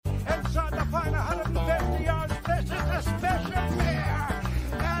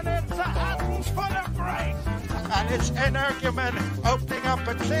It's Energumen opening up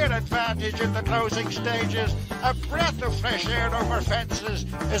a clear advantage in the closing stages. A breath of fresh air over fences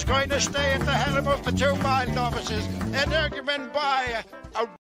is going to stay at the helm of the 2 mile novices. Energumen by a...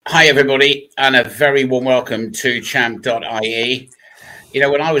 Hi everybody, and a very warm welcome to Champ.ie. You know,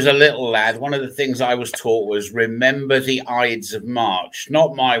 when I was a little lad, one of the things I was taught was remember the Ides of March.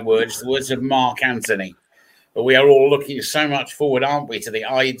 Not my words, the words of Mark Antony. But we are all looking so much forward, aren't we, to the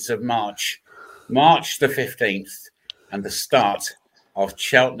Ides of March. March the 15th and the start of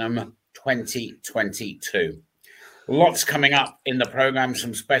Cheltenham 2022. Lots coming up in the programme,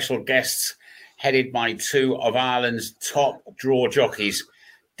 some special guests headed by 2 of Ireland's top draw jockeys,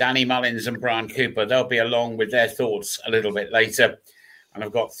 Danny Mullins and Brian Cooper. They'll be along with their thoughts a little bit later. And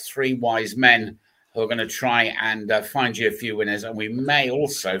I've got 3 wise men who are going to try and find you a few winners. And we may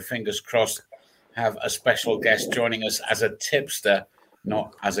also, fingers crossed, have a special guest joining us as a tipster,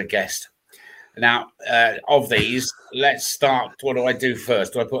 not as a guest. Now, of these, let's start. What do I do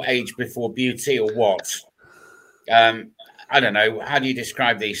first? Do I put age before beauty or what? I don't know. How do you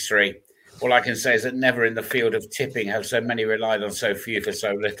describe these 3? All I can say is that never in the field of tipping have so many relied on so few for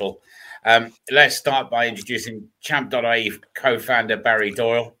so little. Let's start by introducing Champ.ie co-founder Barry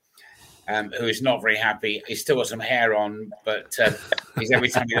Doyle, who is not very happy. He's still got some hair on, but he's every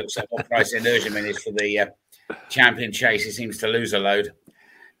time he looks at what price Energumen is for the champion chase, he seems to lose a load.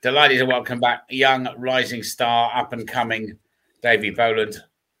 Delighted to welcome back young rising star, up and coming Davy Boland,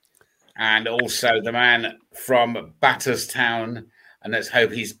 and also the man from Batterstown, and let's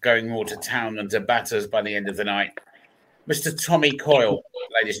hope he's going more to town than to Batters by the end of the night. Mr. Tommy Coyle,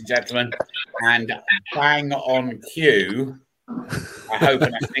 ladies and gentlemen, and bang on cue, I hope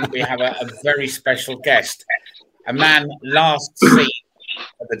and I think we have a very special guest, a man last seen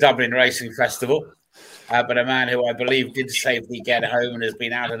at the Dublin Racing Festival, but a man who I believe did safely get home and has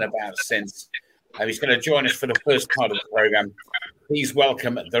been out and about since. He's going to join us for the first part of the programme. Please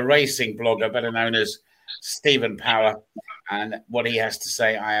welcome the racing blogger, better known as Stephen Power, and what he has to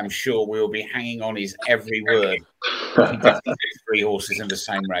say, I am sure we will be hanging on his every word. He definitely 3 horses in the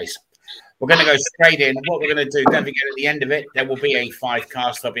same race. We're going to go straight in. What we're going to do, don't forget at the end of it, there will be a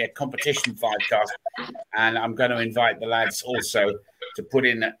 5-cast. There'll be a competition 5-cast. And I'm going to invite the lads also to put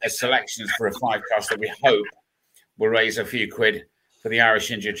in a selections for a 5-cast that we hope will raise a few quid for the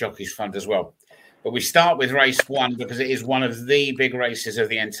Irish Injured Jockeys Fund as well. But we start with race 1 because it is one of the big races of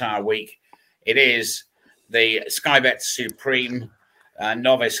the entire week. It is the Sky Bet Supreme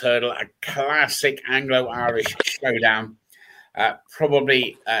Novice Hurdle, a classic Anglo-Irish showdown.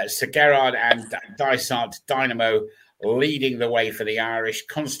 Probably Sir Gerard and Dysart Dynamo leading the way for the Irish,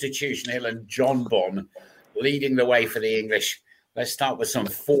 Constitution Hill and John Bon leading the way for the English. Let's start with some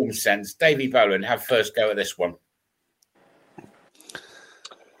form sense. Davy Boland, have first go at this one.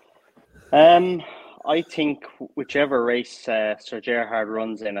 I think whichever race Sir Gerhard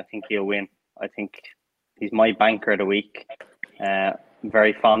runs in, I think he'll win. I think he's my banker of the week.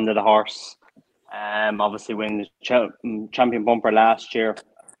 Very fond of the horse. Obviously, winning the champion bumper last year,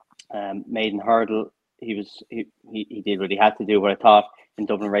 maiden hurdle, he did what he had to do. But I thought in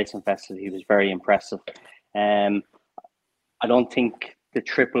Dublin Racing Festival, he was very impressive. I don't think the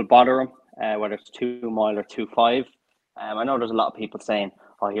trip will bother him, whether it's 2 mile or 2.5. I know there's a lot of people saying,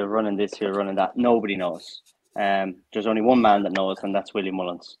 "Oh, he'll run in this, he'll run in that." Nobody knows. There's only one man that knows, and that's Willie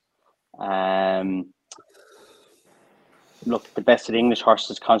Mullins. Look, the best of the English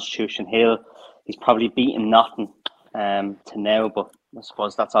horses, Constitution Hill. He's probably beaten nothing to now, but I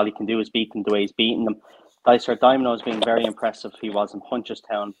suppose that's all he can do is beat them the way he's beaten them. Dysart Dynamo has been very impressive. He was in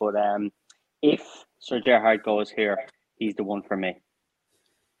Punchestown, but if Sir Gerhard goes here, he's the one for me.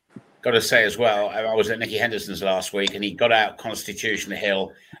 Got to say as well, I was at Nicky Henderson's last week and he got out Constitution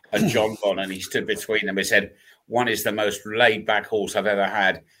Hill and John Bon and he stood between them. He said, one is the most laid back horse I've ever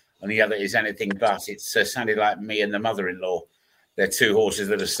had and the other is anything but. It's sounded like me and the mother-in-law. They're 2 horses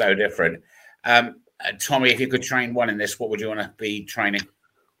that are so different. Tommy, if you could train one in this, what would you want to be training?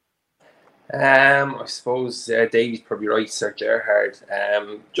 I suppose Davy's probably right, Sir Gerhard.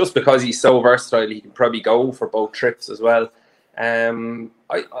 Just because he's so versatile, he can probably go for both trips as well.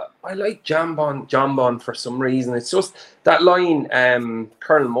 I like John Bon for some reason. It's just that line.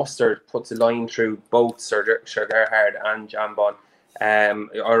 Colonel Mustard puts a line through both Sir Gerhard and John Bon.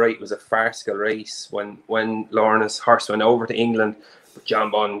 All right, it was a farcical race when Lorna's horse went over to England, but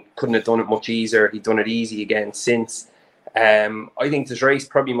John Bon couldn't have done it much easier. He'd done it easy again since. I think this race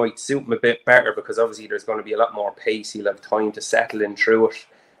probably might suit him a bit better because obviously there's going to be a lot more pace. He'll have time to settle in through it.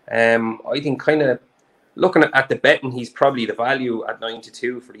 I think kind of looking at the betting, he's probably the value at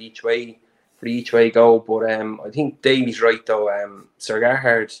 9-2 for each way go. But I think Davy's right though. Sir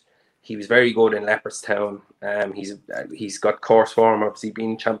Gerhard, he was very good in Leopardstown. He's got course form, obviously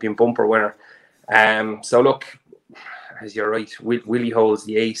being champion bumper winner. So look, as you're right, Willie holds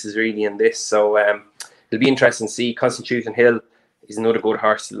the aces really in this. So it'll be interesting to see. Constitution Hill is another good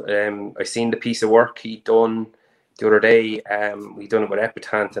horse. I've seen the piece of work he done the other day. We done it with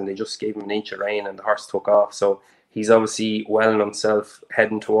Epitant, and they just gave him an inch of rain, and the horse took off. So he's obviously well in himself,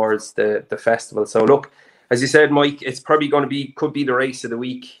 heading towards the festival. So look, as you said, Mike, it's probably going to could be the race of the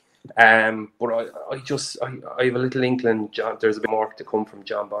week. But I have a little inkling, there's a bit more to come from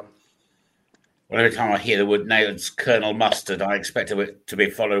John Bon. Well, every time I hear the word nails Colonel Mustard, I expect it to be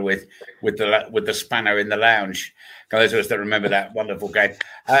followed with the spanner in the lounge. Those of us that remember that wonderful game.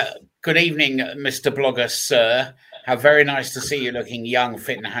 Good evening, Mr. Blogger, sir. How very nice to see you, looking young,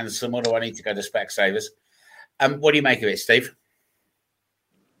 fit, and handsome. Or do I need to go to Specsavers? What do you make of it, Steve?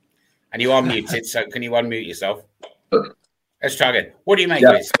 And you are muted, so can you unmute yourself? Let's try again. What do you make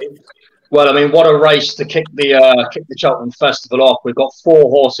of it, Steve? Well, I mean, what a race to kick the Cheltenham Festival off. We've got 4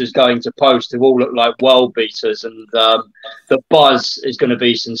 horses going to post who all look like world beaters, and the buzz is going to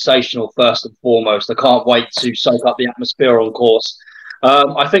be sensational first and foremost. I can't wait to soak up the atmosphere on course.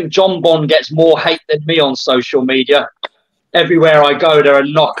 I think John Bon gets more hate than me on social media. Everywhere I go, there are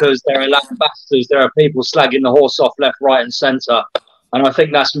knockers, there are lambasters, there are people slagging the horse off left, right and centre. And I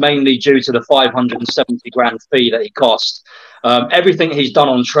think that's mainly due to the 570 grand fee that he cost. Everything he's done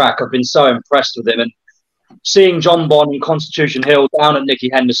on track, I've been so impressed with him. And seeing John Bon in Constitution Hill down at Nicky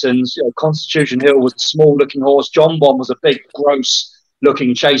Henderson's, Constitution Hill was a small-looking horse. John Bon was a big,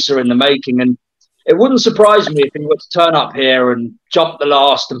 gross-looking chaser in the making. And it wouldn't surprise me if he were to turn up here and jump the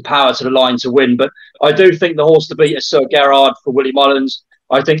last and power to the line to win. But I do think the horse to beat is Sir Gerard for Willie Mullins.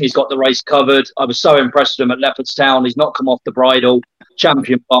 I think he's got the race covered. I was so impressed with him at Leopardstown. He's not come off the bridle.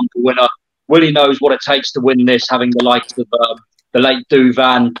 Champion bumper winner. Willie knows what it takes to win this, having the likes of the late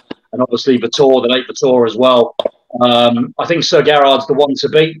Duvan and obviously Vitor, the late Vitor as well. I think Sir Gerard's the one to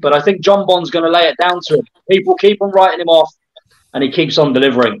beat, but I think John Bon's going to lay it down to him. People keep on writing him off, and he keeps on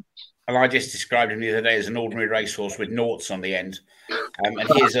delivering. And I just described him the other day as an ordinary racehorse with noughts on the end. And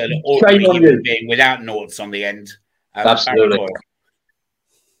here's an ordinary human being without noughts on the end. Absolutely.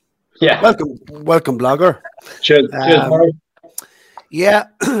 Yeah. Welcome, blogger. Cheers. Yeah,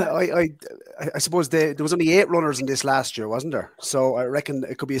 I suppose there was only 8 runners in this last year, wasn't there? So I reckon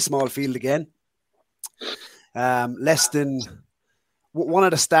it could be a small field again. Less than one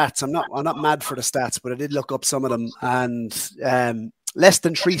of the stats. I'm not mad for the stats, but I did look up some of them, and less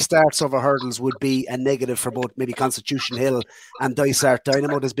than 3 starts over hurdles would be a negative for both maybe Constitution Hill and Dysart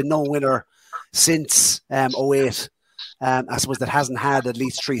Dynamo. There's been no winner since 08. I suppose that hasn't had at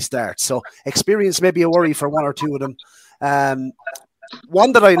least 3 starts. So experience may be a worry for 1 or 2 of them.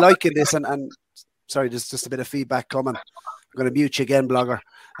 One that I like in this, and sorry, there's just a bit of feedback coming. I'm going to mute you again, blogger.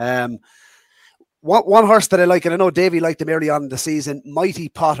 One horse that I like, and I know Davey liked him early on in the season, Mighty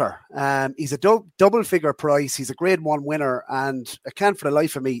Potter. He's a double-figure price. He's a Grade 1 winner, and I can't for the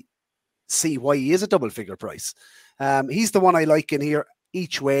life of me see why he is a double-figure price. He's the one I like in here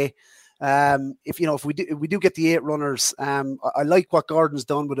each way. If we do get the 8 runners, I like what Gordon's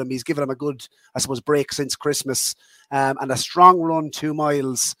done with him. He's given him a good, I suppose, break since Christmas, and a strong run 2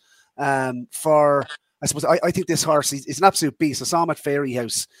 miles. For I suppose I think this horse is an absolute beast. I saw him at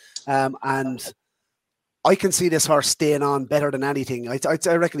Fairyhouse, and I can see this horse staying on better than anything. I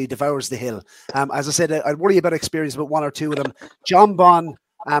reckon he devours the hill. As I said, I'd worry about experience with 1 or 2 of them. John Bon,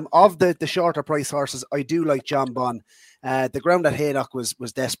 of the shorter price horses, I do like John Bon. The ground at Haydock was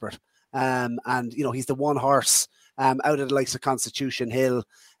desperate. And he's the one horse out of the likes of Constitution Hill,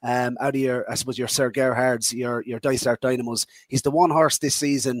 out of your Sir Gerhards, your Dysart Dynamos. He's the one horse this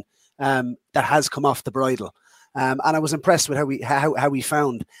season that has come off the bridle, and I was impressed with how we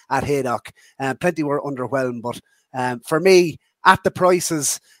found at Haydock. Plenty were underwhelmed, but for me, at the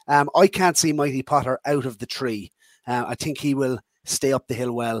prices, I can't see Mighty Potter out of the tree. I think he will stay up the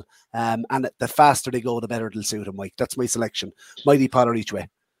hill well, and the faster they go, the better it'll suit him, Mike. That's my selection. Mighty Potter each way.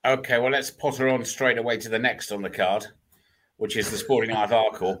 Okay, well, let's potter on straight away to the next on the card, which is the Sporting Life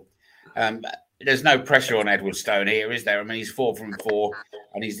Arkle. There's no pressure on Edwardstone here, is there? I mean, he's 4 from 4,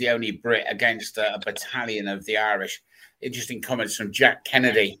 and he's the only Brit against a battalion of the Irish. Interesting comments from Jack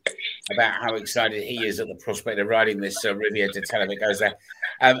Kennedy about how excited he is at the prospect of riding this Riviere de Tel if it goes there.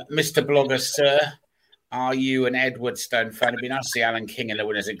 Mr. Blogger, sir, are you an Edwardstone fan? It'd be nice to see Alan King in the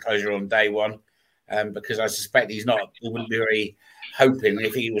winner's enclosure on day 1, because I suspect he wouldn't be very hoping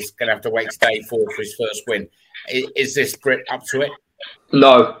if he was going to have to wait to day 4 for his first win. Is this Brit up to it?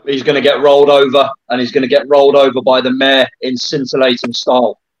 No, he's going to get rolled over, and he's going to get rolled over by the mare in scintillating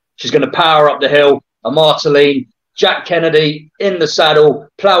style. She's going to power up the hill. A Marteline, Jack Kennedy in the saddle,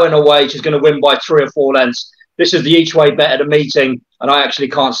 ploughing away. She's going to win by 3 or 4 lengths. This is the each way bet at the meeting, and I actually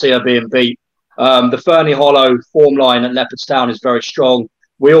can't see her being beat. The Fernie Hollow form line at Leopardstown is very strong.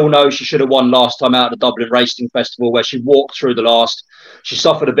 We all know she should have won last time out at the Dublin Racing Festival, where she walked through the last. She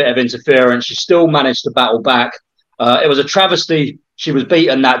suffered a bit of interference. She still managed to battle back. It was a travesty. She was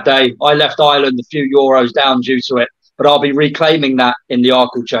beaten that day. I left Ireland a few euros down due to it, but I'll be reclaiming that in the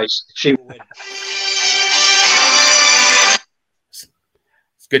Arkle Chase. She will win.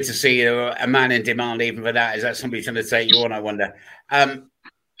 It's good to see a man in demand even for that. Is that somebody trying to take you on, I wonder?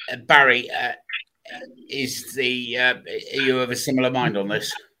 Barry, are you of a similar mind on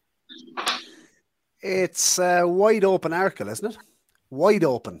this? It's wide open Arkle, isn't it? Wide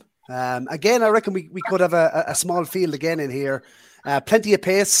open. Again, I reckon we could have a small field again in here. Plenty of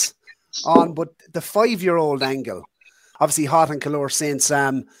pace on, but the 5-year-old angle, obviously Hot and Calor, Saint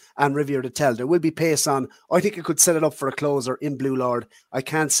Sam and Riviere de Tel, there will be pace on. I think it could set it up for a closer in Blue Lord. I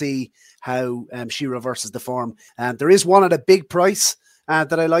can't see how she reverses the form. There is one at a big price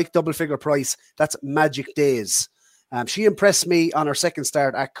that I like, double figure price. That's Magic Days. She impressed me on her second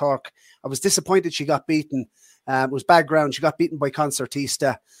start at Cork. I was disappointed she got beaten. It was bad ground. She got beaten by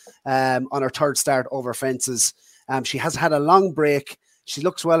Concertista on her third start over fences. She has had a long break. She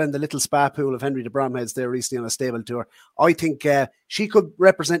looks well in the little spa pool of Henry de Bromheads there recently on a stable tour. I think she could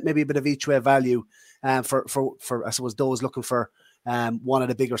represent maybe a bit of each way value for I suppose those looking for one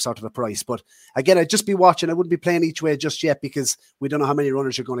at a bigger sort of a price. But again, I'd just be watching. I wouldn't be playing each way just yet because we don't know how many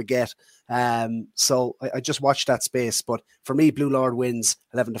runners you're going to get. So I just watch that space. But for me, Blue Lord wins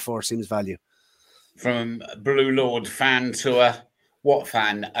 11-4 seems value. From Blue Lord fan to a what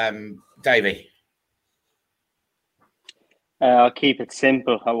fan, Davey? I'll keep it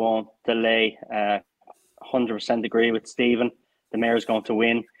simple. I won't delay. 100% agree with Stephen. The mare's going to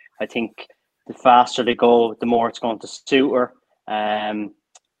win. I think the faster they go, the more it's going to suit her.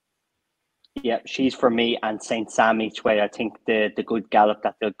 Yeah, she's for me, and Saint Sam each way. I think the good gallop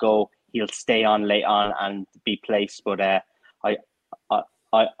that they'll go, he'll stay on late on and be placed. But I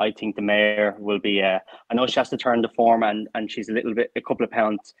think the mare will be. I know she has to turn the form, and she's a couple of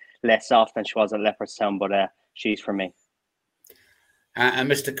pounds less off than she was at Leopardstown, but she's for me.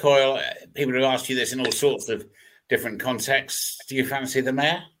 And Mr. Coyle, people have asked you this in all sorts of different contexts. Do you fancy the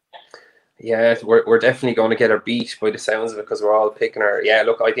mare? Yeah, we're definitely going to get her beat by the sounds of it because we're all picking her. Yeah,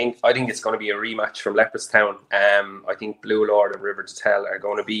 look, I think it's going to be a rematch from Leopardstown. I think Blue Lord and River de Tel are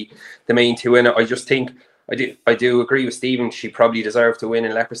going to be the main two in it. I just think I do agree with Stephen. She probably deserved to win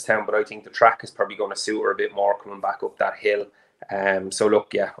in Leopardstown, but I think the track is probably going to suit her a bit more coming back up that hill. So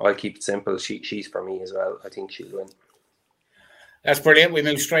look, yeah, I'll keep it simple. She's for me as well. I think she'll win. That's brilliant. We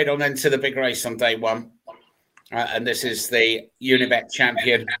move straight on then to the big race on day one. And this is the Unibet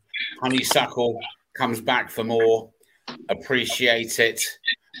champion. Honeysuckle comes back for more. Appreciate it.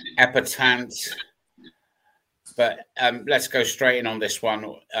 Epitant. But let's go straight in on this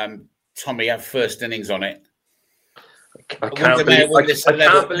one. Tommy, you have first innings on it. I can't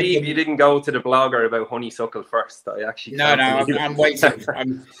believe you didn't go to the blogger about Honeysuckle first. I actually No, I'm waiting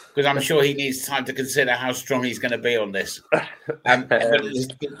because I'm sure he needs time to consider how strong he's going to be on this.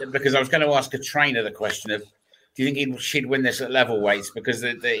 Because I was going to ask a trainer the question of, do you think she'd win this at level weights? Because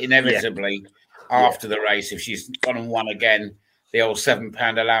inevitably after the race, if she's gone and won again, the old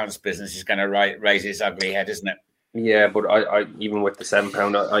 £7 allowance business is going to raise its ugly head, isn't it? Yeah, but I even with the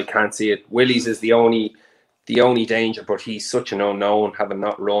 £7, I can't see it. Willie's is the only danger, but he's such an unknown, having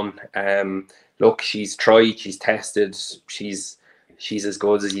not run. Look, she's tried, she's tested, she's as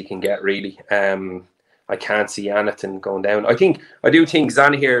good as you can get, really. I can't see anything going down. I do think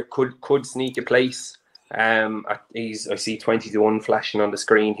Zanahiyr could sneak a place. I see 20-1 flashing on the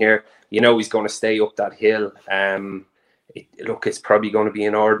screen here. You know he's going to stay up that hill. It's probably going to be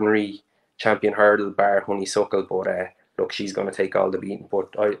an ordinary champion hurdle bar Honeysuckle, but look, she's going to take all the beating.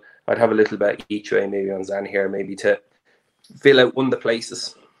 But I'd have a little bit each way, maybe on Zanahiyr, maybe to fill out one of the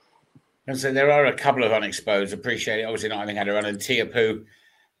places. And so there are a couple of unexposed. Appreciate it. Obviously not having had a run. And Tiapu,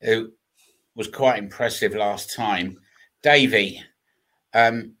 who was quite impressive last time. Davey,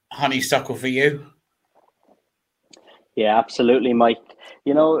 Honeysuckle for you? Yeah, absolutely, Mike.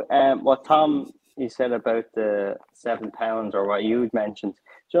 You know, what Tom, you said about the £7 or what you mentioned,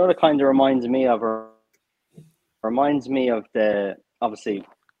 you know, it kind of reminds me of the, obviously,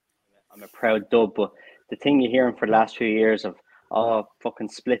 I'm a proud dub, but the thing you're hearing for the last few years of, fucking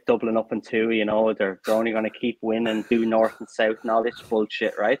split Dublin up in two, you know, they're only going to keep winning, do north and south and all this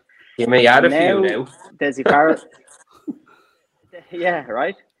bullshit, right? You may add a few now. Desi Farrell. Yeah,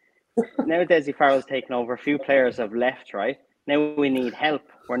 right? Now Desi Farrell's taken over. A few players have left, right? Now we need help.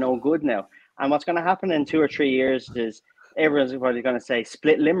 We're no good now. And what's going to happen in 2 or 3 years is everyone's probably going to say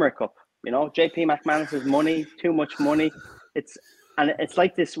split Limerick up. You know, JP McManus's money, too much money. It's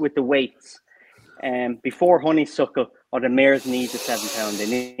like this with the weights. Before Honeysuckle, the mares need the £7.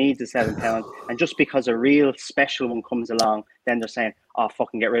 They need the £7, and just because a real special one comes along, then they're saying, "Oh,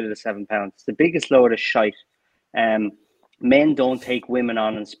 fucking get rid of the £7." It's the biggest load of shite. Men don't take women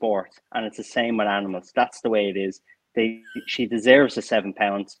on in sport, and it's the same with animals. That's the way it is. She deserves the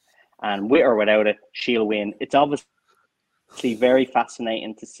 £7, and with or without it, she'll win. It's obviously very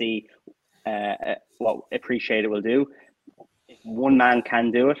fascinating to see what Appreciate It will do. If one man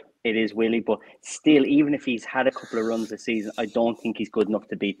can do it, it is Willie. But still, even if he's had a couple of runs this season, I don't think he's good enough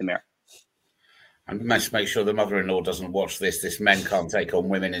to beat the mare. I must make sure the mother-in-law doesn't watch this. This men can't take on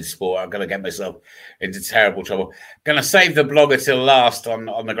women in sport. I'm going to get myself into terrible trouble. Going to save the blogger till last on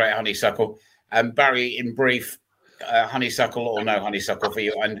the Great Honeysuckle. Barry, in brief, Honeysuckle or no Honeysuckle for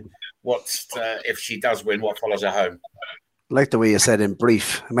you? And what if she does win? What follows her home? I like the way you said in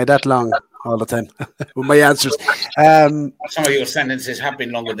brief. Am I that long all the time with my answers? Some of your sentences have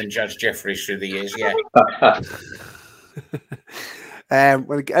been longer than Judge Jeffries through the years, yeah.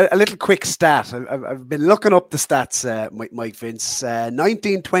 Well, a little quick stat. I've been looking up the stats, Mike Vince.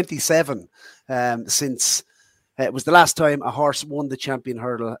 1927, since it was the last time a horse won the champion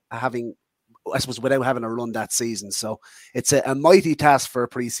hurdle, without having a run that season. So it's a mighty task for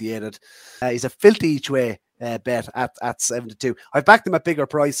Appreciated. He's a filthy each way bet at 7-2. I've backed him at bigger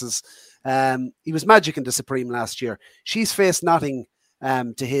prices. He was magic in the Supreme last year. She's faced nothing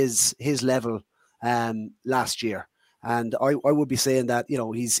to his level last year. And I would be saying that, you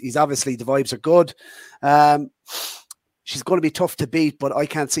know, he's obviously, the vibes are good. She's going to be tough to beat, but I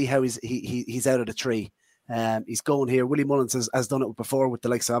can't see how he's out of the tree. He's going here. Willie Mullins has done it before with the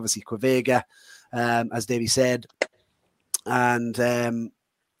likes of obviously Quevega, as Davey said. And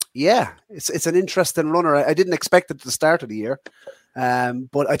yeah, it's an interesting runner. I didn't expect it at the start of the year.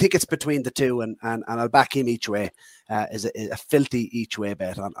 But I think it's between the two, and I'll back him each way. Is a filthy each way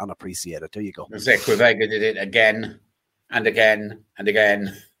bet on Appreciated. There you go. Quevega did it again and again and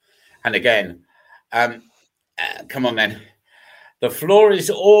again and again. Come on then. The floor is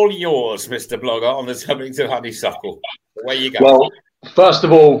all yours, Mr. Blogger, on the subject of Honeysuckle. Where you go? Well, first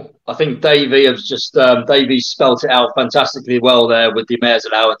of all, I think Davey has just Davey spelt it out fantastically well there with the mare's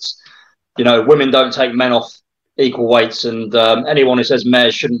allowance. You know, women don't take men off equal weights, and anyone who says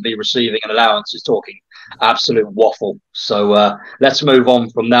mares shouldn't be receiving an allowance is talking absolute waffle. So let's move on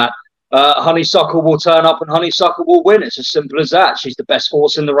from that. Honeysuckle will turn up and Honeysuckle will win. It's as simple as that. She's the best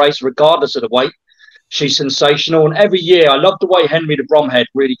horse in the race, regardless of the weight. She's sensational. And every year, I love the way Henry de Bromhead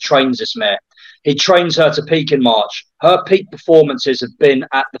really trains this mare. He trains her to peak in March. Her peak performances have been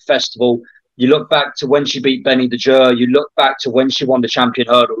at the festival. You look back to when she beat Benny the Jur. You look back to when she won the champion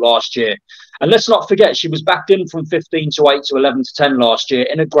hurdle last year. And let's not forget, she was backed in from 15 to 8 to 11 to 10 last year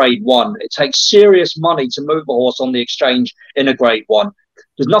in a grade 1. It takes serious money to move a horse on the exchange in a grade 1.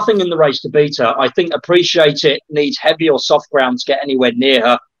 There's nothing in the race to beat her. I think Appreciate It needs heavy or soft ground to get anywhere near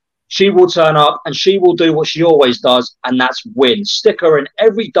her. She will turn up and she will do what she always does, and that's win. Stick her in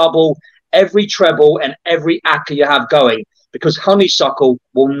every double, every treble, and every acca you have going, because Honeysuckle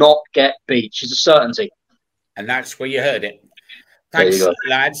will not get beat. She's a certainty. And that's where you heard it. Thanks,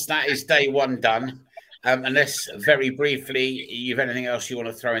 lads. That is day one done. Unless very briefly, you've anything else you want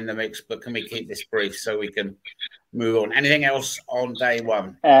to throw in the mix, but can we keep this brief so we can move on? Anything else on day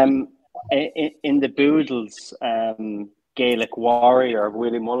one? In the Boodles, Gaelic Warrior,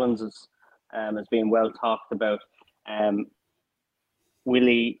 Willie Mullins has been well talked about.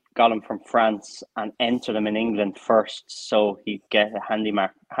 Willie got him from France and entered him in England first, so he'd get a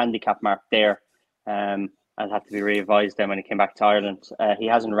handicap mark there. And had to be revised then when he came back to Ireland. He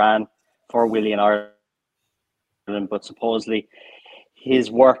hasn't ran for Willie in Ireland, but supposedly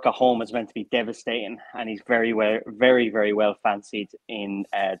his work at home is meant to be devastating, and he's very, very well fancied in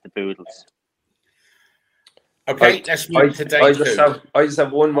the Boodles. Okay, let's move to day two. I just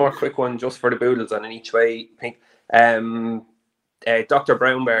have one more quick one just for the Boodles on an each way thing. Dr.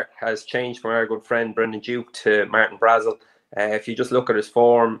 Brownbear has changed from our good friend Brendan Duke to Martin Brazel. If you just look at his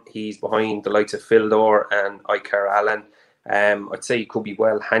form, he's behind the likes of Phil Dore and Iker Allen. I'd say he could be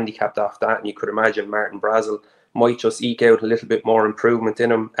well handicapped off that, and you could imagine Martin Brazel might just eke out a little bit more improvement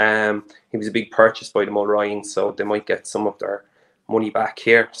in him. He was a big purchase by the Mulryans, so they might get some of their money back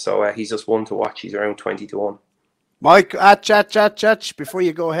here. So he's just one to watch. He's around 20 to 1. Mike, chat. Before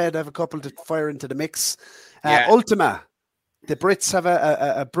you go ahead, I have a couple to fire into the mix. Ultima. The Brits have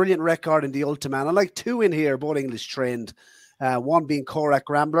a brilliant record in the Ultima, and I like two in here, both English trained. One being Korak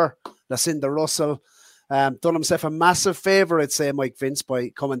Rambler, Lucinda Russell. Done himself a massive favour, I'd say, Mike Vince, by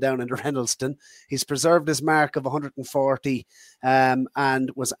coming down into Reynoldston. He's preserved his mark of 140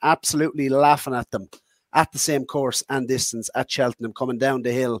 and was absolutely laughing at them at the same course and distance at Cheltenham, coming down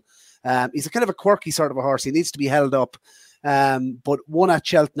the hill. He's a kind of a quirky sort of a horse. He needs to be held up, but won at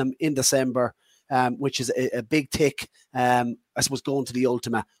Cheltenham in December, which is a big tick, I suppose, going to the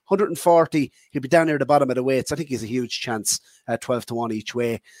Ultima. 140, he'll be down near the bottom of the weights. I think he's a huge chance, 12-1 each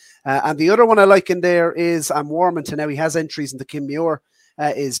way. And the other one I like in there is, I'm warming to now, he has entries into Kinmure,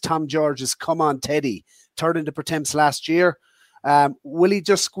 is Tom George's Come On Teddy, third into Pertemps last year. Will he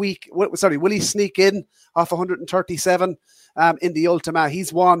sneak in off 137 in the Ultima?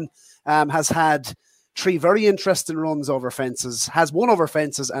 He's won, has had 3 very interesting runs over fences, has won over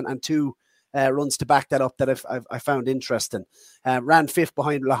fences and 2 runs to back that up that I found interesting. Ran 5th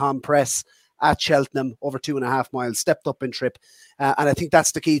behind Laham Press at Cheltenham, over 2.5 miles, stepped up in trip. And I think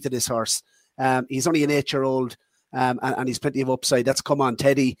that's the key to this horse. He's only an 8-year-old. And he's plenty of upside. That's Come On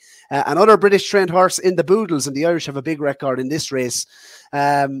Teddy. Another British trained horse in the Boodles, and the Irish have a big record in this race.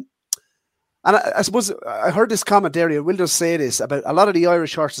 And I suppose I heard this comment there. I will just say this about a lot of the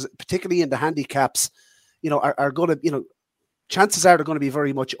Irish horses, particularly in the handicaps, are going to, chances are they're going to be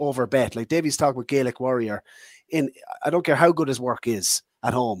very much over bet. Like Davies talked with Gaelic Warrior. I don't care how good his work is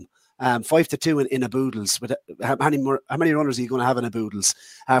at home. 5-2 in a Boodles. But how many runners are you going to have in a Boodles?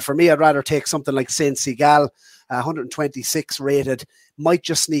 For me, I'd rather take something like Saint Seagal, 126 rated, might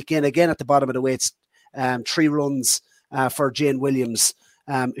just sneak in again at the bottom of the weights. 3 runs for Jane Williams,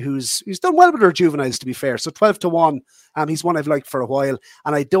 who's done well with her juveniles, to be fair. So 12-1, he's one I've liked for a while,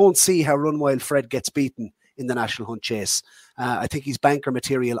 and I don't see how Run Wild Fred gets beaten in the National Hunt Chase. I think he's banker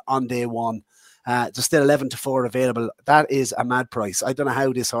material on day one. There's still 11-4 available. That is a mad price. I don't know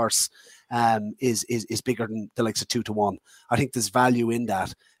how this horse is bigger than the likes of 2-1. I think there's value in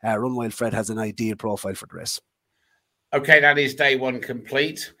that. Run Wild Fred has an ideal profile for the race. Okay, that is day one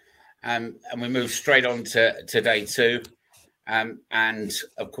complete. And we move straight on to day 2. And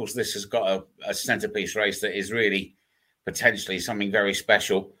of course, this has got a centerpiece race that is really potentially something very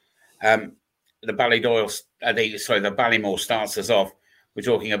special. The Ballymore starts us off. We're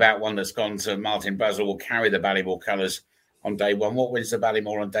talking about one that's gone to Martin Brassil, will carry the Ballymore colours on day 1. What wins the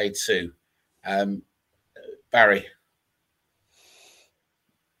Ballymore on day 2? Barry?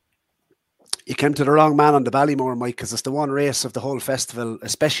 You came to the wrong man on the Ballymore, Mike, because it's the one race of the whole festival,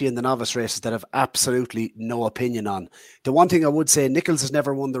 especially in the novice races, that I've absolutely no opinion on. The one thing I would say, Nichols has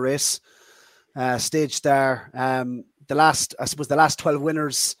never won the race. Stage Star, the last 12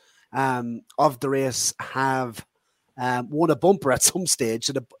 winners of the race have won a bumper at some stage.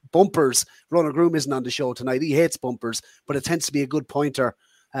 So the bumpers, Ronald Groom isn't on the show tonight. He hates bumpers, but it tends to be a good pointer.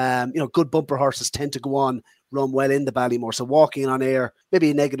 Good bumper horses tend to go on, run well in the Ballymore. So walking on air, maybe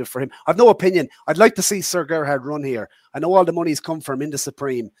a negative for him. I've no opinion. I'd like to see Sir Gerhard run here. I know all the money's come from in the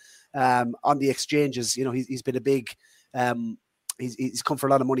Supreme on the exchanges. He's been a big, he's come for a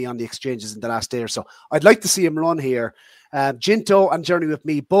lot of money on the exchanges in the last day or so. I'd like to see him run here. Ginto and Journey With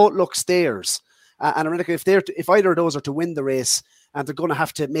Me both look stayers. And I reckon if either of those are to win the race, and they're going to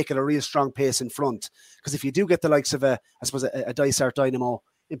have to make it a real strong pace in front, because if you do get the likes of a Dysart Dynamo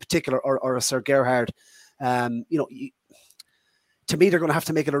in particular, or a Sir Gerhard, to me they're going to have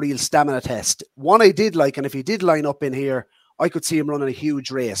to make it a real stamina test. One I did like, and if he did line up in here, I could see him running a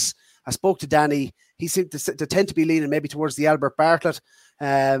huge race. I spoke to Danny. He seemed to tend to be leaning maybe towards the Albert Bartlett.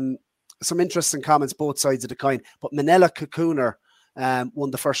 Some interesting comments both sides of the coin. But Manella Cocooner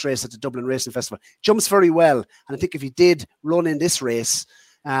won the first race at the Dublin Racing Festival. Jumps very well, and I think if he did run in this race,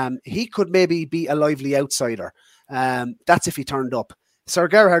 he could maybe be a lively outsider. That's if he turned up. Sir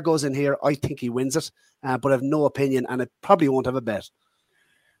Gerhard goes in here, I think he wins it, but I have no opinion, and I probably won't have a bet.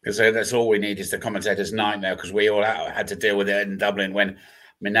 Because that's all we need is the commentator's nightmare, because we all had to deal with it in Dublin when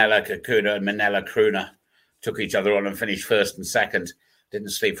Manella Cocooner and Manella Crooner took each other on and finished first and second. Didn't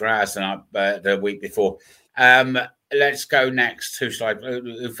sleep for hours the week before. Let's go next.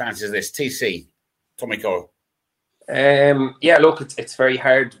 Who fancies this? TC, Tommy Coyle. Look, it's very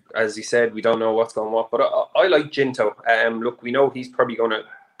hard. As you said, we don't know what's going on, but I like Ginto. Look, we know he's probably going to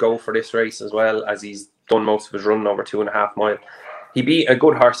go for this race as well, as he's done most of his running over 2.5 miles. He beat a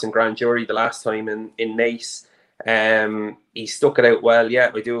good horse in Grand Jury the last time in Naas. He stuck it out well.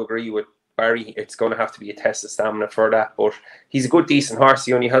 Yeah, I do agree with Barry. It's going to have to be a test of stamina for that, but he's a good, decent horse.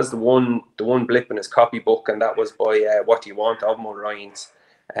 He only has the one blip in his copybook, and that was by What Do You Want of Mulrynes.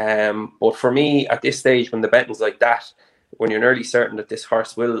 But for me, at this stage, when the betting's like that, when you're nearly certain that this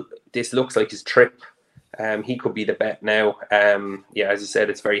horse this looks like his trip, he could be the bet now. As you said,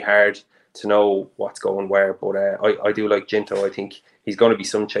 it's very hard to know what's going where, but I do like Ginto. I think he's going to be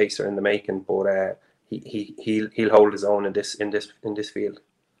some chaser in the making, but he'll hold his own in this field.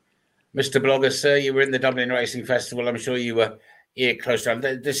 Mr. Blogger, sir, you were in the Dublin Racing Festival. I'm sure you were here close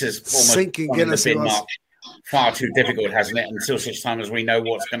to. This is almost sinking Guinness. The bin mark. Far too difficult, hasn't it? Until such time as we know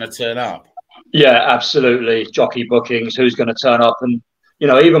what's going to turn up. Yeah, absolutely. Jockey bookings, who's going to turn up, and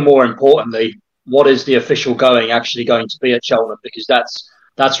even more importantly, what is the official actually going to be at Cheltenham? Because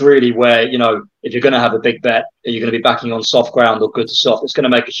that's really where, if you're going to have a big bet, are you going to be backing on soft ground or good to soft? It's going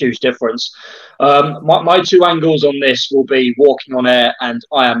to make a huge difference. My two angles on this will be Walking on Air and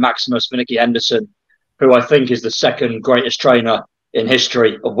I Am Maximus for Nicky Henderson, who I think is the second greatest trainer in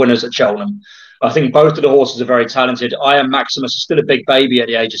history of winners at Cheltenham. I think both of the horses are very talented. I Am Maximus is still a big baby at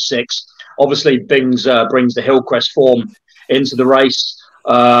the age of 6. Obviously, brings the Hillcrest form into the race.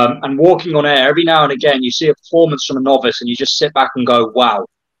 And Walking on Air, every now and again, you see a performance from a novice and you just sit back and go, wow,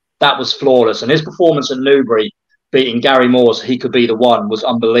 that was flawless. And his performance at Newbury, beating Gary Moore's He Could Be the One, was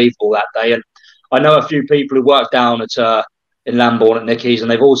unbelievable that day. And I know a few people who work down in Lambourne at Nicky's,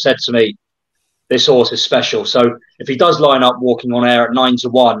 and they've all said to me, this horse is special. So if he does line up Walking on Air at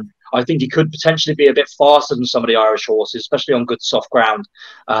 9-1, I think he could potentially be a bit faster than some of the Irish horses, especially on good soft ground.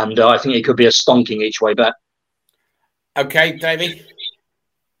 And I think it could be a stonking each way bet. Okay, Davey.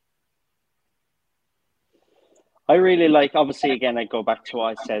 I really like, obviously, again, I go back to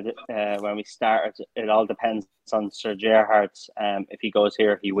what I said when we started. It all depends on Sir Gerhard. If he goes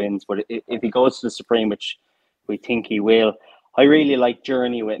here, he wins. But if he goes to the Supreme, which we think he will, I really like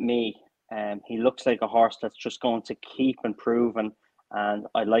Journey with Me. He looks like a horse that's just going to keep improving. And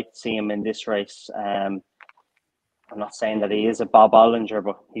I'd like to see him in this race. I'm not saying that he is a Bob Ollinger,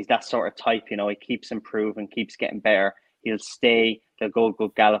 but he's that sort of type. He keeps improving, keeps getting better. He'll stay, he'll go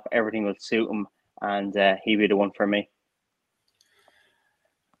good gallop. Everything will suit him. And he'll be the one for me.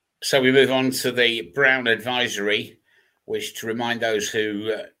 So we move on to the Brown Advisory, which, to remind those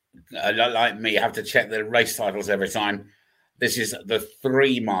who, like me, have to check the race titles every time, this is the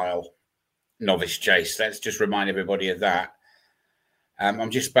 3-mile novice chase. Let's just remind everybody of that.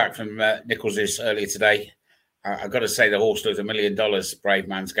 I'm just back from Nichols's earlier today. I've got to say the horse looked $1 million, Brave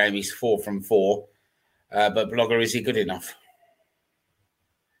Man's Game. He's 4 from 4. But Blogger, is he good enough?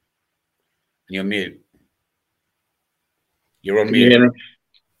 You're mute. You're on mute.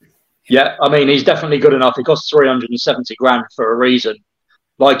 Yeah, I mean, he's definitely good enough. He costs 370 grand for a reason.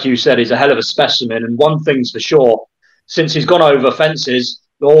 Like you said, he's a hell of a specimen. And one thing's for sure, since he's gone over fences,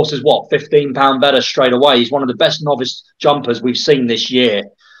 the horse is, £15 better straight away. He's one of the best novice jumpers we've seen this year.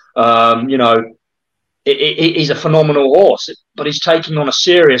 He's a phenomenal horse, but he's taking on a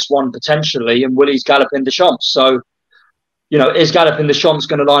serious one potentially, and Willie's Galopin Des Champs. So, is Galopin Des Champs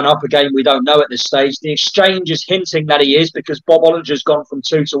going to line up again? We don't know at this stage. The exchange is hinting that he is, because Bob Ollinger's gone from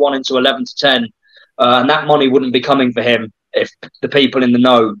 2-1 into 11-10, and that money wouldn't be coming for him if the people in the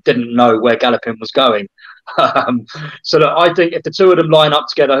know didn't know where Galopin was going. So look, I think if the two of them line up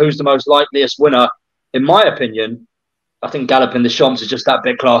together, who's the most likeliest winner? In my opinion, I think Galopin Des Champs is just that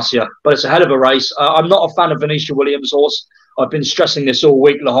bit classier. But it's a hell of a race. I'm not a fan of Venetia Williams' horse. I've been stressing this all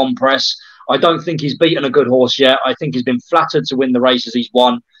week, Le Homme Press. I don't think he's beaten a good horse yet. I think he's been flattered to win the races he's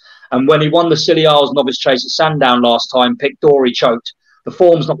won. And when he won the Scilly Isles Novice Chase at Sandown last time, Pic D'Orhy choked. The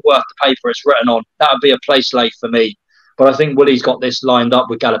form's not worth the paper it's written on. That would be a place late for me. But I think Willie's got this lined up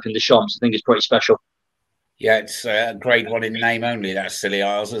with Galopin Des Champs. I think it's pretty special. Yeah, it's a grade 1 in name only, that Scilly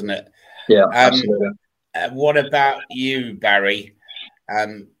Isles, isn't it? Yeah, absolutely. What about you, Barry?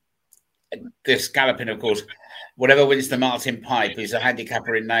 This Galopin, of course, whatever wins the Martin Pipe is a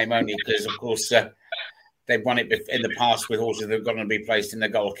handicapper in name only, because, of course, they've won it in the past with horses that have gone to be placed in the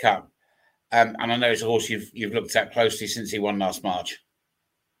Gold Cup. And I know it's a horse you've looked at closely since he won last March.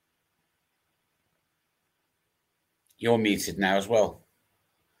 You're muted now as well.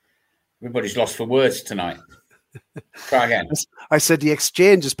 Everybody's lost for words tonight. Try again. I said the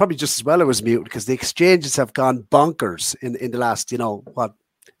exchange is probably just as well I was mute, because the exchanges have gone bonkers in the last,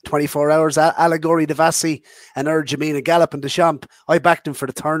 24 hours. Allegory Devassi and Jamina Galopin Des Champs. I backed him for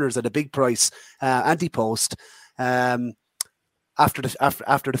the Turners at a big price, anti-post, after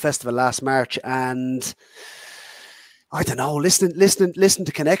the festival last March. And I don't know, listen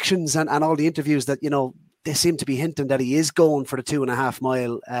to connections and all the interviews that, they seem to be hinting that he is going for the 2.5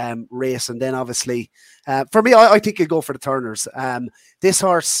 mile race. And then obviously, for me, I think he'll go for the Turners. This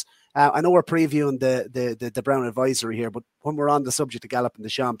horse, I know we're previewing the Brown Advisory here, but when we're on the subject of Galopin Des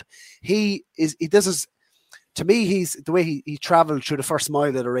Champs, he's the way he travelled through the first mile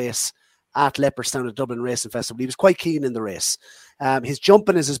of the race at Leopardstown at Dublin Racing Festival. He was quite keen in the race. His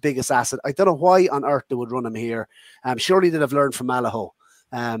jumping is his biggest asset. I don't know why on earth they would run him here. Surely they'd have learned from Malaho.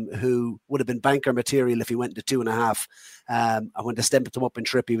 who would have been banker material if he went to 2.5. And when they stepped him up in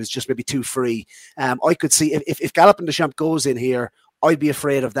trip, he was just maybe too free. I could see if Galopin Des Champs goes in here, I'd be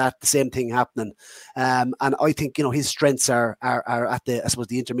afraid of that, the same thing happening. And I think, his strengths are at the, I suppose,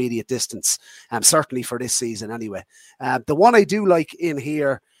 the intermediate distance, certainly for this season anyway. The one I do like in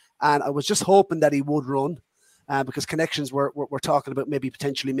here, and I was just hoping that he would run, because connections we're talking about maybe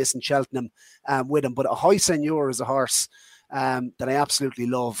potentially missing Cheltenham with him. But a High Seigneur is a horse that I absolutely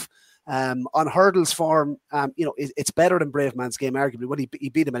love. On hurdles form, it's better than Brave Man's Game, arguably. When he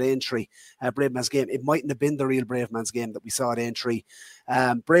beat him at Aintree, Brave Man's Game, it mightn't have been the real Brave Man's Game that we saw at Aintree.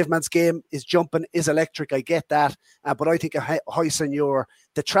 Brave Man's Game is jumping, is electric, I get that, but I think a High Seigneur,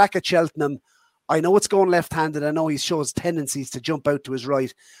 the track at Cheltenham, I know it's going left-handed, I know he shows tendencies to jump out to his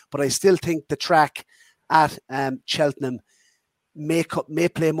right, but I still think the track at Cheltenham may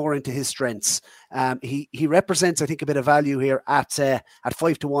play more into his strengths. He represents, I think, a bit of value here at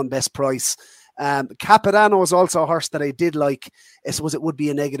 5-1 best price. Capodanno is also a horse that I did like. I suppose it would be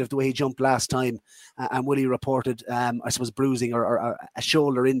a negative the way he jumped last time, and Willie reported, I suppose, bruising or a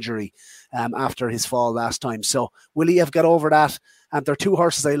shoulder injury after his fall last time. So Willie have got over that. There are two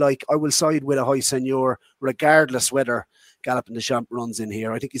horses I like. I will side with a High Seigneur, regardless whether Galopin Des Champs runs in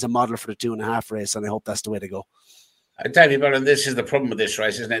here. I think he's a model for the 2.5 race, and I hope that's the way to go. David Byrne, this is the problem with this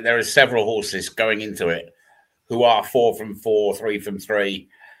race, isn't it? There are several horses going into it who are 4 from 4, 3 from 3,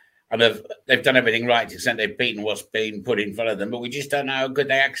 and they've done everything right except they've beaten what's been put in front of them. But we just don't know how good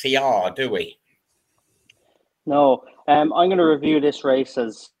they actually are, do we? No, I'm going to review this race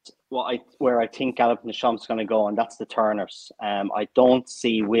as where I think Galopin Des Champs is going to go, and that's the Turners. I don't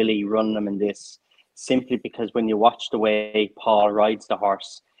see Willie running them in this, simply because when you watch the way Paul rides the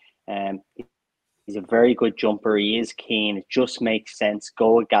horse, he's a very good jumper. He is keen. It just makes sense.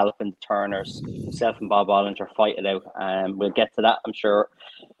 Go with Galopin Turners. Himself and Bob Olinger fight it out. We'll get to that, I'm sure.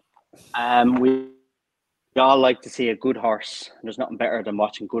 We all like to see a good horse. There's nothing better than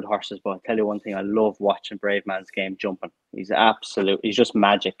watching good horses. But I'll tell you one thing: I love watching Brave Man's Game jumping. He's just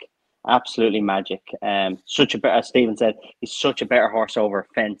magic. Absolutely magic. Such a better, as Stephen said, he's such a better horse over a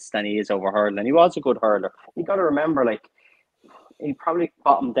fence than he is over hurdling. He was a good hurdler. You got to remember, he probably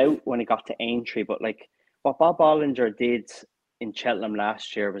bottomed out when he got to Aintree, but what Bob Olinger did in Cheltenham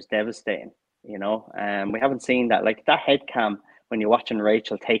last year was devastating. We haven't seen that. That head cam when you're watching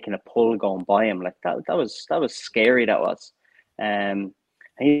Rachel taking a pull going by him, that was scary. That was.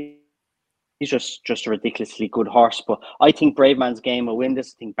 He's just a ridiculously good horse. But I think Brave Man's Game will win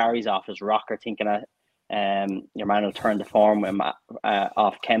this. I think Barry's off his rocker, thinking your man will turn the form with him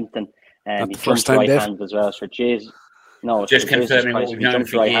off Kempton. He jumps right-handed as well. So, jeez. No, just confirming what we've known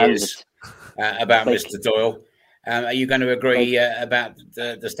for years about Mr. Doyle. Are you going to agree about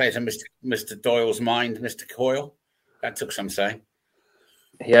the state of Mr. Doyle's mind, Mr. Coyle? That took some saying.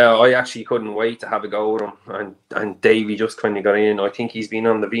 Yeah, I actually couldn't wait to have a go with him. And Davey just kind of got in. I think he's been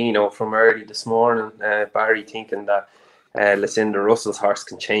on the vino from early this morning. Barry thinking that Lucinda Russell's horse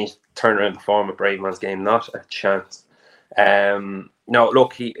can turn around the form of Brave Man's Game. Not a chance. No,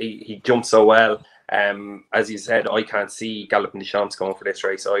 look, he jumped so well. As you said, I can't see Galopin Des Champs going for this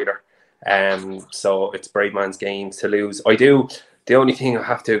race either. So it's Brave Man's Game to lose. I do. The only thing I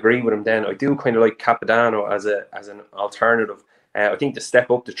have to agree with him then, I do kind of like Capodanno as an alternative. I think the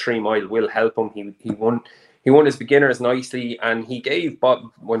step up to 3 mile will help him. He won his beginners nicely, and he gave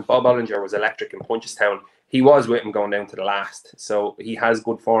when Bob Olinger was electric in Punchestown, he was with him going down to the last. So he has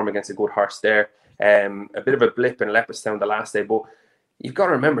good form against a good horse there. A bit of a blip in Leopardstown the last day, but you've got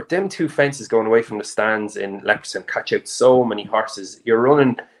to remember, them 2 fences going away from the stands in Leopardstown catch out so many horses. You're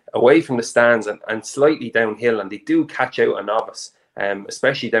running away from the stands and slightly downhill, and they do catch out a novice,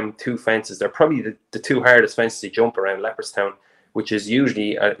 especially them 2 fences. They're probably the 2 hardest fences to jump around Leopardstown, which is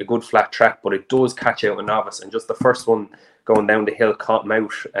usually a good flat track, but it does catch out a novice. And just the first one going down the hill caught him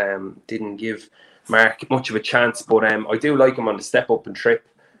out. Didn't give Mark much of a chance, but I do like him on the step up and trip.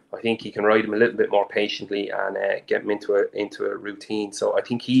 I think he can ride him a little bit more patiently and get him into a routine. So I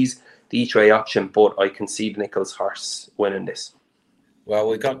think he's the each way option, but I concede Nichols' horse winning this. Well,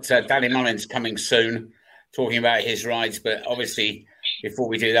 we've got Danny Mullins coming soon, talking about his rides. But obviously, before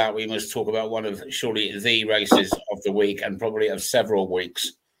we do that, we must talk about one of surely the races of the week and probably of several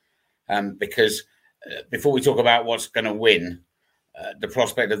weeks. Because before we talk about what's going to win, the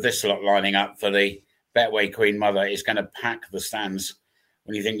prospect of this lot lining up for the Betway Queen Mother is going to pack the stands.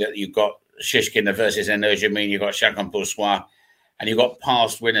 When you think that you've got Shishkin versus Energumene, you've got Chacun Pour Soi, and you've got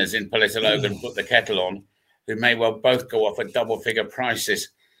past winners in Politologue and Put the Kettle On, who may well both go off at double-figure prices,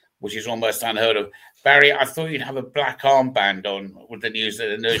 which is almost unheard of. Barry, I thought you'd have a black armband on with the news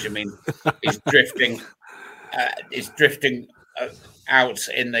that Energumene is drifting out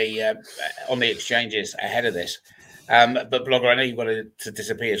in the on the exchanges ahead of this. But Blogger, I know you've got to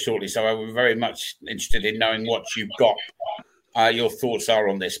disappear shortly, so I'm very much interested in knowing what you've got, your thoughts are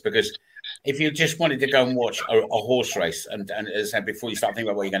on this, because if you just wanted to go and watch a horse race, and as I said before, you start thinking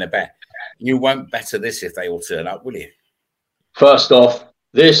about what you're going to bet, you won't better this if they all turn up, will you? First off,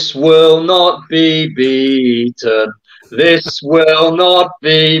 this will not be beaten. This will not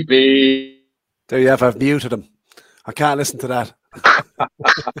be beaten. There you have. I've muted him. I can't listen to that.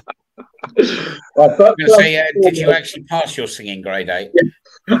 I'm going to say, did you actually pass your singing grade 8?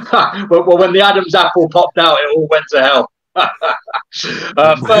 Well, when the Adam's apple popped out, it all went to hell.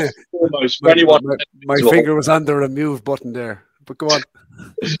 First and foremost, for anyone, my finger was under a mute button there. But go on.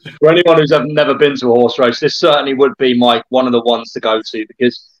 For anyone who's never been to a horse race, this certainly would be one of the ones to go to,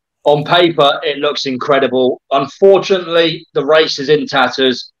 because on paper it looks incredible. Unfortunately, the race is in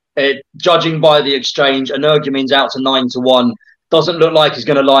tatters. Judging by the exchange, Energumen's out to 9-1. Doesn't look like he's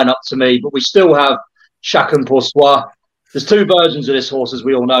going to line up to me, but we still have Chacun Pour Soi. There's two versions of this horse, as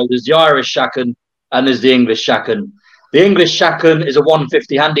we all know. There's the Irish Chacun and there's the English Chacun. The English Chacun is a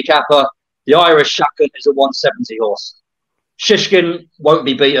 150 handicapper. The Irish Chacun is a 170 horse. Shishkin won't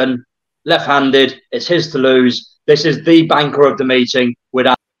be beaten. Left-handed. It's his to lose. This is the banker of the meeting.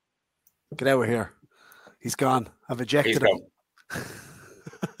 Without Get out of here. He's gone. I've ejected him.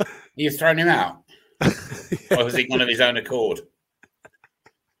 You've thrown him out? Or was he gone of his own accord?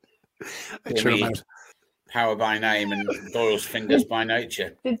 I threw him out. Power by name and Doyle's fingers by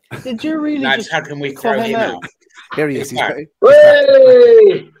nature. Did you really? Lads, how can we throw him out? Here he is. He's back.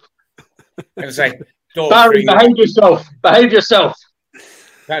 Hey! I was say, Doyle, Barry, behave yourself. Behave yourself.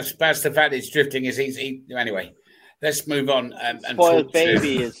 That's the fact it's drifting. Anyway, let's move on. And Spoiled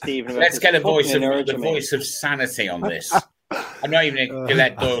baby is Stephen. Let's get the voice of sanity on this. I'm not even going to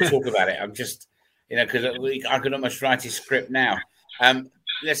let Doyle talk about it. I'm just, because I could almost write his script now.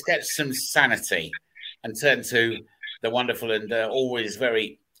 Let's get some sanity and turn to the wonderful and always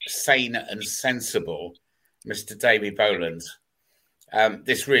very sane and sensible Mr. Davy Boland.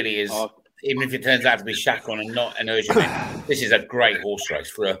 This really is, even if it turns out to be Chacun and not an Energumen, this is a great horse race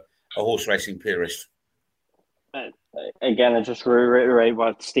for a horse racing purist. Again, I just reiterate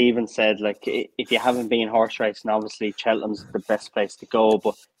what Stephen said. Like, if you haven't been horse racing, obviously Cheltenham's the best place to go.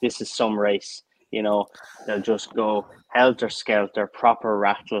 But this is some race, they'll just go helter-skelter, proper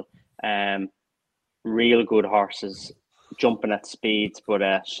rattle. Real good horses, jumping at speeds, but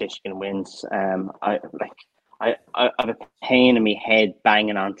Shishkin wins. I have a pain in my head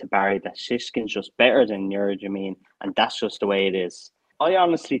banging on to Barry that Shishkin's just better than Energumen, and that's just the way it is. I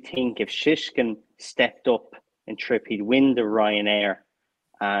honestly think if Shishkin stepped up in trip, he'd win the Ryanair,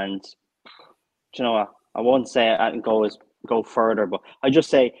 and do you know what? I won't say I can go further, but I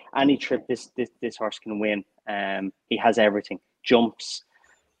just say any trip this horse can win. He has everything: jumps,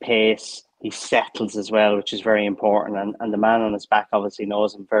 pace. He settles as well, which is very important, and the man on his back obviously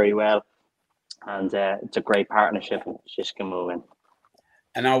knows him very well, and it's a great partnership. Shishkin will win.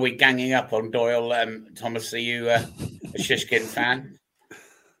 And are we ganging up on Doyle? Thomas, are you a Shishkin fan?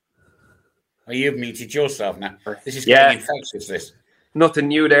 Oh, you've muted yourself now. This is getting infectious, this. Nothing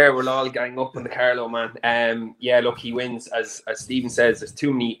new there. We'll all gang up on the Carlo, man. Look, he wins. As Stephen says, there's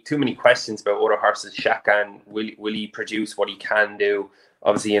too many questions about other horses. Chacun, will he produce what he can do?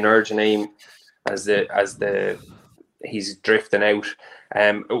 Obviously, Energumen as the he's drifting out.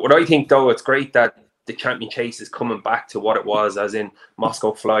 What I think, though, it's great that the Champion Chase is coming back to what it was, as in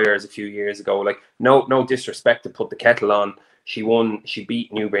Moscow Flyers a few years ago. Like, no disrespect to put the kettle on. She won. She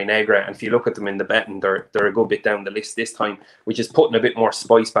beat Newbury Negra, and if you look at them in the betting, they're a good bit down the list this time, which is putting a bit more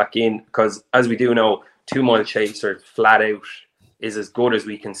spice back in. Because as we do know, 2 Mile Chaser flat out is as good as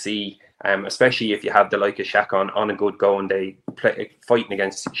we can see. Especially if you have the like of Chacun on a good go and they play fighting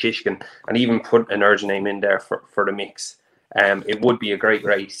against Shishkin, and even put an Energumen in there for the mix. It would be a great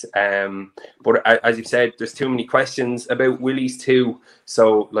race. But as you've said, there's too many questions about Willie's too.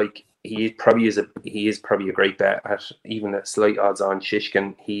 So like he is probably a great bet at even at slight odds on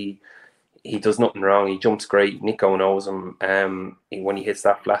Shishkin. He does nothing wrong. He jumps great. Nico knows him. When he hits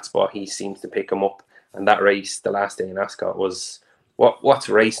that flat spot, he seems to pick him up. And that race, the last day in Ascot, was what's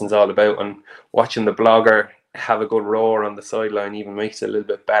racing's all about. And watching the blogger have a good roar on the sideline even makes it a little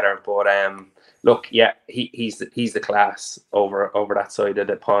bit better. But look, yeah, he's the class over that side of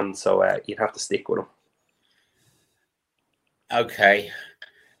the pond. So you'd have to stick with him. Okay.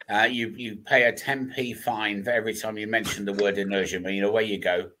 You pay a 10p fine for every time you mention the word Energumen. Away you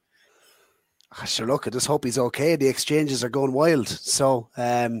go. Sure, look, I just hope he's okay. The exchanges are going wild. So,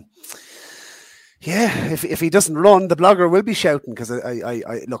 Yeah, if he doesn't run, the blogger will be shouting because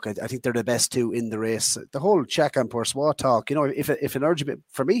I think they're the best two in the race. The whole Check and Poursuois talk, if an Urgimine,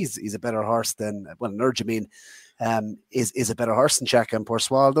 for me, he's a better horse than, well, an Urgimine is a better horse than Check and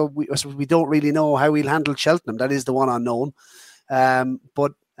Poursuois, although we don't really know how he'll handle Cheltenham. That is the one unknown.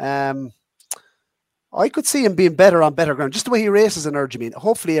 But I could see him being better on better ground, just the way he races an Urgimine.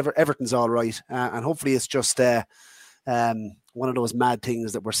 Hopefully Everton's all right, and hopefully it's just one of those mad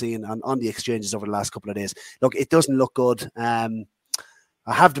things that we're seeing on the exchanges over the last couple of days. Look, it doesn't look good. I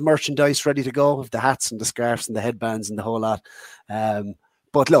have the merchandise ready to go, with the hats and the scarves and the headbands and the whole lot.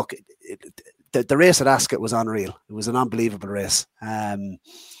 But look, the race at Ascot was unreal. It was an unbelievable race. And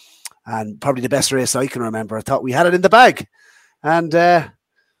probably the best race I can remember. I thought we had it in the bag. And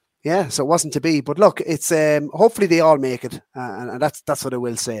yeah, so it wasn't to be. But look, it's hopefully they all make it. And that's what I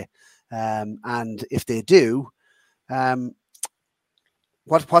will say. And if they do,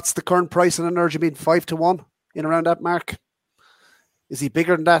 what's the current price on an Urgimine? 5-1 in around that mark? Is he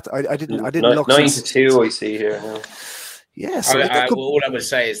bigger than that? I didn't look. 9-2 I see here now. Yeah. So all I would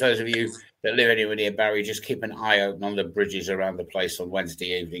say is, those of you that live anywhere near Barry, just keep an eye open on the bridges around the place on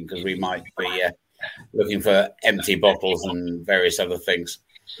Wednesday evening, because we might be looking for empty bottles and various other things.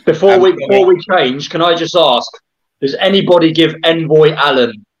 Before we change, can I just ask, does anybody give Envoy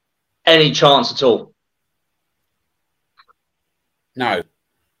Allen any chance at all? No.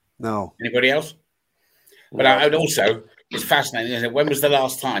 Anybody else? But I would also, it's fascinating, isn't it? When was the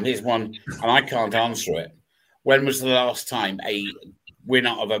last time, here's one, and I can't answer it. When was the last time a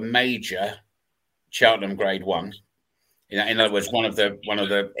winner of a major Cheltenham Grade 1, in other words, one of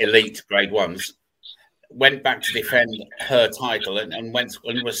the elite Grade 1s, went back to defend her title and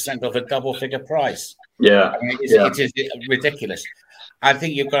was sent off a double-figure price? Yeah. I mean, it is ridiculous. I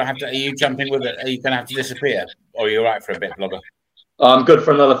think you're going to have to, are you jumping with it? Are you going to have to disappear? Or are you all right for a bit, blogger? I'm good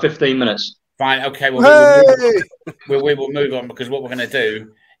for another 15 minutes. Fine. Okay. Well, we will move on, because what we're going to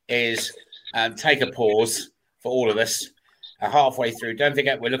do is take a pause for all of us halfway through. Don't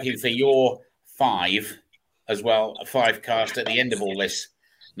forget, we're looking for your 5 as well, a 5 cast at the end of all this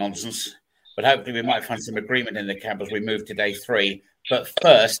nonsense. But hopefully we might find some agreement in the camp as we move to day 3. But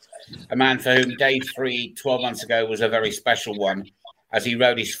first, a man for whom day 3 12 months ago was a very special one, as he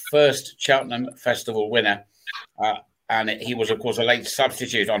rode his first Cheltenham Festival winner. And he was, of course, a late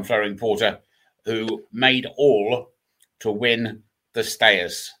substitute on Flowering Porter, who made all to win the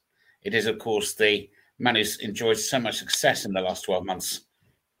Stayers. It is, of course, the man who's enjoyed so much success in the last 12 months,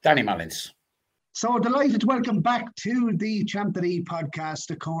 Danny Mullins. So delighted to welcome back to the Champ.ie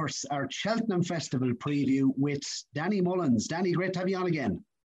podcast, of course, our Cheltenham Festival preview with Danny Mullins. Danny, great to have you on again.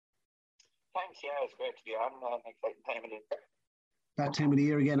 Thanks, yeah, it's great to be on. Exciting time of the year. That time of the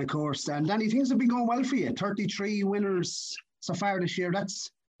year again, of course. And Danny, things have been going well for you. 33 winners so far this year.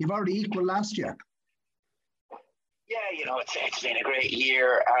 You've already equaled last year. Yeah, it's been a great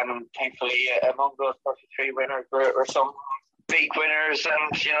year, and thankfully among those 33 winners were some big winners,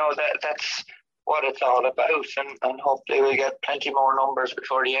 and that's what it's all about. And hopefully we'll get plenty more numbers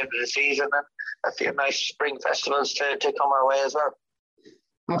before the end of the season, and a few nice spring festivals to come our way as well.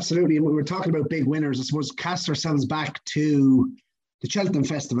 Absolutely. And we were talking about big winners. I suppose cast ourselves back to the Cheltenham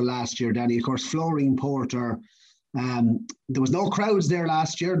Festival last year, Danny. Of course, Flowering Porter. There was no crowds there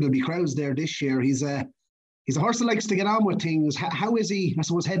last year. There'll be crowds there this year. He's a horse that likes to get on with things. How is he, I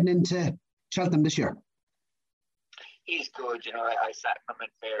suppose, heading into Cheltenham this year? He's good. I sat him in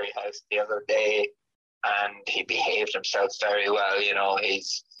Fairy House the other day, and he behaved himself very well.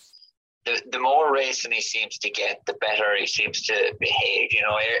 He's the more racing he seems to get, the better he seems to behave.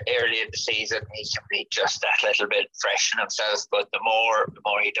 Early in the season, he can be just that little bit fresh in himself, but the more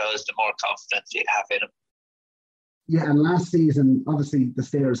he does, the more confidence you have in him. Yeah, and last season, obviously, the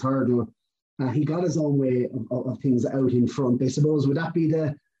Stayers hurdle, he got his own way of things out in front. I suppose, would that be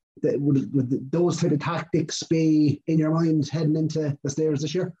would those type of tactics be in your mind heading into the Stayers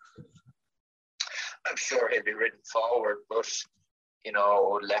this year? I'm sure he'll be ridden forward, but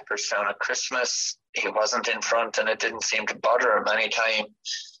Leopardstown at Christmas, he wasn't in front, and it didn't seem to bother him any time.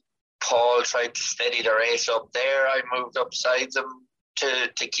 Paul tried to steady the race up there. I moved up sides him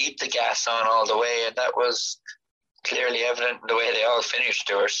to keep the gas on all the way, and that was clearly evident in the way they all finished.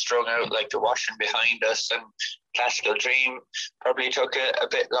 They were strung out like the washing behind us, and Classical Dream probably took a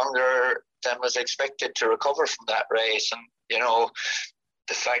bit longer than was expected to recover from that race. And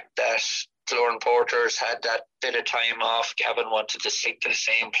the fact that Flowering Porter's had that bit of time off, Gavin wanted to stick to the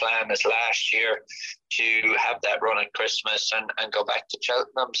same plan as last year to have that run at Christmas and go back to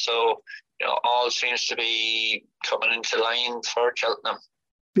Cheltenham. So all seems to be coming into line for Cheltenham.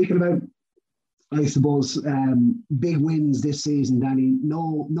 Speaking about I suppose, big wins this season, Danny.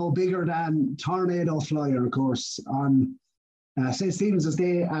 No bigger than Tornado Flyer, of course, on St. Stephen's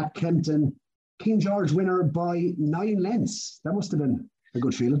Day at Kempton. King George winner by 9 lengths. That must have been a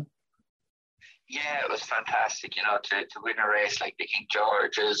good feeling. Yeah, it was fantastic, to win a race like the King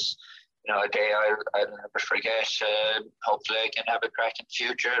George is, a day I'll never forget. Hopefully I can have a cracking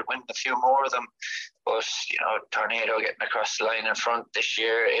future, win a few more of them. But, Tornado getting across the line in front this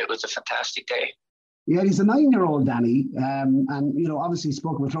year, it was a fantastic day. Yeah, he's a 9-year-old, Danny. And, obviously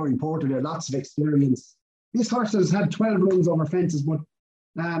spoke with Florian Porter there, lots of experience. This horse has had 12 runs over fences, but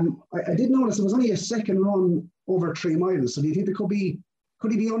I did notice it was only a second run over 3 miles. So do you think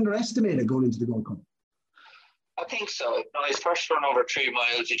could he be underestimated going into the Gold Cup? I think so. His first run over 3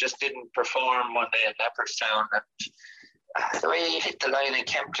 miles, he just didn't perform one day in Leopardstown. And the way he hit the line in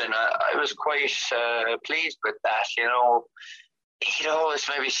Kempton, I was quite pleased with that. He'd always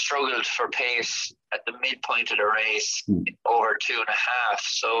maybe struggled for pace at the midpoint of the race over 2.5.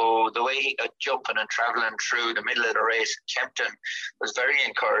 So the way he got jumping and travelling through the middle of the race in Kempton was very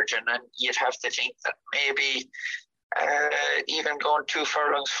encouraging. And you'd have to think that maybe even going 2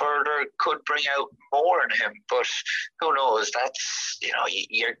 furlongs further could bring out more in him. But who knows? That's,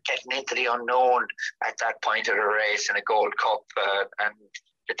 you're getting into the unknown at that point of the race in a Gold Cup. And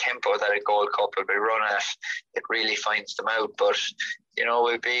the tempo that a Gold Cup will be run at, it really finds them out. But,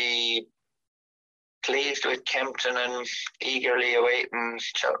 we'll be pleased with Kempton and eagerly awaiting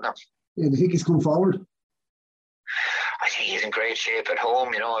Cheltenham. Yeah, do you think he's come forward? I think he's in great shape at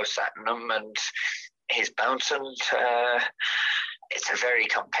home. I've sat in him and he's bouncing. It's a very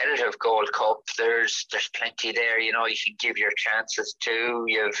competitive Gold Cup. There's plenty there. You can give your chances to.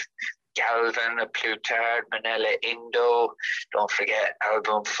 You've Galvin, a Plutard, Manila Indo. Don't forget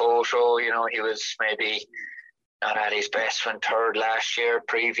Album Photo. He was maybe not at his best when third last year.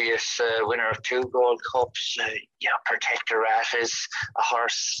 Previous winner of 2 Gold Cups. Protector Rat is a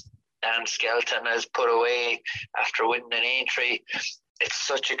horse Dan Skelton has put away after winning an Aintree. It's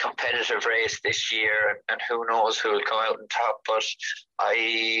such a competitive race this year, and who knows who will come out on top. But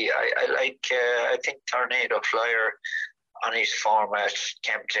I think Tornado Flyer on his form at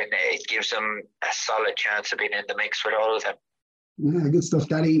Kempton, it gives him a solid chance of being in the mix with all of them. Yeah, good stuff,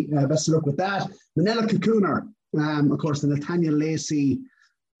 Danny. Best of luck with that. Manila Cocooner, of course, the Nathaniel Lacey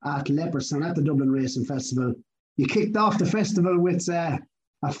at Leopardstown at the Dublin Racing Festival. You kicked off the festival with a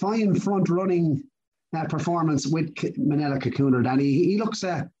fine front-running performance with Manila Cocooner, Danny. He looks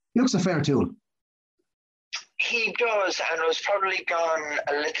a fair tool. He does, and was probably gone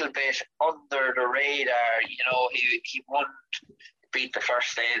a little bit under the radar. He won, beat the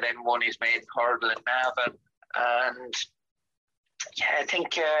first day, then won his maiden hurdle in Navan, and I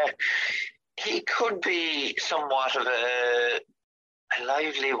think he could be somewhat of a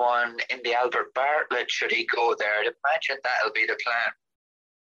lively one in the Albert Bartlett should he go there. I'd imagine that'll be the plan.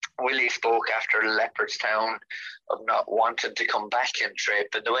 Willie spoke after Leopardstown of not wanting to come back in trip,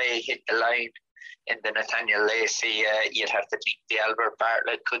 and the way he hit the line in the Nathaniel Lacey, you'd have to think the Albert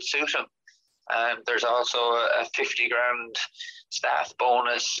Bartlett could suit him. There's also a 50 grand staff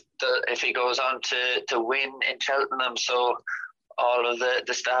bonus if he goes on to win in Cheltenham. So all of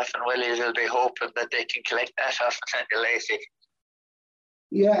the staff and Willies will be hoping that they can collect that off Nathaniel Lacey.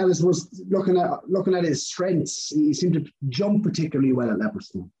 Yeah, and I suppose looking at his strengths, he seemed to jump particularly well at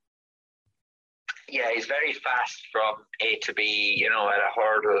Leopardstown. Yeah, he's very fast from A to B, at a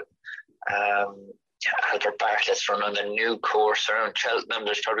hurdle. Albert Bartlett's running a new course around Cheltenham.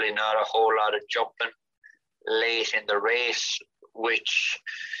 There's probably not a whole lot of jumping late in the race, which,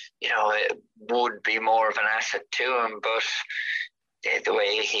 it would be more of an asset to him. But the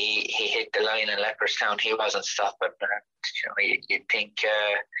way he hit the line in Leopardstown, he wasn't stopping. You'd think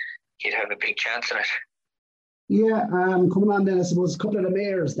he'd have a big chance in it. Yeah, coming on then, I suppose, a couple of the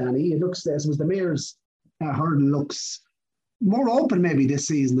mares, Danny. It looks, I suppose, the mares hurdle looks more open maybe this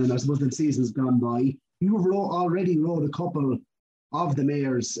season than I suppose the season's gone by. You've already rode a couple of the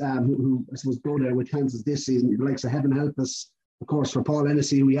mares who I suppose go there with chances this season. The likes of Heaven Help Us, of course, for Paul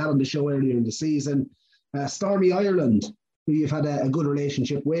Hennessy, who we had on the show earlier in the season. Stormy Ireland, who you've had a good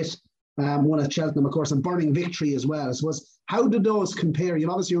relationship with, won at Cheltenham, of course, and Burning Victory as well. I suppose, how do those compare? You've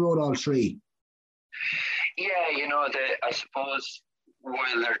obviously rode all 3. Yeah, I suppose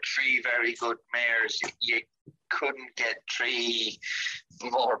while they're 3 very good mares, you couldn't get 3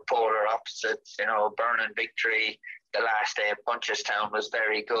 more polar opposites. Burning Victory, the last day at Punchestown was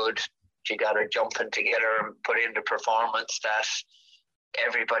very good. She got her jumping together and put in the performance that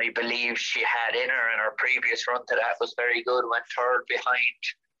everybody believed she had in her, and her previous run to that was very good. Went third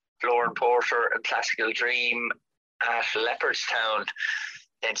behind Florian Porter and Classical Dream at Leopardstown.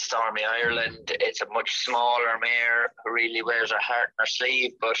 Then Stormy Ireland, it's a much smaller mare who really wears her heart in her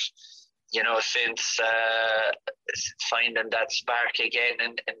sleeve. But, since finding that spark again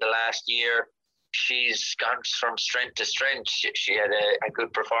in the last year, she's gone from strength to strength. She had a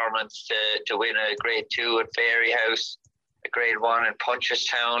good performance to win a Grade 2 at Fairyhouse, a Grade 1 in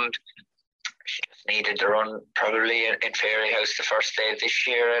Punchestown. She just needed to run probably in Fairyhouse the first day of this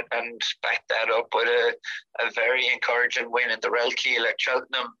year and back that up with a very encouraging win in the Relkeel at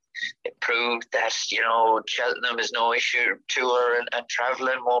Cheltenham. It proved that, Cheltenham is no issue to her and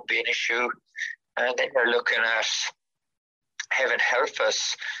travelling won't be an issue. And then you're looking at Heaven Help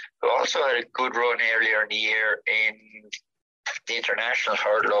Us, who also had a good run earlier in the year in the international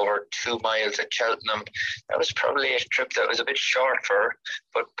hurdle over 2 miles at Cheltenham. That was probably a trip that was a bit short for her,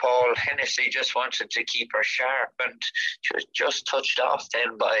 but Paul Hennessy just wanted to keep her sharp, and she was just touched off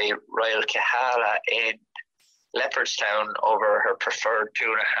then by Royal Kahala in Leopardstown over her preferred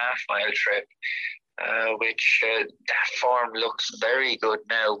 2.5 mile trip, which that form looks very good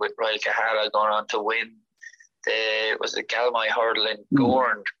now with Royal Kahala going on to win the Galmai hurdle in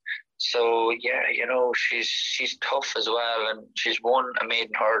Gorn. So yeah, she's tough as well, and she's won a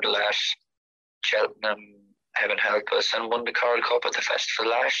maiden hurdle at Cheltenham, Heaven Help Us, and won the Coral Cup at the festival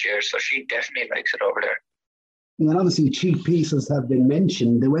last year. So she definitely likes it over there. And obviously, cheap pieces have been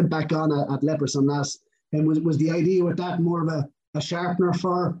mentioned. They went back on at Leopardstown last, and was the idea with that more of a sharpener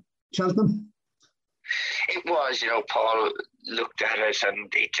for Cheltenham? It was, Paul looked at it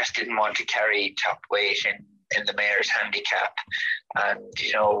and he just didn't want to carry top weight in the mare's handicap, and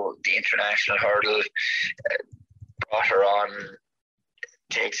the international hurdle brought her on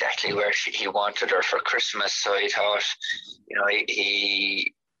to exactly where he wanted her for Christmas. So he thought,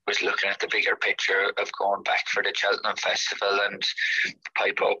 he was looking at the bigger picture of going back for the Cheltenham Festival and the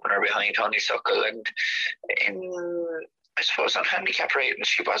pipe opener behind Honeysuckle. And I suppose on handicap rating,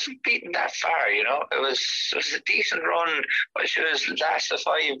 she wasn't beaten that far. It was a decent run, but she was last of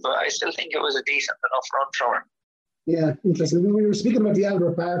 5. But I still think it was a decent enough run from her. Yeah, interesting. We were speaking about the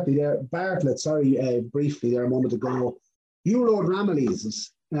Albert Bartlett, briefly there a moment ago. You rode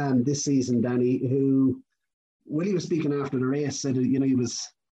Ramillies this season, Danny, who Willie was speaking after the race, said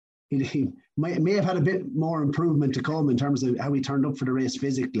he may have had a bit more improvement to come in terms of how he turned up for the race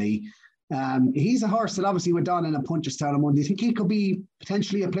physically. He's a horse that obviously went on in a Punchestown on Monday. Do you think he could be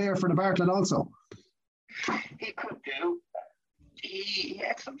potentially a player for the Bartlett also? He could do. He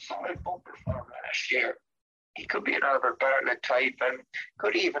had some solid bumper form last year. He could be an Albert Bartlett type, and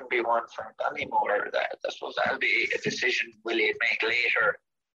could even be one from Ballymore. I suppose that'll be a decision Willie make later,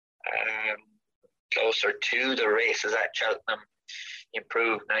 closer to the races at Cheltenham.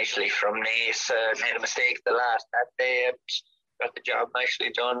 Improved nicely from Naas, made a mistake that day, and got the job nicely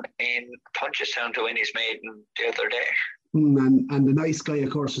done in Punchestown to win his maiden the other day. And the nice guy, of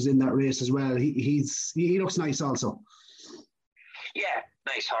course, was in that race as well. He looks nice also. Yeah,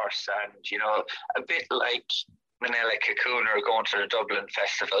 nice horse, and a bit like Manila Kakuna going to the Dublin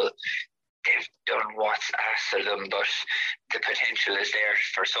Festival. They've done what's asked of them, but the potential is there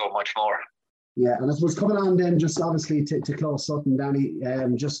for so much more. Yeah, and I suppose coming on then, just obviously to close Sutton, Danny,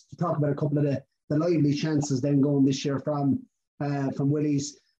 just to talk about a couple of the lively chances then going this year from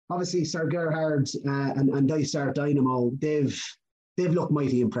Willie's. Obviously, Sir Gerhard and Dysart Dynamo, they've looked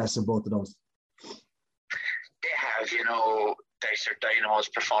mighty impressive, both of those. They have, Dysart Dynamo's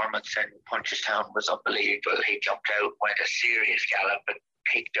performance in Punchestown was unbelievable. He jumped out, went a serious gallop and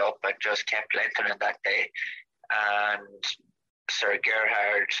picked up and just kept lengthening that day. And Sir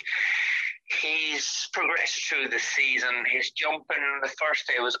Gerhard, he's progressed through the season. His jumping the first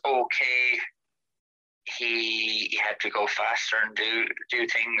day was okay. He had to go faster and do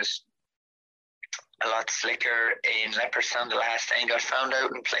things a lot slicker in Leopardstown the last day, and got found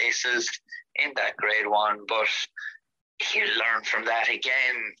out in places in that Grade 1, but he'll learn from that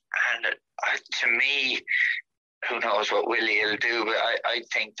again. And to me, who knows what Willie will do, but I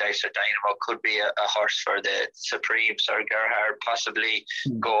think Dysart Dynamo could be a horse for the Supreme Sir Gerhard, possibly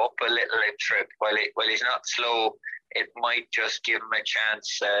go up a little in trip. While he's not slow, it might just give him a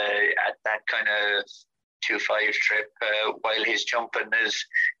chance at that kind of 2-5 trip while his jumping is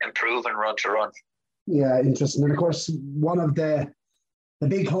improving run to run. Yeah, interesting. And of course, one of the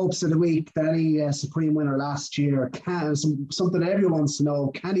big hopes of the week, Danny, Supreme winner last year, something everyone wants to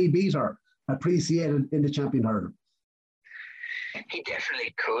know, can he beat her? Appreciated in the champion hurdle? He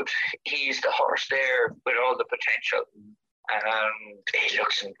definitely could. He's the horse there with all the potential. He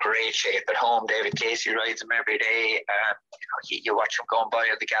looks in great shape at home. David Casey rides him every day. You watch him going by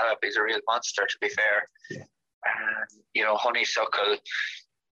at the gallop. He's a real monster, to be fair. Yeah. Honeysuckle,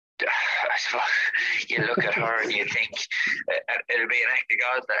 I suppose you look at her and you think it'll be an act of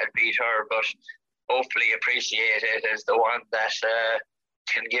God that'll beat her, but hopefully appreciate it as the one that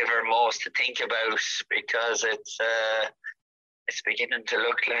can give her most to think about, because it's beginning to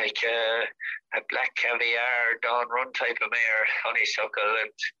look like a Black Caviar, Dawn Run type of mare, Honeysuckle,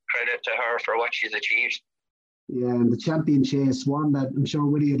 and credit to her for what she's achieved. Yeah, and the Champion Chase, one that I'm sure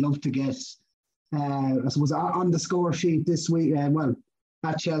Willie would love to get. I suppose on the score sheet this week,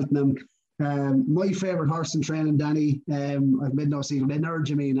 at Cheltenham. My favourite horse in training, Danny. I've made no secret.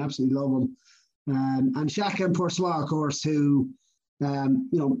 Energy, absolutely love him. And Chacun Pour Soi, of course, who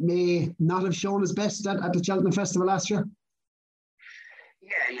may not have shown his best at the Cheltenham Festival last year.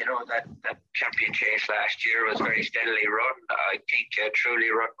 Yeah, that Champion Chase last year was very steadily run. I think a truly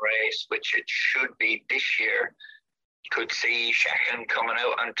run race, which it should be this year, could see Chacun coming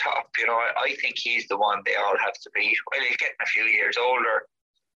out on top. I think he's the one they all have to beat. Well, he's getting a few years older.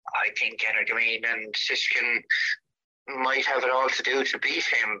 I think Energumene and Shishkin might have it all to do to beat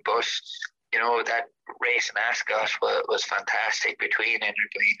him, but that race in Ascot was fantastic between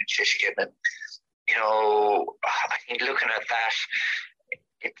Energumene and Shishkin, and I think looking at that,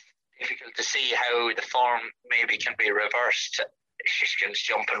 it's difficult to see how the form maybe can be reversed. Shishkin's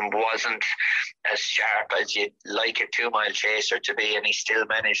jumping wasn't as sharp as you'd like a 2 mile chaser to be, and he still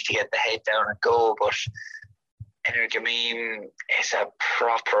managed to get the head down and go, but Energumene is a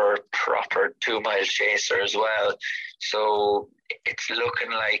proper 2 mile chaser as well. So it's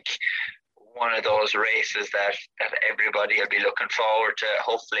looking like one of those races that everybody will be looking forward to.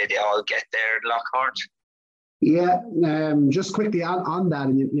 Hopefully they all get there in Loughorn. Yeah, just quickly on that,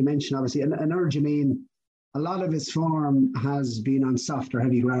 and you mentioned obviously Energumene, a lot of his form has been on soft or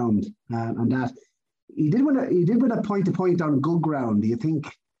heavy ground, and that he did win a point to point on good ground. Do you think,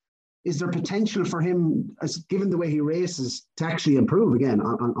 is there potential for him, given the way he races, to actually improve again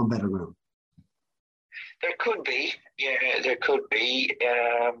on better ground? There could be, yeah, there could be.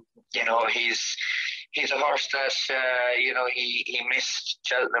 He's a horse that, he missed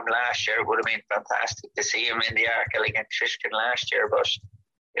Cheltenham last year. It would have been fantastic to see him in the Arkle against Shishkin last year, but,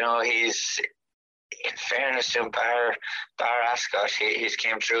 he's, in fairness to him, bar Ascot, he's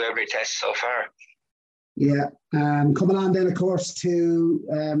came through every test so far. Yeah, coming on then, of course, to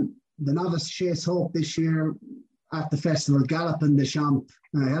the novice Chase Hope this year at the festival, Galopin Des Champs.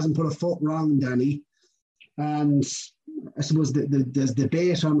 He hasn't put a foot wrong, Danny. And I suppose there's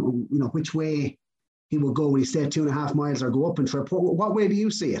debate on which way he will go. Will he stay 2.5 miles or go up in trip? What way do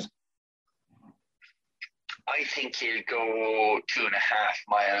you see it? I think he'll go 2.5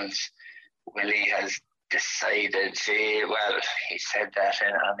 miles. Willie has decided, he said that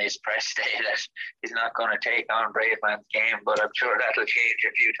on his press day that he's not going to take on Brave Man's Game, but I'm sure that'll change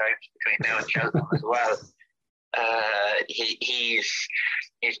a few times between now and Cheltenham as well.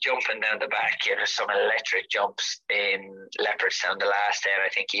 He's jumping down the back, some electric jumps in Leopardstown the last day, and I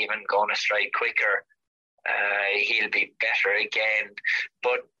think even going a stride quicker, he'll be better again.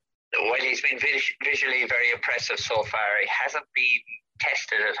 But while he's been visually very impressive so far, he hasn't been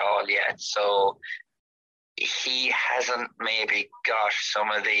tested at all yet, so he hasn't maybe got some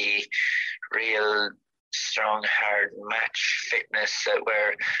of the real strong hard match fitness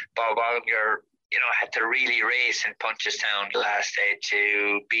where Bob Olger had to really race in Punchestown the last day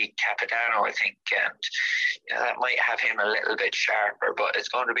to beat Capitano, I think, and that might have him a little bit sharper, but it's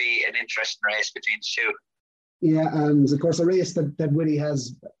going to be an interesting race between the two. Yeah, and of course a race that Willie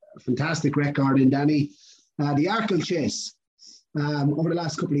has a fantastic record in, Danny, the Arkle Chase. Over the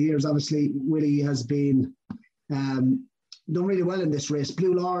last couple of years, obviously, Willie has been done really well in this race.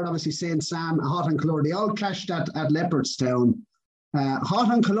 Blue Lord, obviously, St. Sam, Hot and Colour, they all clashed at Leopardstown.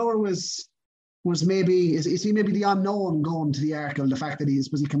 Hot and Colour was maybe, is he maybe the unknown going to the Arkle, the fact that he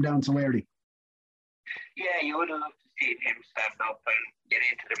come down so early? Yeah, you would have loved to see him stand up and get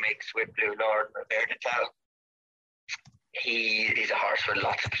into the mix with Blue Lord and Robert de Tal. He's a horse with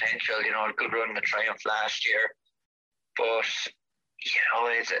lots of potential, a good run in the Triumph last year, but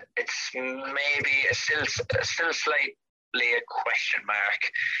it's maybe still slightly a question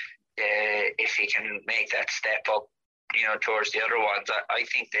mark if he can make that step up, towards the other ones. I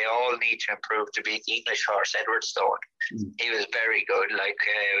think they all need to improve to beat the English horse, Edwardstone. He was very good.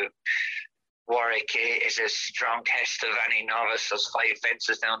 Warwick is a strong test of any novice. Those 5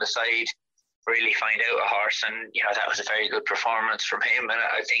 fences down the side really find out a horse, and that was a very good performance from him. And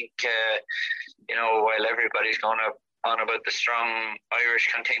I think while everybody's going on about the strong Irish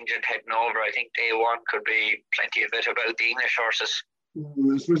contingent heading over, I think day one could be plenty of it about the English horses.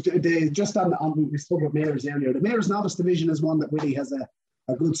 We spoke about Mares earlier. The Mares Novice Division is one that Willie has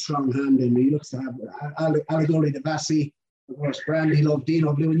a good strong hand in. He looks to have Allegory de Vassy, Of course, Brandy loved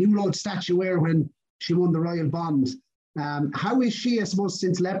Dino Blue, and you rode Statuaire when she won the Royal Bond. How is she, I suppose,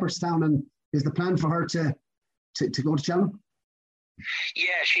 since Leopardstown, and is the plan for her to go to Cheltenham?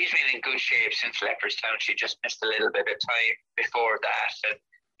 Yeah, she's been in good shape since Leopardstown. She just missed a little bit of time before that, and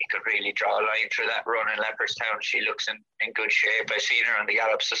you could really draw a line through that run in Leopardstown. She looks in good shape. I seen her on the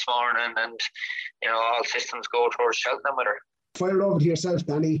gallops this morning, and all systems go towards Cheltenham with her. Fire over to yourself,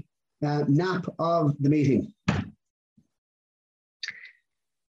 Danny. Nap of the meeting.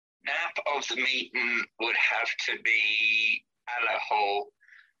 Nap of the meeting would have to be Allaho.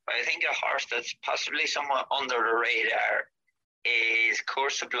 But I think a horse that's possibly somewhat under the radar is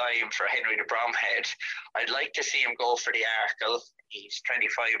Course Sublime for Henry de Bromhead. I'd like to see him go for the Arkle. He's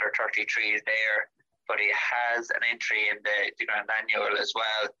 25 or 33 there, but he has an entry in the Grand Annual as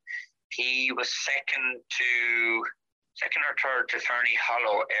well. He was second or third to Fernie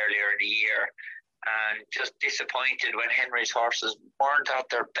Hollow earlier in the year, and just disappointed when Henry's horses weren't at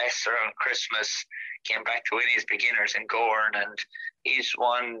their best around Christmas. Came back to win his beginners in Gorn, and he's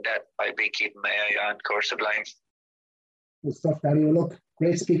one that I'd be keeping my eye on, Course Sublime. Good stuff, Danny. Well, look,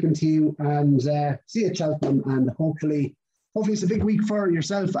 great speaking to you, and see you at Cheltenham, and hopefully it's a big week for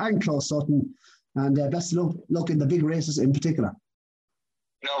yourself and Close Sutton, and best of luck in the big races in particular.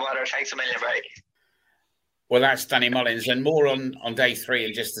 No bother. Thanks a million, Barry. Well, that's Danny Mullins, and more on day 3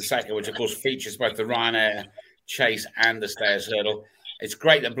 in just a second, which of course features both the Ryanair Chase and the Stayers Hurdle. It's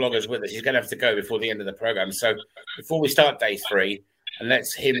great that Blogger's with us. He's going to have to go before the end of the programme. So before we start day 3, and let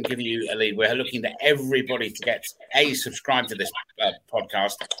him give you a lead, we're looking to everybody to get A, subscribe to this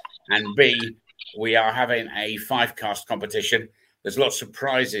podcast, and B, we are having a 5-cast competition. There's lots of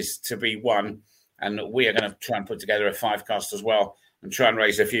prizes to be won, and we are going to try and put together a 5-cast as well and try and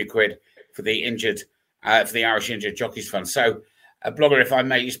raise a few quid for the injured, for the Irish Injured Jockeys Fund. So, Blogger, if I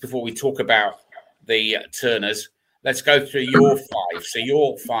may, just before we talk about the Turners, let's go through your 5. So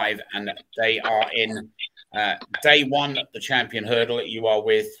your 5, and they are in day 1, the Champion Hurdle, you are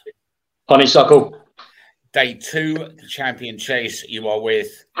with Honeysuckle. Day 2, the Champion Chase, you are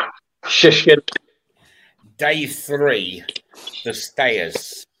with Shishkin. Day 3, the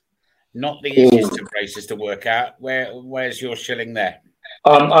Stayers. Not the easiest of races to work out. Where's your shilling there?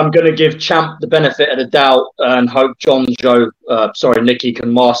 I'm going to give Champ the benefit of the doubt and hope Nicky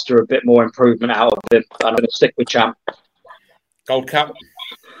can master a bit more improvement out of him. I'm going to stick with Champ. Gold Cup.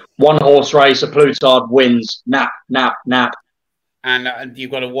 1-horse race, a Plutard wins. Nap. And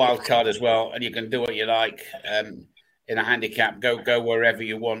you've got a wild card as well, and you can do what you like in a handicap. Go wherever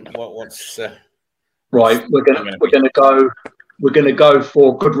you want. What's right? We're going to go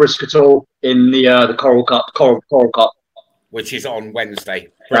for Good Risk at All in the Coral Cup. Which is on Wednesday.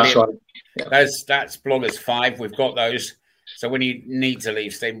 Brilliant. That's right. Yeah. That's Bloggers 5. We've got those. So when you need to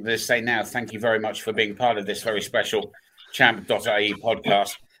leave, say now, thank you very much for being part of this very special Champ.ie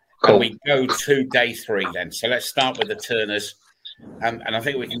podcast. Cool. And we go to day 3 then. So let's start with the Turners. And I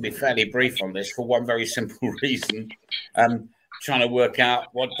think we can be fairly brief on this for one very simple reason. Trying to work out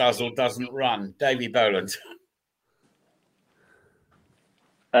what does or doesn't run. Davy Boland.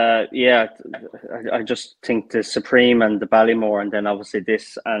 I just think the Supreme and the Ballymore, and then obviously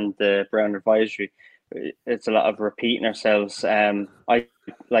this and the Brown Advisory, it's a lot of repeating ourselves. Like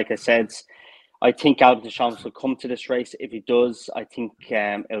I said, I think Galvin Deschamps will come to this race. If he does, I think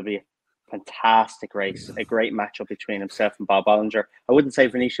it'll be a fantastic race, a great matchup between himself and Bob Bollinger. I wouldn't say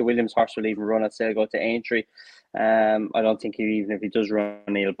Venetia Williams' horse will even run. I'd say go to Aintree. I don't think even if he does run,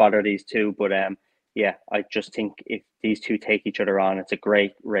 he'll bother these two. But I just think if these two take each other on, it's a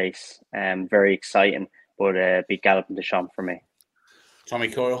great race. Very exciting, but be Galloping Deschamps for me. Tommy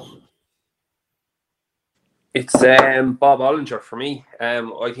Coyle. It's Bob Bollinger for me.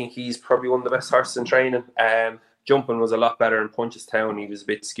 I think he's probably one of the best horses in training. Jumping was a lot better in Punchestown. He was a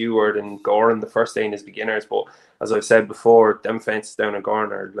bit skewered in Gorn the first day in his beginners, but as I've said before, them fences down in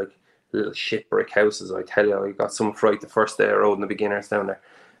Gorn are like little shit brick houses. I tell you, I got some fright the first day I rode in the beginners down there.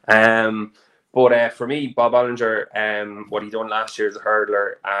 But for me, Bob Bollinger, what he done last year as a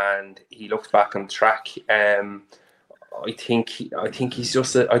hurdler, and he looks back on track. I think he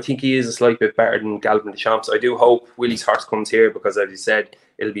is a slight bit better than Galvin Deschamps. I do hope Willie's horse comes here because, as you said,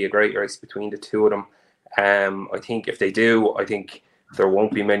 it'll be a great race between the two of them. I think if they do, I think there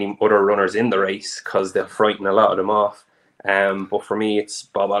won't be many other runners in the race because they'll frighten a lot of them off. But for me, it's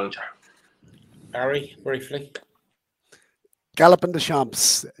Bob Bollinger. Barry, briefly. Galloping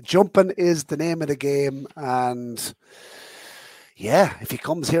Deschamps. Jumping is the name of the game. And yeah, if he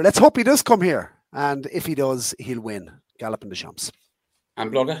comes here, let's hope he does come here. And if he does, he'll win. Galloping Deschamps.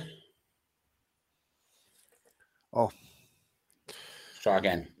 And Blogger? Oh. Try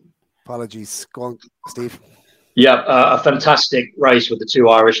again. Apologies. Go on, Steve. Yeah, a fantastic race with the two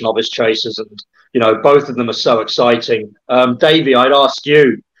Irish novice chasers, and both of them are so exciting. Davey, I'd ask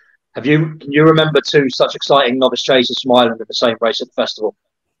you, can you remember two such exciting novice chasers from Ireland in the same race at the festival?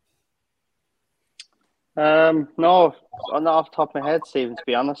 No, not off the top of my head, Stephen. To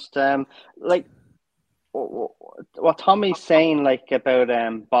be honest, like what Tommy's saying, like about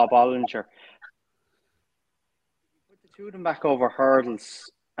Bob Ollinger, put the two of them back over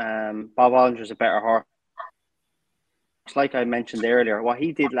hurdles. Bob Ollinger's a better horse. Like I mentioned earlier, what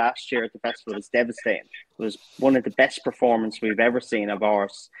he did last year at the festival was devastating. It was one of the best performances we've ever seen of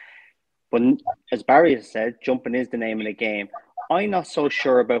ours. But as Barry has said, jumping is the name of the game. I'm not so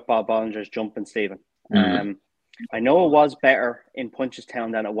sure about Bob Ollinger's jumping, Stephen. I know it was better in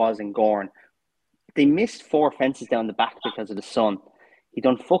Punchestown than it was in Gorn. They missed 4 fences down the back because of the sun. He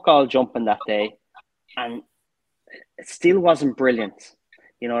done fuck all jumping that day, and it still wasn't brilliant.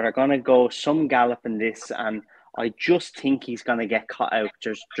 They're going to go some gallop in this, and I just think he's going to get caught out.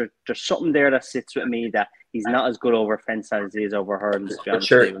 There's something there that sits with me that he's not as good over fence as he is over hurdles.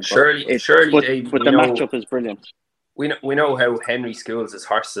 Surely, but the matchup is brilliant. We know how Henry schools his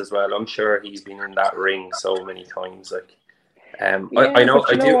horse as well. I'm sure he's been in that ring so many times. I know. But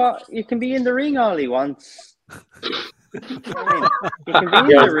you know what? You can be in the ring all he wants. You can be in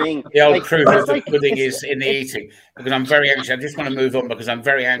the ring. The old proof of the pudding is in the eating. Because I'm very anxious. I just want to move on because I'm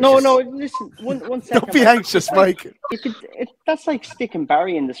very anxious. No. Listen, one second. Don't be anxious, Mike. That's like sticking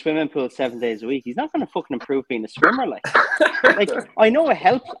Barry in the swimming pool 7 days a week. He's not going to fucking improve being a swimmer. Like I know it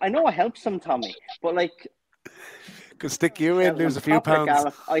helps. I know it helps him, Tommy. But could stick you in, lose a few pounds.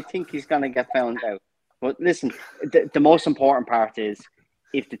 Gallop, I think he's going to get found out. But listen, the most important part is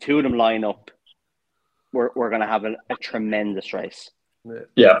if the two of them line up, we're going to have a tremendous race.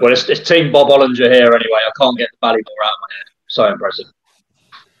 Yeah, well, it's Team Bob Ollinger here anyway. I can't get the Ballymore out of my head. So impressive.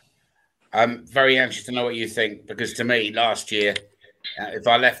 I'm very anxious to know what you think because to me, last year, if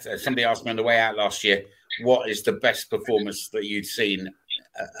I left, somebody asked me on the way out last year, what is the best performance that you'd seen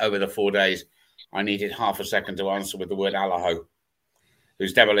over the 4 days? I needed half a second to answer with the word Allaho,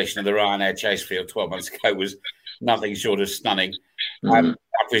 whose demolition of the Ryanair chase field 12 months ago was nothing short of stunning. I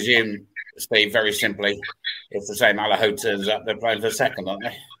presume, Steve, very simply, if the same Allaho turns up, they're playing for second, aren't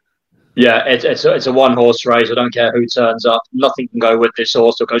they? Yeah, it's a one-horse race. I don't care who turns up. Nothing can go with this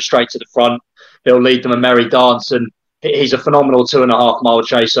horse. He'll go straight to the front. He'll lead them a merry dance, and he's a phenomenal 2.5 mile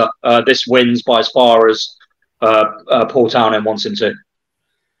chaser. This wins by as far as Paul Townend wants him to.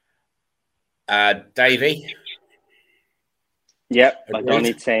 Davey? Yep, I don't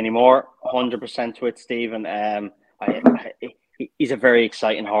need to say any more. 100% to it, Stephen. He's a very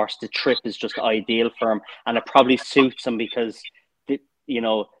exciting horse. The trip is just ideal for him, and it probably suits him because the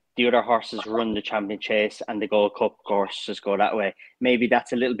other horses run the Champion Chase and the Gold Cup course just go that way. Maybe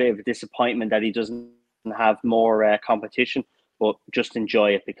that's a little bit of a disappointment that he doesn't have more competition, but just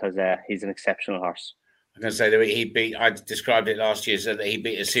enjoy it because he's an exceptional horse. I'm going to say that I described it last year, so that he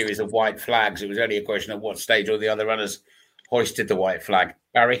beat a series of white flags. It was only a question of what stage all the other runners hoisted the white flag.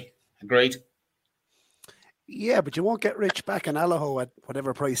 Barry, agreed? Yeah, but you won't get rich back in Allaho at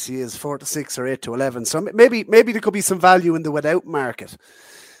whatever price he is, 4 to 6 or 8 to 11. So maybe there could be some value in the without market.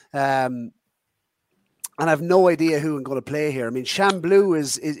 And I've no idea who I'm going to play here. I mean, Chamblou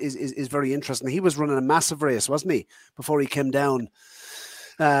is very interesting. He was running a massive race, wasn't he, before he came down?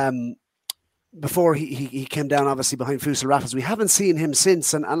 Before he came down, obviously, behind Fusel Raffles. We haven't seen him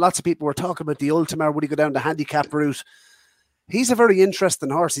since, and lots of people were talking about the Ultimar. Would he go down the handicap route? He's a very interesting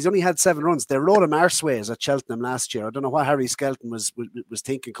horse. He's only had 7 runs. They rode him arseways at Cheltenham last year. I don't know what Harry Skelton was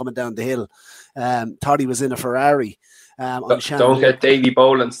thinking coming down the hill. Thought he was in a Ferrari. Don't get Davy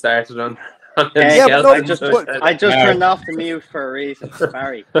Boland started on. I just turned off the mute for a reason.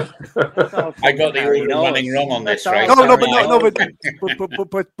 Sorry. I got the order running wrong on this race.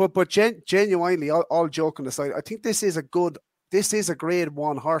 But genuinely, all joking aside, I think this is a grade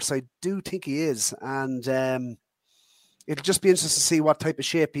 1 horse. I do think he is, and it'll just be interesting to see what type of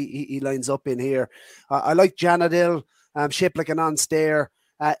shape he lines up in here. I like Janadil, shaped like an on-stair.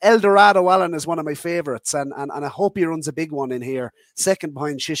 Eldorado Allen is one of my favourites, and I hope he runs a big one in here. Second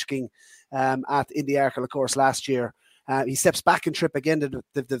behind Shishking at Indy Arkle, of course, last year. He steps back in trip again.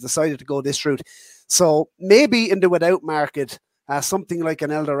 They've decided to go this route. So maybe in the without market, something like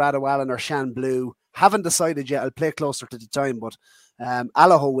an Eldorado Allen or Chamblou. Haven't decided yet. I'll play closer to the time, but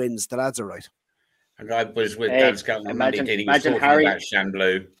Allaho wins. The lads are right. I was with Dan Skelton on Monday. He was talking about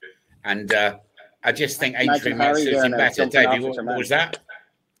Chamblou. And I just think Adrian might suit him better. Davey, what was that?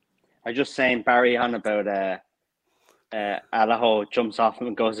 I just saying Barry on about Allaho jumps off him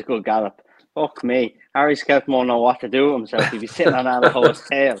and goes a good gallop. Fuck me. Harry Skelton won't know what to do with himself. He'd be sitting on Allaho's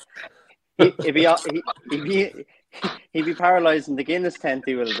tail. He'd be paralysed in the Guinness tent.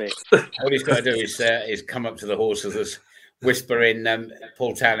 He will be. All he's got to do is come up to the horses, whisper in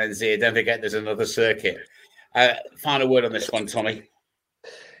Paul Townsend's ear. Don't forget, there's another circuit. Final word on this one, Tommy.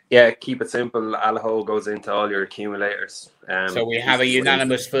 Yeah, keep it simple. Allaho goes into all your accumulators. So we have a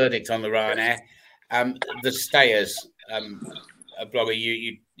unanimous verdict on the Ryanair. The stayers, a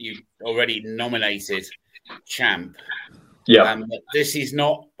blogger, you already nominated Champ. Yeah. This is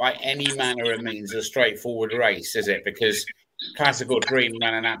not by any manner of means a straightforward race, is it? Because Classical Dream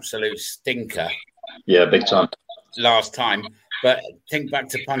ran an absolute stinker. Yeah, big time. Last time. But think back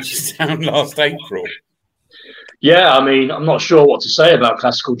to Punchestown last April. Yeah, I mean, I'm not sure what to say about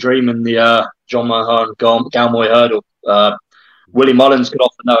Classical Dream and the John Mahone Galmoy hurdle. Willie Mullins could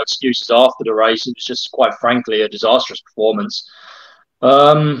offer no excuses after the race. It was just, quite frankly, a disastrous performance.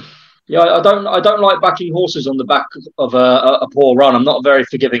 Yeah, I don't like backing horses on the back of a poor run. I'm not very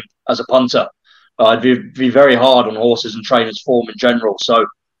forgiving as a punter. I'd be very hard on horses and trainers' form in general. So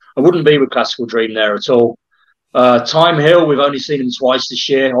I wouldn't be with Classical Dream there at all. Time Hill, we've only seen him twice this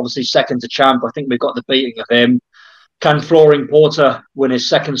year. Obviously, second to Champ. I think we've got the beating of him. Can Flooring Porter win his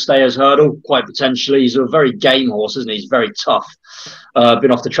second stayers hurdle? Quite potentially. He's a very game horse, isn't he? He's very tough.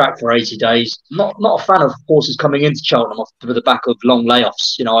 Been off the track for 80 days. Not a fan of horses coming into Cheltenham off the back of long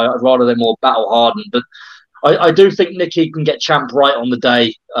layoffs. You know, I'd rather they're more battle hardened. But I do think Nicky can get Champ right on the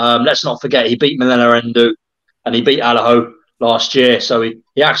day. Let's not forget he beat Milena Endu and he beat Allaho last year. So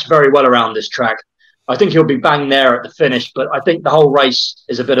he acts very well around this track. I think he'll be bang there at the finish. But I think the whole race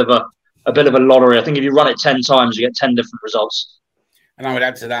is a bit of a lottery. I think if you run it 10 times, you get 10 different results. And I would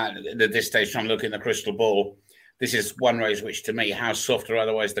add to that, at this stage, trying to look in the crystal ball, this is one race which, to me, how soft or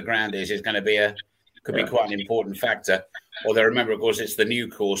otherwise the ground is going to be could be quite an important factor. Although remember, of course, it's the new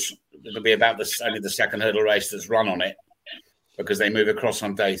course. It'll be about only the second hurdle race that's run on it because they move across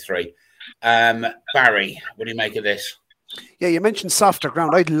on day 3. Barry, what do you make of this? Yeah, you mentioned softer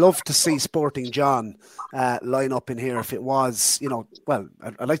ground. I'd love to see Sporting John line up in here if it was,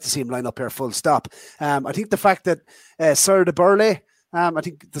 I'd like to see him line up here full stop. I think the fact that Sir de Burley, I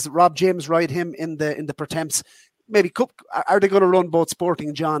think, does Rob James ride him in the Pertemps? Maybe are they going to run both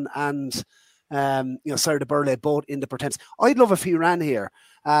Sporting John and Sir de Burley both in the Pertemps? I'd love if he ran here.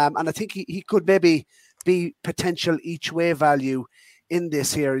 And I think he could maybe be potential each way value in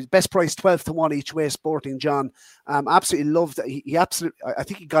this here. His best price 12-1 each way, Sporting John. Absolutely loved it. I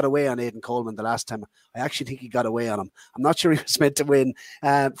think he got away on Aidan Coleman the last time. I actually think he got away on him. I'm not sure he was meant to win.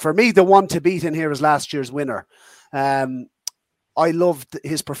 For me, the one to beat in here is last year's winner. I loved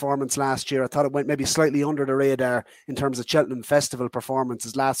his performance last year. I thought it went maybe slightly under the radar in terms of Cheltenham Festival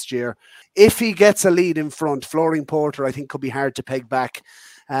performances last year. If he gets a lead in front, Flooring Porter, I think, could be hard to peg back.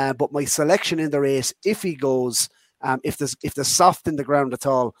 But my selection in the race, if he goes, if there's soft in the ground at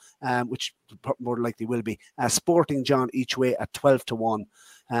all, which more likely will be, Sporting John each way at 12-1.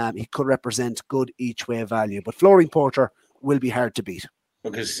 He could represent good each way value. But Flooring Porter will be hard to beat.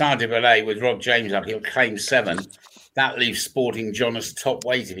 Because Sardi Ballet with Rob James up, he'll claim 7. That leaves Sporting John as top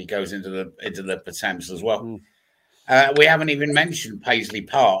weight if he goes into the Pertemps as well. We haven't even mentioned Paisley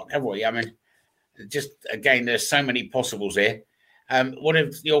Park, have we? I mean, just again, there's so many possibles here. What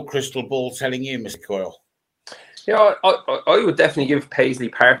is your crystal ball telling you, Mr. Coyle? Yeah, I would definitely give Paisley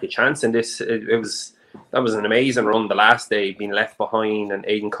Park a chance in this. That was an amazing run the last day, being left behind and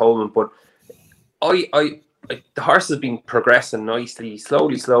Aidan Coleman. But the horse has been progressing nicely,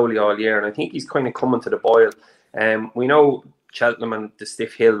 slowly all year, and I think he's kind of coming to the boil. We know Cheltenham and the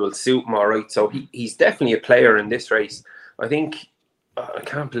Stiff Hill will suit him all right, so he's definitely a player in this race. I think, I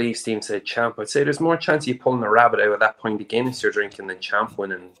can't believe Steve said Champ. I'd say there's more chance of you pulling a rabbit out of that pint of Guinness you're drinking than Champ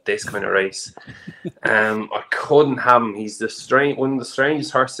winning this kind of race. I couldn't have him. He's one of the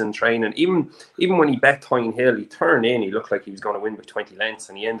strangest horses in training. Even when he bet Tyne Hill, he turned in, he looked like he was going to win by 20 lengths,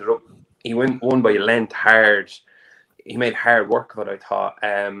 and he won by a length hard. He made hard work of it, I thought.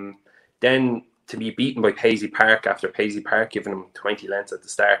 Then to be beaten by Paisley Park after Paisley Park giving him 20 lengths at the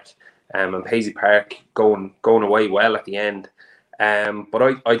start, and Paisley Park going away well at the end.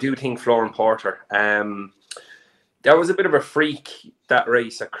 But I do think Flooring Porter, that was a bit of a freak, that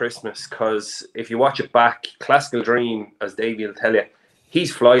race at Christmas, because if you watch it back, Classical Dream, as Davey will tell you,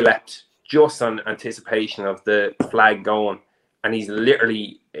 he's fly leapt just on anticipation of the flag going, and he's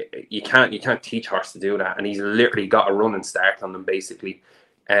literally, you can't teach horse to do that, and he's literally got a running start on them basically.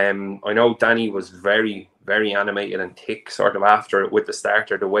 I know Danny was very, very animated and tick sort of after it with the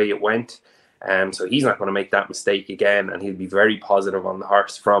starter, the way it went. So he's not going to make that mistake again, and he'll be very positive on the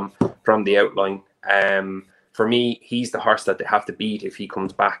horse from the outline. For me, he's the horse that they have to beat if he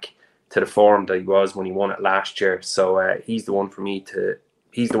comes back to the form that he was when he won it last year. So he's the one for me to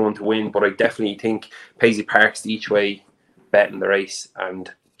he's the one to win. But I definitely think Paisley Park's the each way bet in the race,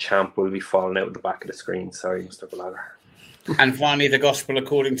 and Champ will be falling out of the back of the screen. Sorry, Mr. Balaga. And finally, the Gospel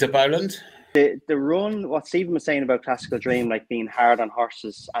according to Boland. The run, what Stephen was saying about Classical Dream, like being hard on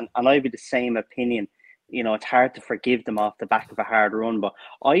horses, and I'd be the same opinion. You know, it's hard to forgive them off the back of a hard run, but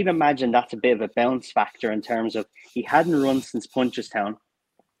I'd imagine that's a bit of a bounce factor in terms of he hadn't run since Punchestown,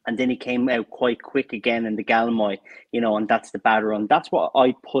 and then he came out quite quick again in the Galmoy, you know, and that's the bad run. That's what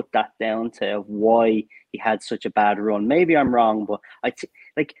I put that down to, of why he had such a bad run. Maybe I'm wrong, but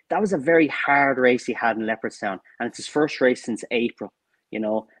like that was a very hard race he had in Leopardstown, and it's his first race since April, you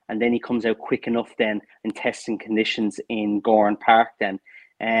know, and then he comes out quick enough then in testing conditions in Gowran Park then.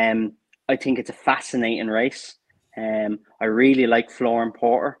 I think it's a fascinating race. I really like Florin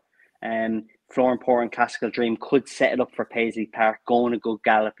Porter. Florin Porter and Classical Dream could set it up for Paisley Park, going a good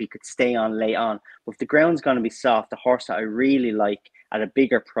gallop. He could stay on late on. But if the ground's going to be soft, the horse that I really like at a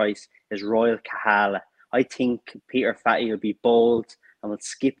bigger price is Royal Kahala. I think Peter Fatty will be bold and will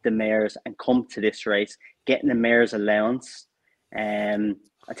skip the mares and come to this race, getting the mare's allowance.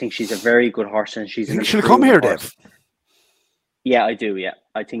 I think she's a very good horse, and she's. You think she'll come here, Dave? Yeah, I do. Yeah,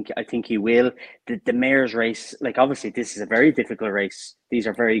 I think he will. The mare's race, like obviously this is a very difficult race. These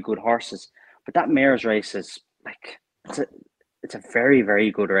are very good horses, but that mare's race is like it's a very, very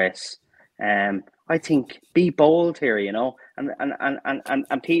good race. I think be bold here, you know,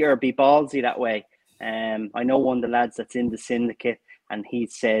 and Peter, be ballsy that way. I know one of the lads that's in the syndicate, and he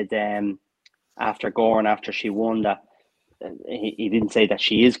said after Gowran, after she won, that he didn't say that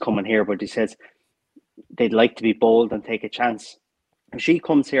she is coming here, but he says they'd like to be bold and take a chance. If she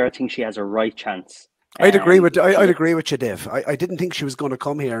comes here, I think she has a right chance. I'd agree with you, Dave. I didn't think she was going to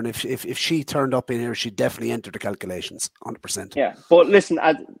come here, and if she turned up in here, she'd definitely enter the calculations, 100%. Yeah, but listen,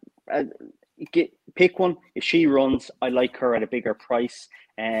 pick one. If she runs, I like her at a bigger price.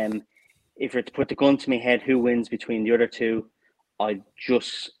 If it's put the gun to my head, who wins between the other two, I'd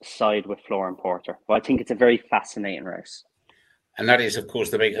just side with Florin Porter. But I think it's a very fascinating race. And that is, of course,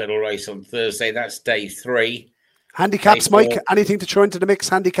 the big hurdle race on Thursday. That's day 3. Handicaps, Mike, anything to throw into the mix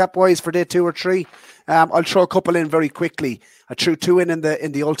handicap-wise for day 2 or 3? I'll throw a couple in very quickly. I threw 2 in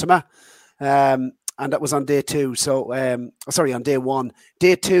the Ultima, and that was on day 2. So, on day 1.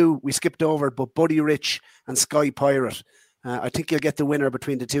 Day 2, we skipped over, but Buddy Rich and Sky Pirate. I think you'll get the winner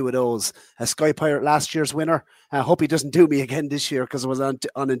between the two of those. Sky Pirate, last year's winner. I hope he doesn't do me again this year because it was on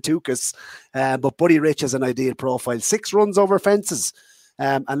Intukas. But Buddy Rich has an ideal profile. 6 runs over fences.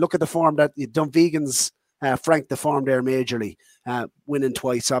 And look at the form that Dunvegan's Frank the form there majorly, winning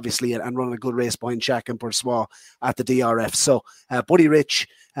twice, obviously, and running a good race behind Shaq and Persois at the DRF. So, Buddy Rich,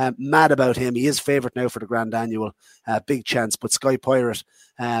 mad about him. He is favourite now for the Grand Annual. Big chance. But Sky Pirate,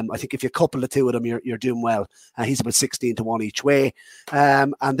 I think if you couple the two of them, you're doing well. He's about 16 to 1 each way.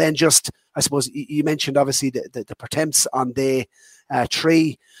 And then just, I suppose, you mentioned, obviously, the Pertemps on day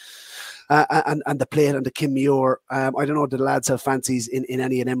 3. And the plate and the Kim Muir. I don't know if the lads have fancies in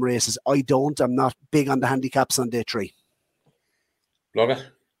any of them races. I don't. I'm not big on the handicaps on day 3. Blogger?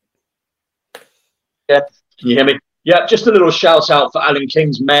 Yeah, can you hear me? Yeah, just a little shout out for Alan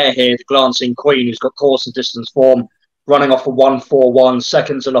King's mare here, the Glancing Queen, who's got course and distance form, running off a 1:41,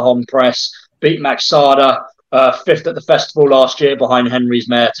 second to the Home Press, beat Max Sada, 5th at the festival last year behind Henry's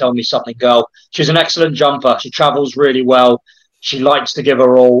mare, Tell Me Something Girl. She's an excellent jumper. She travels really well. She likes to give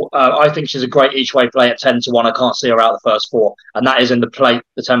her all. I think she's a great each-way play at 10 to 1. I can't see her out the first 4. And that is in the plate,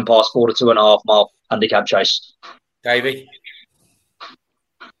 the 10 past 4 to 2.5 mile handicap chase. Davey?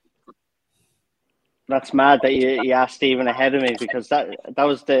 That's mad that you asked Stephen ahead of me, because that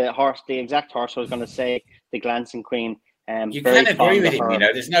was the exact horse I was going to say, the Glancing Queen. You can agree with him, you know.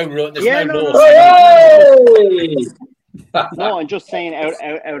 There's no law. No, I'm just saying,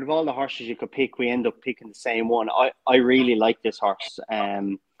 out of all the horses you could pick, we end up picking the same one. I really like this horse.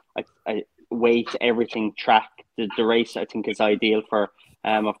 I weight, everything, track, the race, I think is ideal for,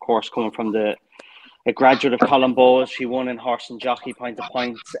 of course, coming from a graduate of Colin Bowes. She won in Horse and Jockey, Point to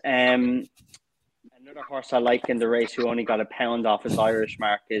Point. Another horse I like in the race who only got a pound off his Irish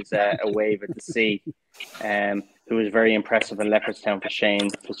mark is A Wave at the Sea, who was very impressive in Leopardstown for Shane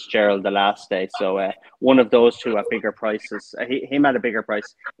Fitzgerald the last day. So one of those two at bigger prices. Him at a bigger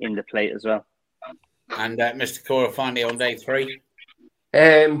price in the plate as well. And Mr. Cora, finally on day 3?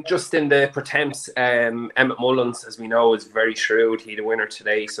 Just in the Pertemps, Emmett Mullins, as we know, is very shrewd. He the winner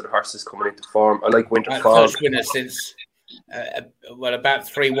today, so the horse is coming into form. I like Winter Fog. First winner since... about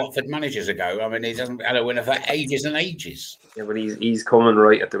 3 Watford managers ago. I mean, he hasn't had a winner for ages and ages. Yeah, but he's coming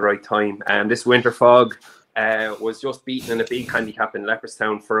right at the right time. This Winter Fog, was just beaten in a big handicap in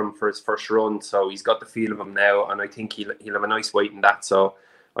Leopardstown for him for his first run. So he's got the feel of him now, and I think he'll have a nice weight in that. So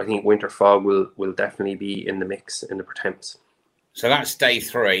I think Winter Fog will definitely be in the mix in the Pretemps. So that's day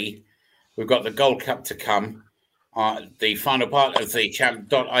 3. We've got the Gold Cup to come. The final part of the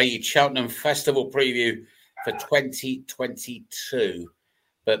Champ.ie Cheltenham Festival preview for 2022.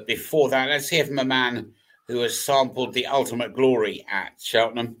 But before that, let's hear from a man who has sampled the ultimate glory at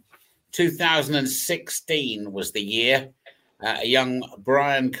Cheltenham. 2016 was the year. A young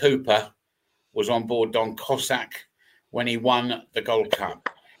Brian Cooper was on board Don Cossack when he won the Gold Cup.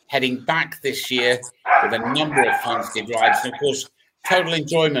 Heading back this year with a number of fancy rides, and of course, total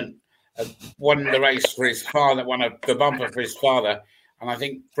enjoyment. Won the race for his father, won the bumper for his father. And I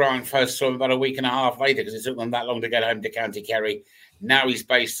think Brian first saw him about a week and a half later because it took them that long to get home to County Kerry. Now he's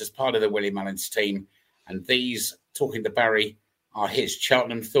based as part of the Willie Mullins team. And these, talking to Barry, are his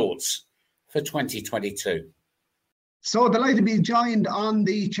Cheltenham thoughts for 2022. So delighted to be joined on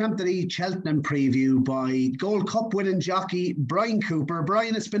the Champ.ie Cheltenham preview by Gold Cup winning jockey Brian Cooper.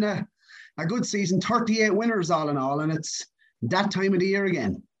 Brian, it's been a good season, 38 winners all in all, and it's that time of the year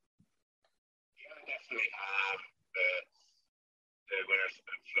again. Yeah, definitely. The winners have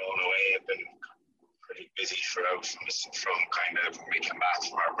been flown away. I've been pretty busy throughout from kind of when we came back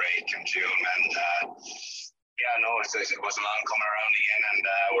from our break in June, and it was a long coming around again, and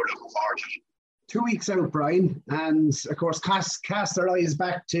we're looking forward to it. 2 weeks out, Brian, and of course cast our eyes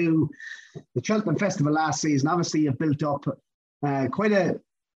back to the Cheltenham Festival last season. Obviously, you've built up quite a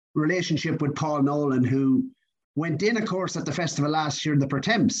relationship with Paul Nolan, who went in, of course, at the festival last year in the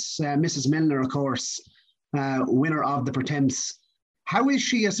Pretemps. Mrs. Milner, of course, winner of the Pretemps. How is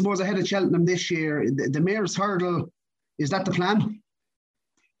she, I suppose, ahead of Cheltenham this year? The Mayor's Hurdle, is that the plan?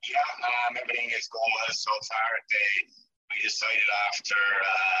 Yeah, everything is going well so far. We decided after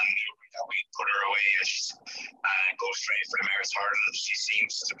that we put her away and go straight for the Mayor's Hurdle. She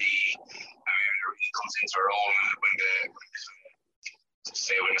seems to be, it really comes into her own when the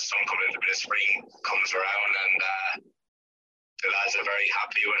sun comes in, a bit of spring comes around, and the lads are very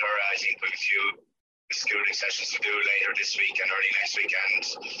happy with her. I think with a few schooling sessions to do later this week and early next weekend,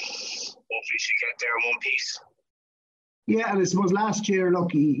 hopefully she'll get there in one piece. Yeah, and I suppose last year,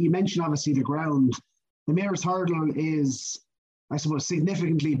 look, you mentioned obviously the ground. The Mayor's Hurdle is, I suppose,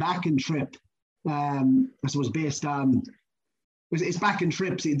 significantly back in trip. I suppose based on it's back in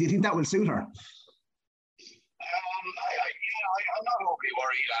trips. Do you think that will suit her? I'm not overly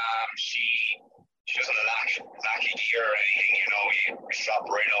worried. She doesn't lack a gear or anything. We shop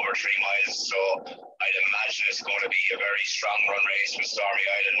right over 3 miles, so I'd imagine it's going to be a very strong run race with Stormy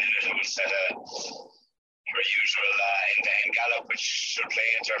Island in it. It will set her usual end-to-end gallop, which should play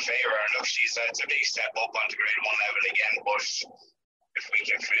into her favour. And look, it's a big step up onto Grade 1 level again, but if we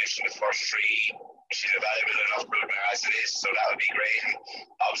can finish in the first 3, she's a valuable enough broodmare as it is, so that would be great. And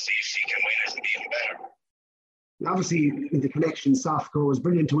obviously, if she can win, it will be even better. Obviously, the connection Sofco was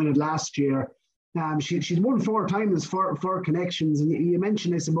brilliant to win it last year. She's won 4 times for connections, and you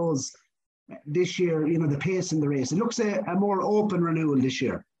mentioned, I suppose, this year, the pace in the race. It looks a more open renewal this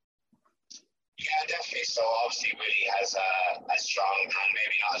year. Yeah, definitely. So obviously Willie has a strong hand,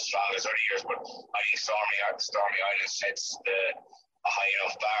 maybe not as strong as other years, but I think Stormy Island sets a high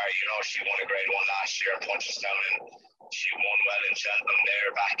enough bar. She won a Grade 1 last year at Punchestown, and she won well in Cheltenham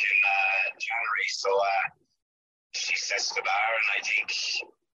there back in January. So she sets the bar, and I think,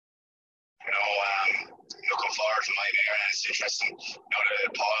 looking forward to my mare, and it's interesting,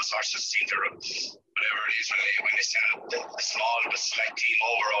 the Paul's horses seem to, whatever it is, when they send a small but select team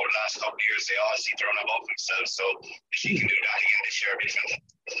over the last couple of years, they all seem to run above themselves. So if she can do that again this year, it'll be fantastic.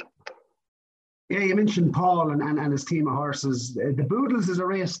 Yeah, you mentioned Paul and his team of horses. The Boodles is a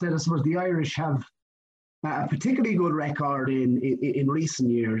race that I suppose the Irish have a particularly good record in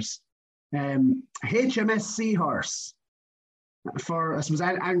recent years. HMS Seahorse for, I suppose,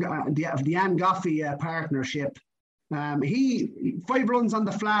 the Anne Goffey partnership. He 5 runs on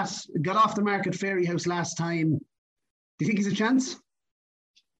the flat, got off the mark at Fairyhouse last time. Do you think he's a chance?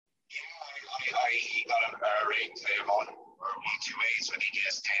 Yeah, he got a rate today of 128, so I think he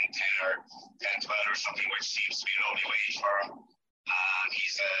has 10-10 or 10-12 or something, which seems to be an lovely wage for him.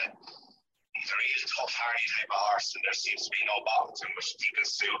 He's a real tough, hardy type of horse, and there seems to be no bottom to him, which he can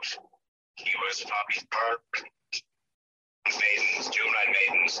suit. He was probably third. Juvenile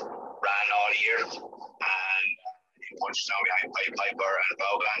maidens ran all year, and he punched down behind Piper and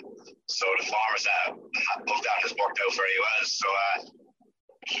Bogan. So the farmers both that has worked out very well. So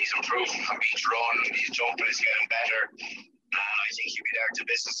he's improved from each run. His jumping is getting better, and I think he'll be there to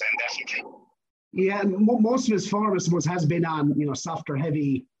business end definitely. Yeah, and most of his form, I suppose, has been on softer,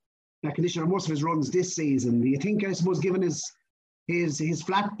 heavy conditioner most of his runs this season. Do you think, I suppose, given his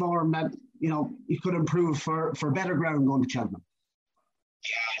flat form, that he could improve for better ground going to Cheltenham?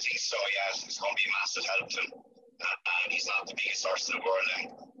 Yeah, I think so. Yeah, it's going to be a massive help to him. And he's not the biggest horse in the world, and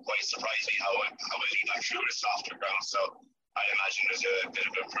quite surprised me how well he got through the softer ground. So I imagine there's a bit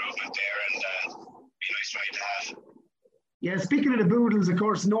of improvement there, and be a nice ride to have. Yeah, speaking of the Boodles, of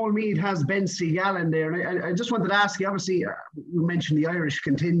course, Noel Meade has Ben Seagal in there. And I just wanted to ask you, obviously, you mentioned the Irish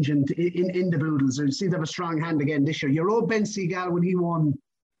contingent in the Boodles. They seem to have a strong hand again this year. You rode Ben Seagal when he won,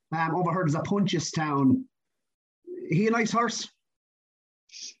 overheard as a Punchestown. He a nice horse?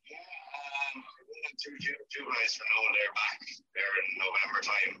 Two juveniles for Noel there back there in November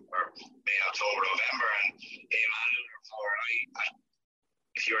time, or October, November, and him and Lunar Power.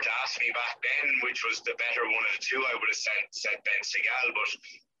 If you were to ask me back then which was the better one of the two, I would have said Ben Seagal, but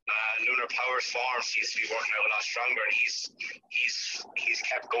Lunar Power's form seems to be working out a lot stronger, and he's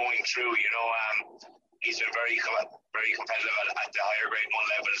kept going through. He's been very competitive at the higher grade one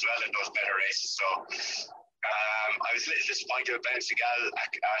level as well in those better races. So I was a little disappointed with Ben Seagal at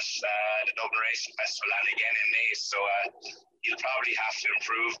the Dublin Racing Festival and again in Naas, so he'll probably have to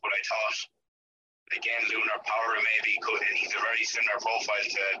improve, but I thought, again, Lunar Power maybe could. He's a very similar profile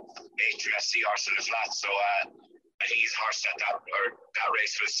to H2SC horse in the flat, so I think he's horse that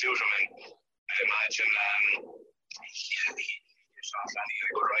race will suit him, and I imagine he's not landing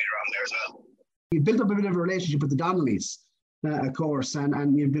a good rider on there as well. You've built up a bit of a relationship with the Donnellys, of course,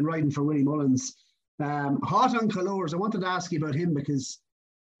 and you've been riding for Willie Mullins. Hot on Colours, I wanted to ask you about him because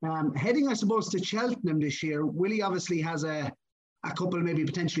heading, I suppose, to Cheltenham this year, Willie obviously has a couple maybe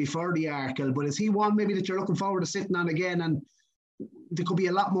potentially for the Arkle, but is he one maybe that you're looking forward to sitting on again, and there could be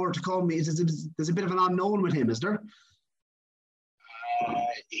a lot more to come? There's a bit of an unknown with him, is there? I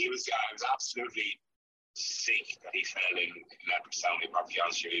was absolutely sick that he fell in Leopardstown, to be perfectly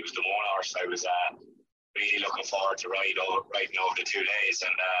honest with you. He was the one horse I was really looking forward to riding over the 2 days,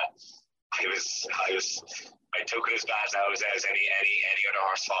 and I took it as bad as any other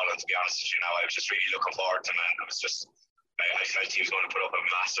horse falling, to be honest with you. I was just really looking forward to him, and I felt he was going to put up a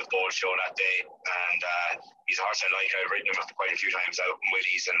massive bold show that day, and he's a horse I like. I've ridden him quite a few times out in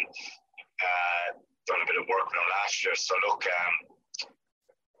Willie's and done a bit of work with him last year. So look,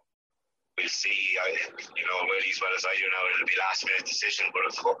 we'll see. Willie's well as I do now, it'll be last minute decision, but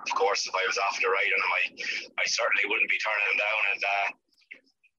of course if I was off the ride on him, I certainly wouldn't be turning him down, and I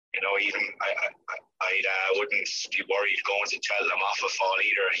wouldn't be worried going to Cheltenham off a fall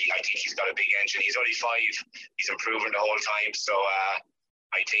either. I think he's got a big engine. He's only 5. He's improving the whole time. So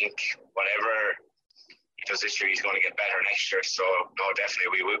I think whatever he does this year, he's going to get better next year. So no,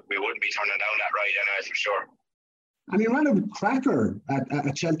 definitely we wouldn't be turning down that ride anyway, for sure. And he ran a cracker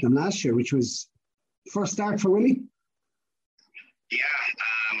at Cheltenham last year, which was first start for Willie. Yeah,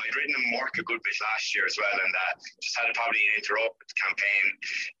 I'd ridden him work a good bit last year as well, and just had probably an interrupted campaign.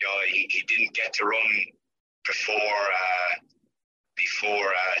 He didn't get to run before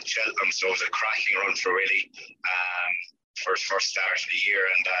Cheltenham, so it was a cracking run for Willie for his first start of the year,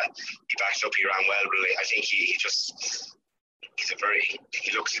 and he backed up. He ran well, but I think he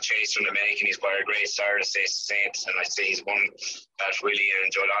looks to chase from the make, and he's got a great start at Saint, and I'd say he's one that Willie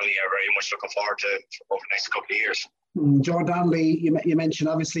and Joe Donnelly are very much looking forward to over the next couple of years. Joe Donnelly, you mentioned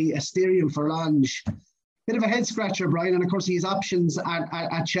obviously Asterion for Lange. Bit of a head scratcher, Brian, and of course he has options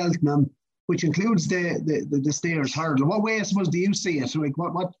at Cheltenham, which includes the Stayers hurdle. What way, I suppose, do you see it? Like,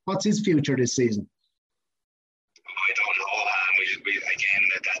 what's his future this season? I don't know.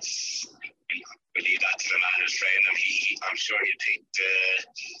 We leave that to the man who's training him. I'm sure he'll pick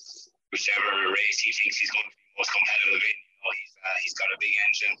whichever race he thinks he's going to be most competitive in. He's got a big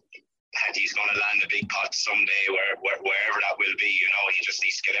engine, and he's going to land a big pot someday wherever that will be. He just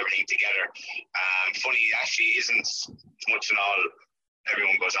needs to get everything together. Funny, he actually isn't much in all.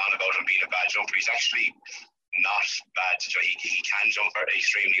 Everyone goes on about him being a bad jumper. He's actually not bad. He can jump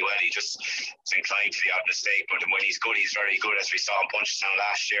extremely well. He just is inclined to the odd mistake, but when he's good, he's very good, as we saw in Punchestown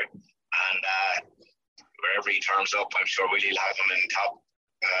last year. And wherever he turns up, I'm sure Willie will have him in top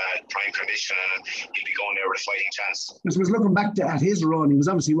prime condition, and he'll be going there with a fighting chance. I suppose looking back at his run, he was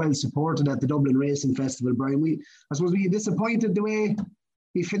obviously well supported at the Dublin Racing Festival, Brian. I suppose, were you disappointed the way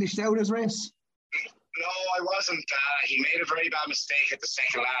he finished out his race? No, I wasn't. He made a very bad mistake at the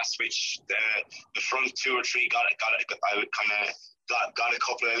second last, which the front 2 or 3 got a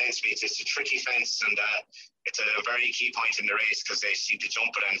couple of lengths. It's a tricky fence, and it's a very key point in the race because they seem to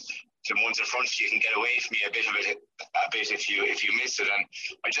jump it, and the ones in front you can get away from you a bit if you miss it. And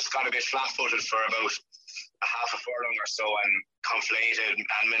I just got a bit flat-footed for about a half a furlong or so, and conflated,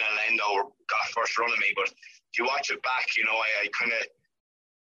 and Minna Lendo got first run of me. But if you watch it back, I kind of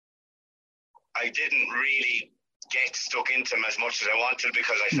I didn't really get stuck into him as much as I wanted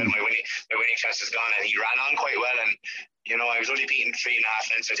because I felt my winning chance was gone, and he ran on quite well. And I was only beaten 3.5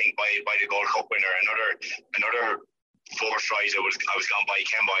 lengths, I think, by the Gold Cup winner. Another 4 tries I was gone by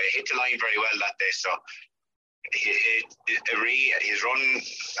Kemba. I hit the line very well that day, so his run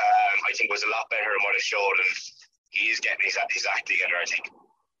I think was a lot better than what it showed, and he is getting his act together, I think.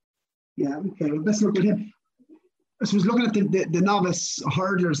 Yeah, okay. Well, let's look at him. I was looking at the novice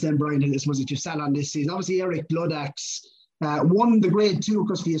hurdlers then, Brian, and this was it you sat on this season. Obviously, Eric Bloodaxe won the Grade 2, of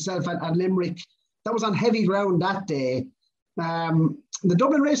course, for yourself at Limerick. That was on heavy ground that day. The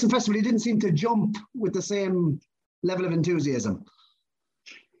Dublin Racing Festival, he didn't seem to jump with the same level of enthusiasm.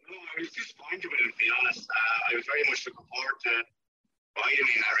 No, I was disappointed with him, to be honest. I was very much looking forward to riding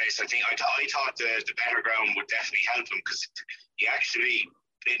in that race. I thought the better ground would definitely help him because he actually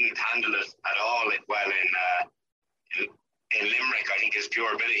didn't handle it at all well in Limerick. I think his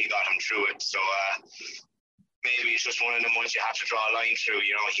pure ability got him through it. So maybe it's just one of them ones you have to draw a line through.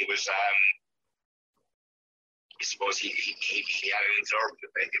 He was. I suppose he had an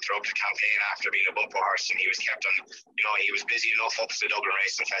interrupted campaign after being a bumper horse, and he was kept on. He was busy enough up to the Dublin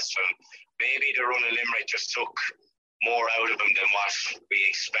Racing Festival. Maybe the run in Limerick just took more out of him than what we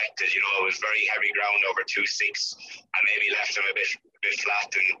expected. It was very heavy ground over 2.6, and maybe left him a bit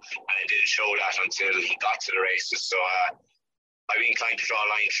flat, and it didn't show that until he got to the races. So I'd be inclined to draw a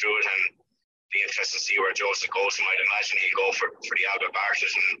line through it, and be interested to see where Joseph goes. I'd imagine he'll go for the Albert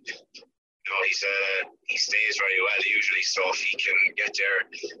Bartlett, and he stays very well usually. So if he can get there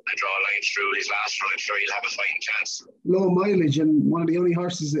and draw a line through his last run, I'm sure he'll have a fighting chance. Low mileage and one of the only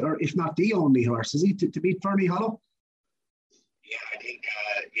horses, or if not the only horse, is he to beat Fernie Hollow? Yeah, I think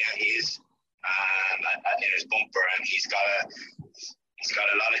he is in his bumper, and he's got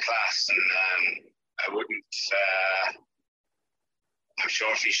a lot of class, and I wouldn't. I'm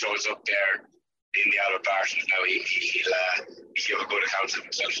sure if he shows up there in the Albert Bartlett now, he'll give a good account of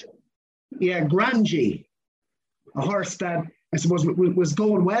himself. Yeah, Grangie, a horse that I suppose was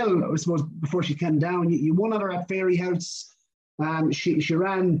going well, I suppose, before she came down. You won on her at Fairyhouse. She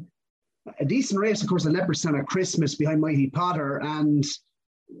ran a decent race, of course, at Leopardstown at Christmas behind Mighty Potter. And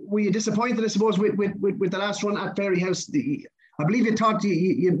were you disappointed, I suppose, with the last run at Fairyhouse? I believe you thought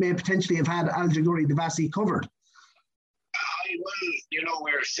you may potentially have had Aljagouri Devassi covered. We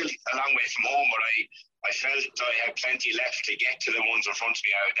were still a long way from home, but I felt I had plenty left to get to the ones in front of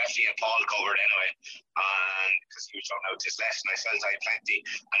me. I definitely had Paul covered anyway, and because he was running out to his left, and I felt I had plenty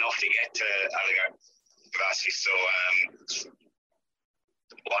enough to get to Aljagouri Devassi. So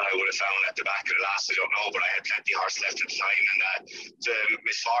what I would have found at the back of the last, I don't know, but I had plenty of horse left at the time, and the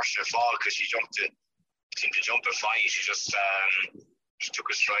misfortunate fall because she seemed to jump it fine. She just took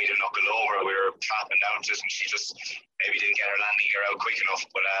a stride and knuckled over. We were trapping down to it, and she just maybe didn't get her landing gear out quick enough.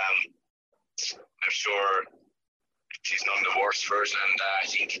 But I'm sure she's none the worse for it. And I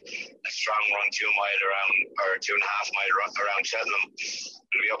think a strong run 2 mile around, or 2.5 mile run around Cheltenham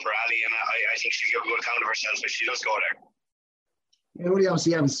will be up her alley, and I think she'll give a good account of herself if she does go there. Yeah, well,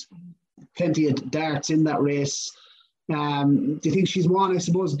 obviously has plenty of darts in that race. Do you think she's won? I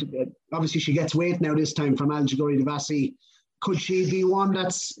suppose obviously she gets weight now this time from Aljagouri Devassi. Could she be one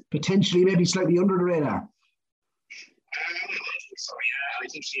that's potentially maybe slightly under the radar? So yeah, I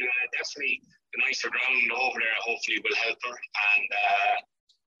think she definitely the nicer ground over there hopefully will help her, and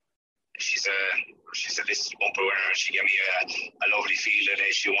she's a listed bumper winner. She gave me a lovely feel today.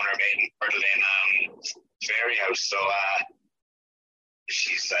 She won her maiden hurdle in Fairyhouse, so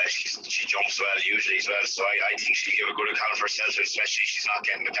she jumps well usually as well. So I think she'll give a good account of herself, especially she's not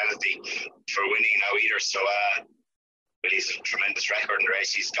getting the penalty for winning now either. So but he's a tremendous record in the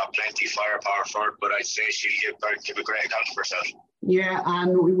race. He's got plenty of firepower for it, but I'd say she'll give a great account of herself. Yeah,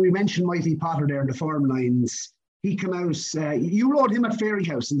 and we mentioned Mighty Potter there in the form lines. He came out, you rode him at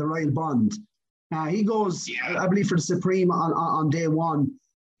Fairyhouse in the Royal Bond. He goes, I believe, for the Supreme on day one.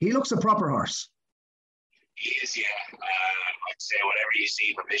 He looks a proper horse. He is, yeah. I'd say whatever you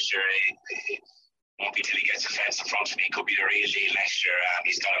see from this year, it won't be till he gets a fence in front of me. He could be the real deal next year.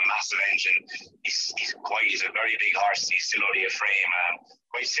 He's got a massive engine. He's a very big horse. He's still only a frame.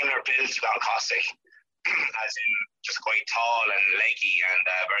 Quite similar build to Don Cossack, as in just quite tall and leggy and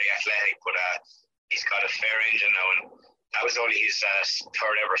very athletic. But he's got a fair engine now, and that was only his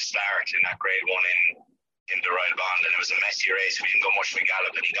third ever start in that Grade 1 in the Royal Bond, and it was a messy race. We didn't go much for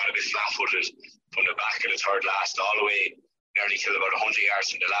gallop, and he got a bit flat-footed from the back of the third last all the way nearly till about 100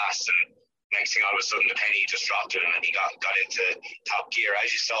 yards from the last, and next thing all of a sudden the penny just dropped it, and he got into top gear.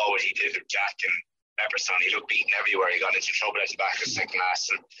 As you saw what he did with Jack and Leopardstown, he looked beaten everywhere. He got into trouble at the back of the second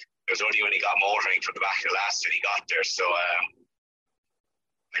last, and it was only when he got motoring from the back of the last that he got there. So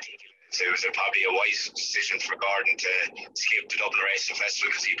I think it's it was probably a wise decision for Gordon to skip the Dublin Racing Festival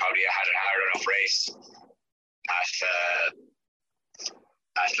because he probably had a hard enough race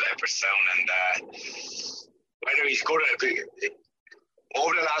at Leopardstown, and whether he's good at it.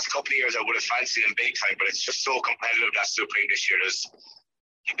 Over the last couple of years, I would have fancied him big time, but it's just so competitive that Supreme this year. There's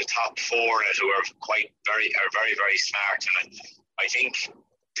the top four who are very, very smart, and I think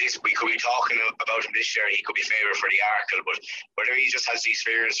we could be talking about him this year. He could be favoured for the Arkle, but whether he just has the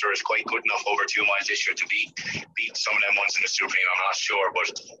experience or is quite good enough over 2 miles this year to beat some of them ones in the Supreme, I'm not sure, but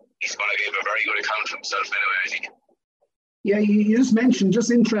he's going to give a very good account of himself anyway, I think. Yeah, you just mentioned,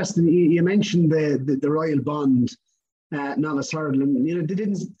 just interesting, you mentioned the Royal Bond novice hurdle, and they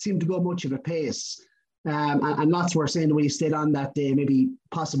didn't seem to go much of a pace. And lots were saying the way he stayed on that day, maybe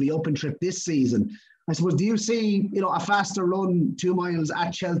possibly open trip this season. I suppose, do you see, a faster run 2 miles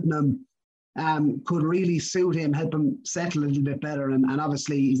at Cheltenham could really suit him, help him settle a little bit better, and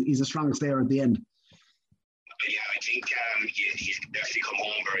obviously he's a strong stayer at the end? Yeah, I think he's definitely come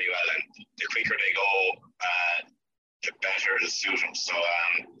home very well, and the quicker they go, the better it'll suit him. So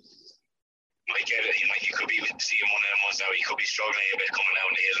might get it. You could be seeing one of them ones now. He could be struggling a bit coming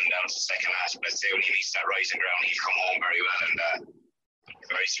down the hill and down to the second last. But say when he meets that rising ground, he's come home very well, and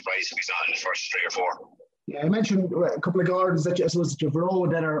very surprised if he's not in the first 3 or 4. Yeah, I mentioned a couple of gardens that you've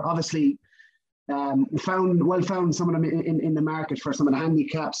rode that are obviously found some of them in the market for some of the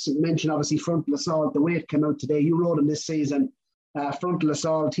handicaps. You mentioned obviously Frontal Assault. The weight came out today. You rode him this season. Frontal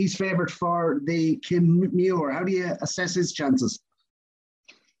Assault. He's favoured for the Kim Muir. How do you assess his chances?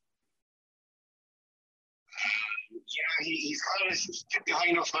 Yeah, he's kind of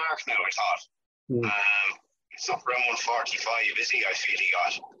behind enough mark now, I thought. It's up around 145, is he? I feel he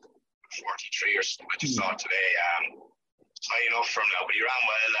got 43 or something. I just saw it today. It's high enough for him now, but he ran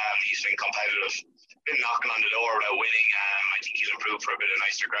well. He's been competitive, been knocking on the door without winning. I think he'll improve for a bit of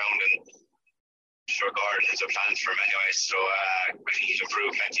nicer ground, and I'm sure Gordon has a plan for him anyway, so I think he's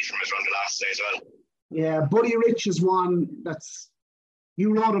improved plenty from his run the last day as well. Yeah, Buddy Rich is one that's,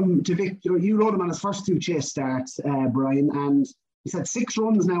 you rode him to victory. You rode him on his first 2 chase starts, Brian, and he's had 6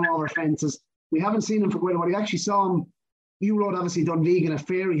 runs now over fences. We haven't seen him for quite a while. We actually saw him. You rode obviously Dunvegan at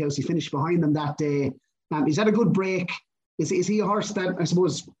Fairyhouse. He finished behind them that day. He's had a good break. Is he a horse that I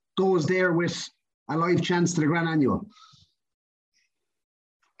suppose goes there with a live chance to the Grand Annual?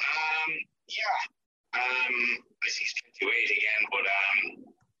 Yeah. I think he's 28 again, but I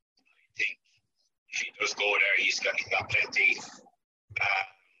think if he does go there, he's got plenty.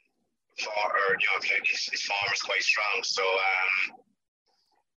 His form is quite strong, so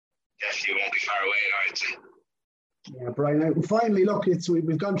definitely won't be far away, I'd say. Yeah, Brian. Finally, look,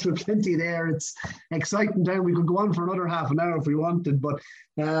 we've gone through plenty there. It's exciting time. We could go on for another half an hour if we wanted, but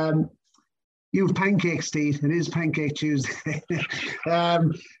you've pancake, Steve. It is Pancake Tuesday.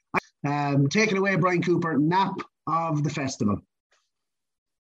 Taking away, Brian Cooper, nap of the festival. Nap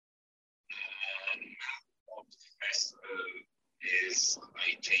of the festival is,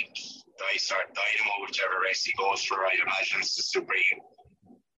 I think, Dysart Dynamo, whichever race he goes for. I imagine it's the Supreme.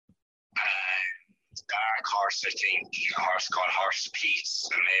 Dark horse, I think, a horse called Horse Peace,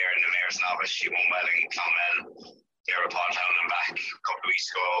 the Mayor's Novice. She won well in Clonmel. Thereupon down and back a couple of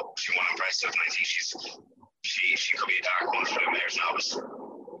weeks ago. She won impressive, and I think she could be a dark one for the Mayor's Novice.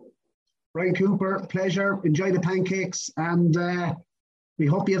 Brian Cooper, pleasure. Enjoy the pancakes, and we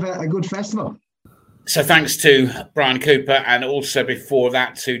hope you have a good festival. So thanks to Brian Cooper, and also before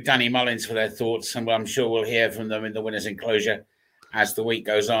that to Danny Mullins for their thoughts, and I'm sure we'll hear from them in the winners' enclosure as the week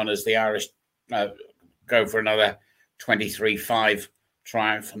goes on, as the Irish go for another 23-5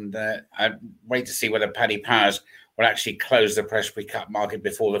 triumph, and I wait to see whether Paddy Powers will actually close the Presbytery Cup market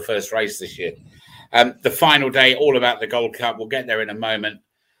before the first race this year. The final day, all about the Gold Cup. We'll get there in a moment,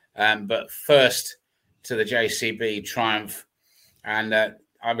 but first to the JCB triumph, and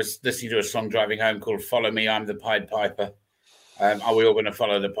I was listening to a song driving home called "Follow Me, I'm the Pied Piper." Are we all going to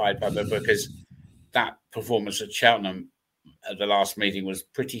follow the Pied Piper? Because that performance at Cheltenham at the last meeting was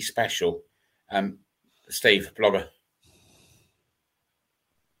pretty special. Steve, blogger.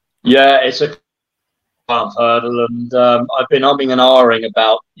 Yeah, it's a hurdle, and I've been umming and ahhing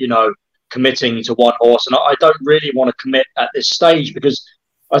about, committing to one horse, and I don't really want to commit at this stage because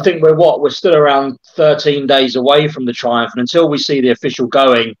I think we're still around 13 days away from the triumph, and until we see the official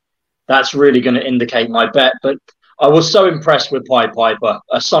going, that's really going to indicate my bet. But I was so impressed with Pied Piper,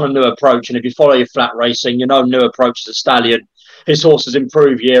 a son of New Approach, and if you follow your flat racing, New Approach is a stallion. His horses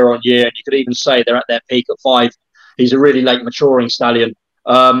improve year on year, and you could even say they're at their peak at 5. He's a really late maturing stallion.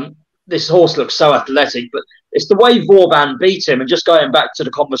 This horse looks so athletic, but it's the way Vauban beat him. And just going back to the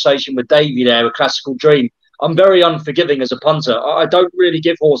conversation with Davey there with Classical Dream, I'm very unforgiving as a punter. I don't really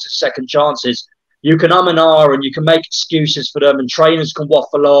give horses second chances. You can and ah, and you can make excuses for them, and trainers can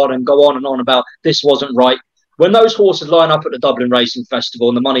waffle on and go on and on about this wasn't right. When those horses line up at the Dublin Racing Festival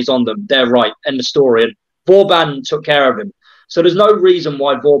and the money's on them, they're right. End of story. And Vauban took care of him. So there's no reason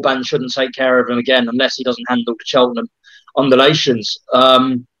why Vauban shouldn't take care of him again unless he doesn't handle the Cheltenham undulations.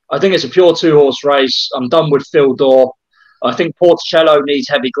 I think it's a pure two-horse race. I'm done with Phil Dore. I think Porticello needs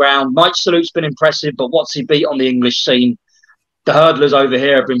heavy ground. Mike Salute's been impressive, but what's he beat on the English scene? The hurdlers over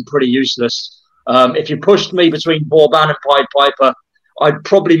here have been pretty useless. If you pushed me between Vauban and Pied Piper, I'd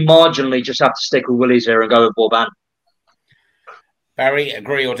probably marginally just have to stick with Willies here and go with Vauban. Barry,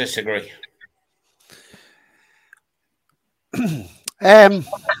 agree or disagree?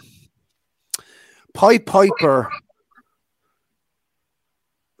 Pied Piper.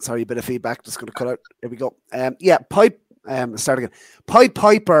 Sorry, a bit of feedback. Just going to cut out. Here we go. Start again. Pied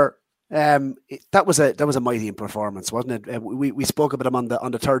Piper. That was a mighty performance, wasn't it? We spoke about him on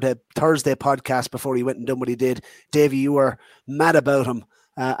the Thursday podcast before he went and done what he did. Davey, you were mad about him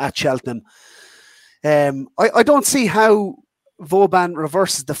at Cheltenham. I don't see how Vauban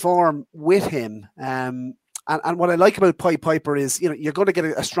reverses the form with him. And what I like about Pied Piper is, you're going to get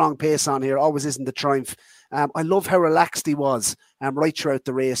a strong pace on here. Always isn't the Triumph. I love how relaxed he was right throughout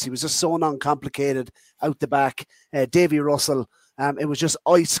the race. He was just so uncomplicated out the back. Davy Russell, it was just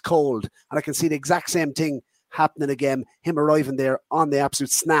ice cold. And I can see the exact same thing happening again, him arriving there on the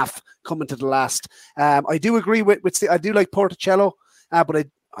absolute snaff, coming to the last. I do agree with Steve. I do like Porticello, but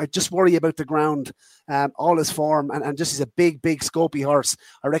I just worry about the ground, all his form, and just he's a big, scopy horse.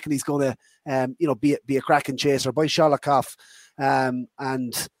 I reckon he's going to, be a cracking chaser by Shalakov,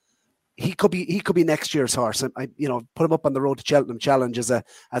 and he could be next year's horse. I put him up on the Road to Cheltenham Challenge as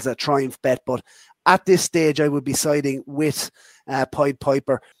a Triumph bet, but at this stage, I would be siding with Pied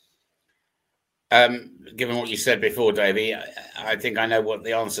Piper. Given what you said before, Davey, I think I know what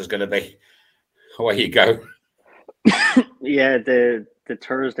the answer is going to be. Away you go. Yeah, the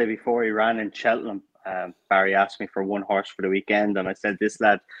Thursday before he ran in Cheltenham, Barry asked me for one horse for the weekend, and I said, this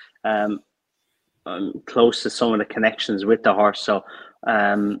lad, I'm close to some of the connections with the horse, so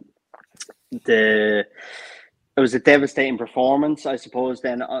it was a devastating performance, I suppose.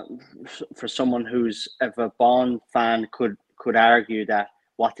 Then for someone who's a Vauban fan could argue that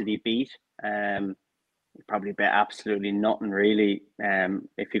what did he beat? He probably bet absolutely nothing really.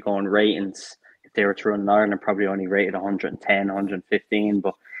 If you go on ratings, if they were to run in Ireland, probably only rated 110, 115.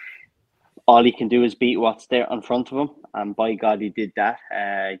 But all he can do is beat what's there in front of him, and by God, he did that.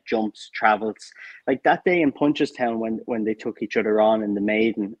 Jumps, travels, like that day in Punchestown when they took each other on in the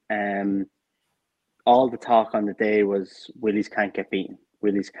maiden. All the talk on the day was Willies can't get beaten.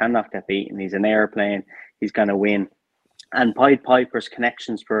 Willies cannot get beaten. He's an airplane. He's going to win. And Pied Piper's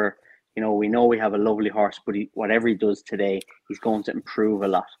connections were, we know we have a lovely horse, but whatever he does today, he's going to improve a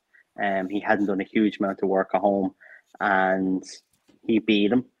lot. He hadn't done a huge amount of work at home, and he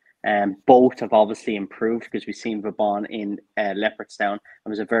beat him. Both have obviously improved because we've seen Vauban in Leopardstown. It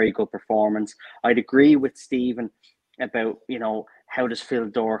was a very good performance. I'd agree with Stephen about, how does Phil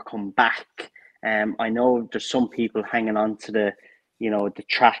Dore come back? I know there's some people hanging on to the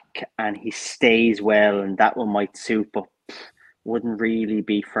track, and he stays well, and that one might suit, but wouldn't really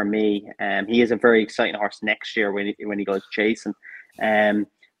be for me. He is a very exciting horse next year when he goes chasing.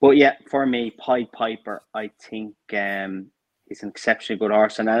 But yeah, for me, Pied Piper, I think he's an exceptionally good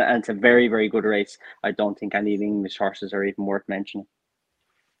horse, and it's a very, very good race. I don't think any of the English horses are even worth mentioning.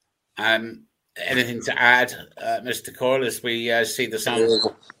 Anything to add, Mr. Coyle, as we see the sun?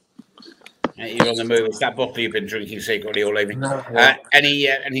 You're on the move. It's that bottle you've been drinking secretly all evening. No.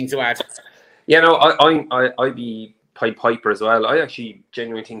 Anything to add? Yeah, no, I'd be Pied Piper as well. I actually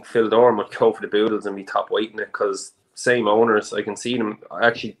genuinely think Phil Dore might go for the Boodles and be top weight in it, because same owners. I can see them. I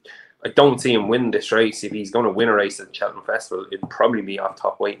don't see him win this race. If he's going to win a race at the Cheltenham Festival, it'd probably be off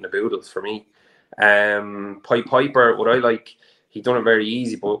top weight in the Boodles for me. Pied Piper, what I like, he done it very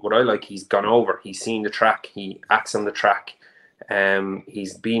easy, but what I like, he's gone over. He's seen the track. He acts on the track.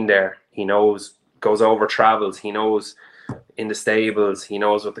 He's been there. He knows, goes over, travels. He knows in the stables. He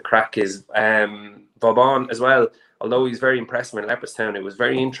knows what the crack is. Vauban as well, although he's very impressive in Leopardstown, it was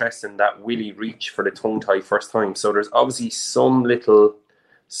very interesting that Willie reached for the tongue tie first time. So there's obviously some little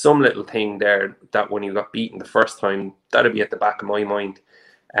thing there that when he got beaten the first time, that'll be at the back of my mind.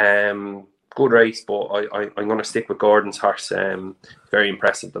 Good race, but I'm going to stick with Gordon's horse. Very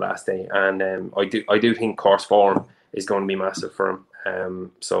impressive the last day, and I do think course form is going to be massive for him.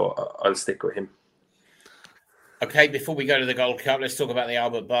 So I'll stick with him. Okay, before we go to the Gold Cup, let's talk about the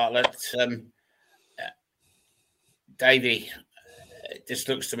Albert Bartlett. Davey, this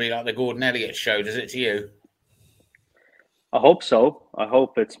looks to me like the Gordon Elliott show. Does it to you? I hope so. I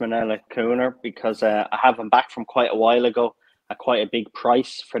hope it's Manella Cooner because I have him back from quite a while ago at quite a big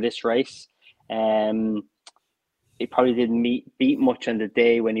price for this race. He probably didn't beat much on the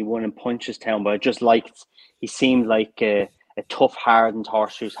day when he won in Punchestown, but I just liked. He seemed like a tough, hardened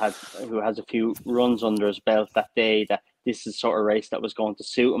horse who has a few runs under his belt that day. That this is the sort of race that was going to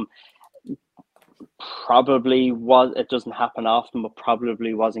suit him. Probably was. It doesn't happen often, but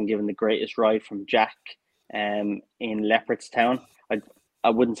probably wasn't given the greatest ride from Jack in Leopardstown. I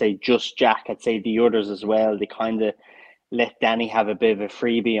wouldn't say just Jack. I'd say the others as well. They kind of let Danny have a bit of a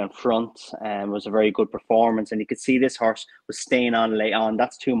freebie on front. Was a very good performance, and you could see this horse was staying on late on.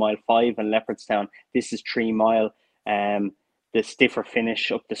 That's 2 mile 5 in Leopardstown. This is 3 mile. The stiffer finish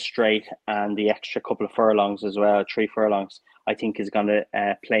up the straight and the extra couple of furlongs as well, 3 furlongs, I think is going to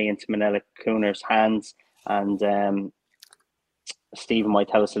play into Manella Cooner's hands. And Stephen might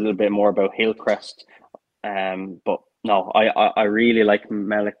tell us a little bit more about Hillcrest. But no, I really like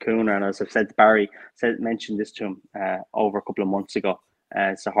Manella Cooner. And as I've said to Barry, mentioned this to him over a couple of months ago.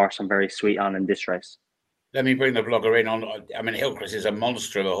 It's a horse I'm very sweet on in this race. Let me bring the blogger in on. I mean, Hillcrest is a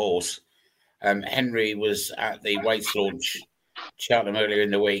monster of a horse. Henry was at the weights launch Cheltenham earlier in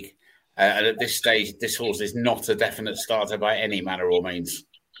the week, and at this stage, this horse is not a definite starter by any manner or means.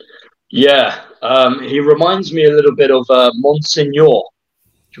 Yeah, he reminds me a little bit of Monsignor. Do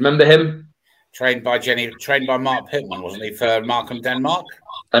you remember him? Trained by Mark Pittman, wasn't he, for Markham, Denmark?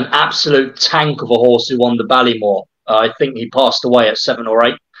 An absolute tank of a horse who won the Ballymore. I think he passed away at 7 or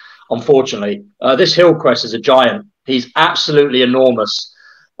 8, unfortunately. This Hillcrest is a giant. He's absolutely enormous.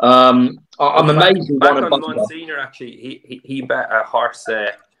 I'm amazed he won a Monsignor, actually, he bet a horse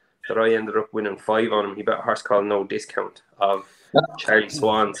that I ended up winning 5 on him. He bet a horse called No Discount of Charlie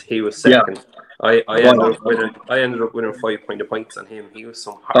Swans. He was second. Yeah. I ended up winning 5 points on him. He was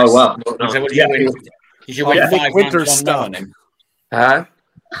some horse. Oh wow! Did you win 5 Winter's on him? Huh?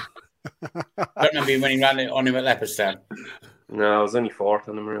 I don't remember you winning on him at Leopardstown. No, I was only 4th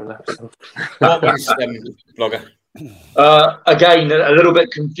on him around Leopardstown. What was blogger? Again, a little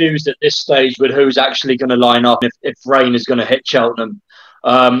bit confused at this stage with who's actually going to line up if rain is going to hit Cheltenham.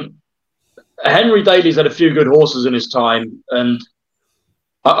 Henry Daly's had a few good horses in his time, and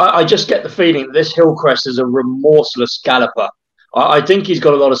I just get the feeling that this Hillcrest is a remorseless galloper. I think he's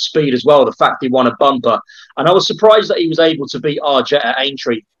got a lot of speed as well, the fact he won a bumper. And I was surprised that he was able to beat Arjet at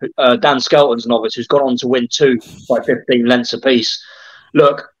Aintree, Dan Skelton's novice, who's gone on to win 2 by 15 lengths apiece.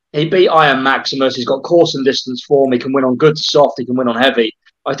 Look, he beat Iron Maximus. He's got course and distance form. He can win on good soft. He can win on heavy.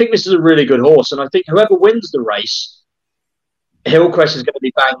 I think this is a really good horse. And I think whoever wins the race, Hillcrest is going to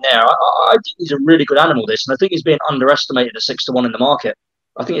be bang there. I think he's a really good animal, this. And I think he's being underestimated at 6-1 in the market.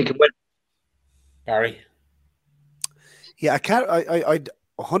 I think he can win. Barry? Yeah, I'd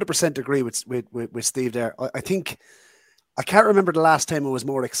 100% agree with Steve there. I think I can't remember the last time I was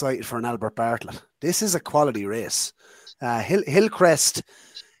more excited for an Albert Bartlett. This is a quality race. Hillcrest,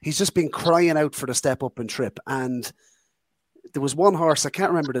 he's just been crying out for the step up and trip. And there was one horse, I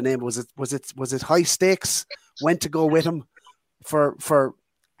can't remember the name. Was it High Stakes? Went to go with him for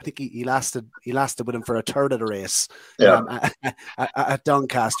I think he lasted with him for a third of the race. At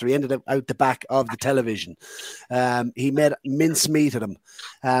Doncaster. He ended up out the back of the television. He made mincemeat at him.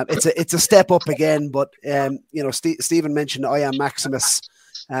 It's a step up again, but Stephen mentioned I Am Maximus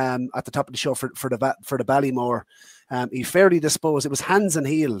at the top of the show for the Ballymore. He fairly disposed. It was hands and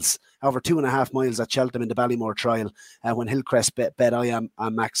heels over 2.5 miles at Cheltenham in the Ballymore trial when Hillcrest bet I Am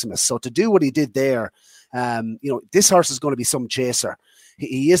Maximus. So to do what he did there, this horse is going to be some chaser.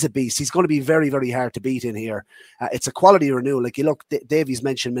 He is a beast. He's going to be very, very hard to beat in here. It's a quality renewal. Like you look, Davies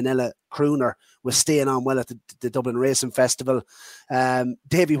mentioned Manella Cooner was staying on well at the Dublin Racing Festival.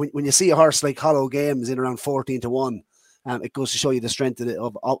 Davy, when you see a horse like Hollow Games in around 14-1, it goes to show you the strength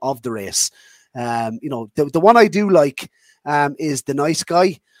of the race. The one I do like is the Nice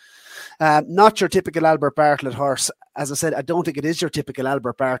Guy. Not your typical Albert Bartlett horse. As I said, I don't think it is your typical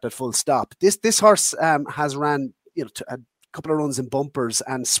Albert Bartlett full stop. This horse has ran a couple of runs in bumpers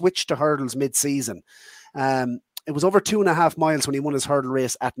and switched to hurdles mid-season. It was over 2.5 miles when he won his hurdle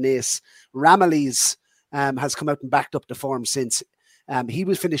race at Naas. Ramillies has come out and backed up the form since. He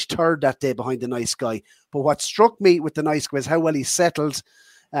was finished third that day behind the Nice Guy. But what struck me with the Nice Guy is how well he settled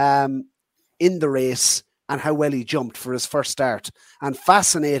in the race and how well he jumped for his first start. And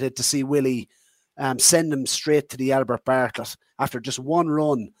fascinated to see Willie send him straight to the Albert Bartlett after just one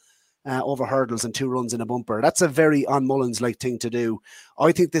run over hurdles and 2 runs in a bumper. That's a very on Mullins-like thing to do.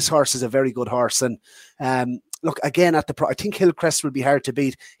 I think this horse is a very good horse. And look, again, I think Hillcrest will be hard to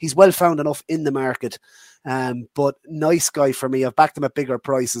beat. He's well found enough in the market. But Nice Guy for me. I've backed him at bigger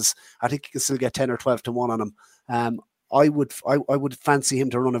prices. I think you can still get 10 or 12-1 on him. I would fancy him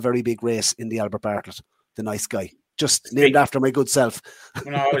to run a very big race in the Albert Bartlett. The nice guy, just named after my good self.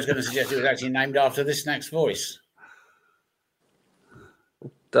 Well, no, I was going to suggest it was actually named after this next voice.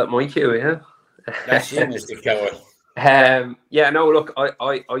 That my cue, yeah. That's you, Mr. Cohen. Yeah, no, look,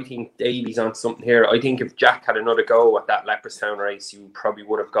 I think Davy's on something here. I think if Jack had another go at that Leopardstown race, you probably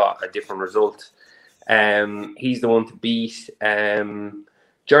would have got a different result. He's the one to beat.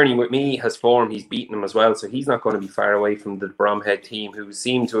 Journey with Me has form. He's beaten him as well, so he's not going to be far away from the Bromhead team, who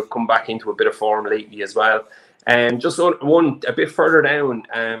seem to have come back into a bit of form lately as well. Just one a bit further down,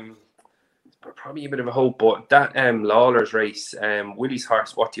 probably a bit of a hope, but that Lawler's race, Willie's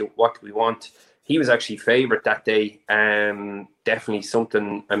horse, What Do We Want? He was actually favourite that day. Definitely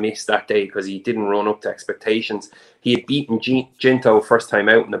something amiss that day because he didn't run up to expectations. He had beaten Ginto first time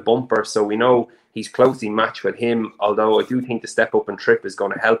out in the bumper, so we know he's closely matched with him, although I do think the step up and trip is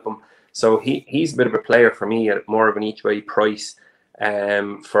going to help him. So he's a bit of a player for me at more of an each way price.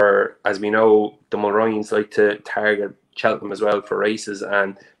 For, as we know, the Mulryans like to target Cheltenham as well for races,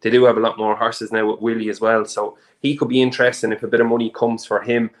 and they do have a lot more horses now with Willie as well, so he could be interesting if a bit of money comes for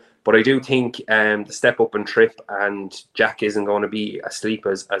him. But I do think the step up and trip, and Jack isn't going to be asleep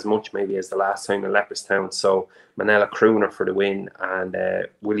as much maybe as the last time in Leopardstown. So Manella Crooner for the win, and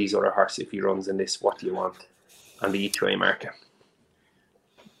Willie's other horse if he runs in this What Do You Want on the each way marker.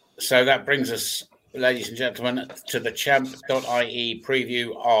 So that brings us, ladies and gentlemen, to the champ.ie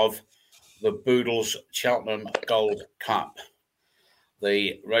preview of the Boodles Cheltenham Gold Cup.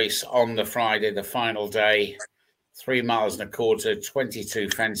 The race on the Friday, the final day, 3 miles and a quarter, 22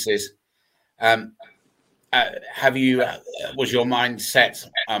 fences. Have you, was your mind set,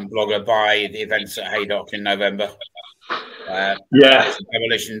 blogger, by the events at Haydock in November? Yeah.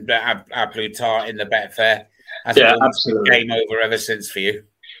 Demolition à plus tard in the Betfair. Has yeah, it been absolutely. Game over ever since for you?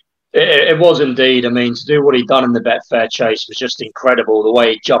 It was indeed. I mean, to do what he'd done in the Betfair chase was just incredible, the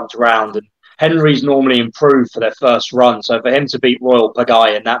way he jumped around. And Henry's normally improved for their first run. So for him to beat Royal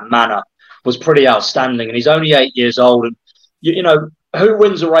Pagaille in that manner was pretty outstanding. And he's only 8 years old. And, you know, who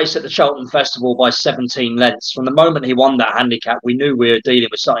wins a race at the Cheltenham Festival by 17 lengths? From the moment he won that handicap, we knew we were dealing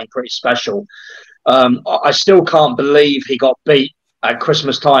with something pretty special. I still can't believe he got beat at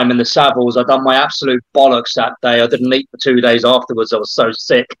Christmas time in the Savills. I'd done my absolute bollocks that day. I didn't eat for 2 days afterwards. I was so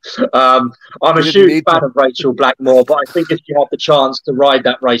sick. I'm a huge fan of Rachel Blackmore, but I think if she had the chance to ride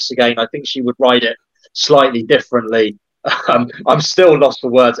that race again, I think she would ride it slightly differently. I'm still lost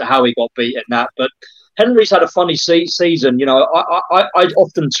for words at how he got beat in that. But Henry's had a funny season. You know, I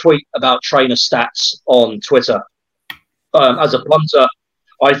often tweet about trainer stats on Twitter. As a punter,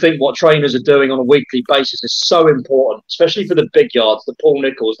 I think what trainers are doing on a weekly basis is so important, especially for the big yards, the Paul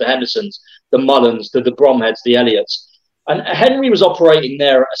Nicholls, the Hendersons, the Mullins, the Bromheads, the Elliots. And Henry was operating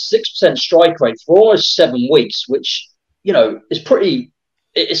there at a 6% strike rate for almost 7 weeks, which, you know, is pretty,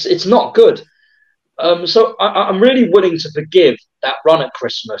 it's not good. So I'm really willing to forgive that run at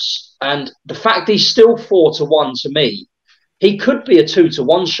Christmas. And the fact he's still 4-1 to me, he could be a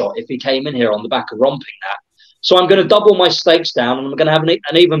 2-1 shot if he came in here on the back of Romping That. So I'm going to double my stakes down, and I'm going to have an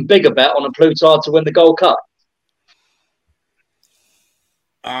even bigger bet on a Plutard to win the Gold Cup.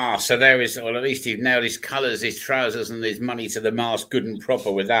 So there is, well, at least he's nailed his colours, his trousers, and his money to the mast good and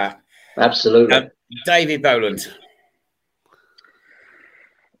proper with that. Absolutely. Davy Boland.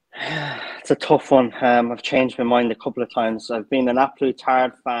 It's a tough one. I've changed my mind a couple of times. I've been an absolute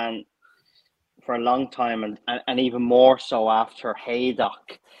hard fan for a long time, and even more so after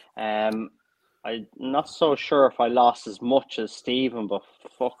Haydock. I'm not so sure if I lost as much as Stephen, but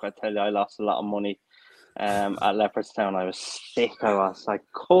fuck, I tell you, I lost a lot of money at Leopardstown. I was sick. I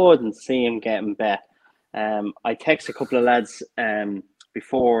couldn't see him getting bet. I text a couple of lads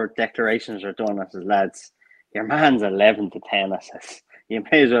before declarations are done. I said, lads, your man's 11-10. I says, you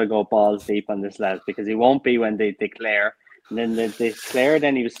may as well go balls deep on this lad, because he won't be when they declare. And then they declare,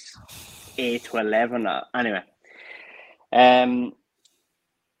 then he was 8-11. Anyway. I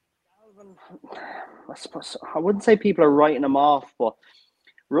suppose I wouldn't say people are writing him off, but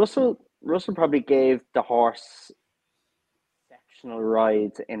Russell probably gave the horse exceptional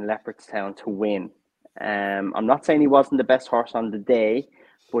ride in Leopardstown to win. I'm not saying he wasn't the best horse on the day,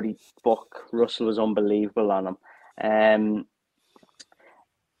 but Russell was unbelievable on him.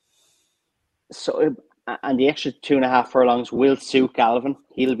 So, and the extra 2.5 furlongs will suit Galvin.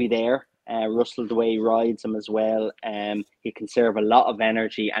 He'll be there. Russell, the way he rides him as well, he can conserve a lot of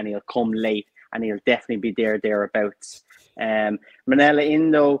energy, and he'll come late, and he'll definitely be thereabouts. Manella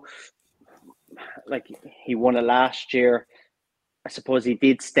Indo, like he won it last year. I suppose he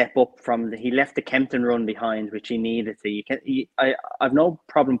did step up he left the Kempton run behind, which he needed to. I've no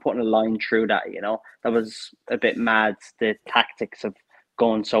problem putting a line through that. You know, that was a bit mad, the tactics of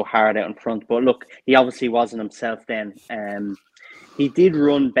going so hard out in front. But look, he obviously wasn't himself then. He did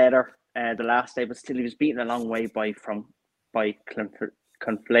run better the last day, but still he was beaten a long way by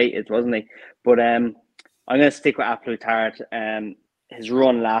Conflated, wasn't he? But I'm going to stick with A Plus Tard. His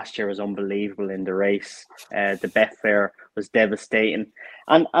run last year was unbelievable in the race. The Betfair was devastating.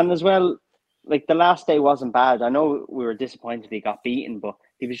 And as well, like the last day wasn't bad. I know we were disappointed he got beaten, but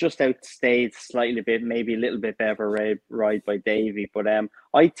he was just outstayed slightly bit, maybe a little bit better ride by Davy. But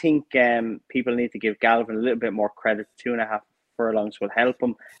I think people need to give Galvin a little bit more credit. 2.5 furlongs will help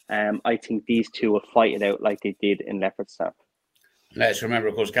him. I think these two will fight it out like they did in Leopardstown. Let's remember,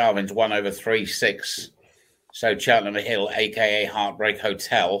 of course, Galvin's won over 3-6. So Cheltenham Hill, a.k.a. Heartbreak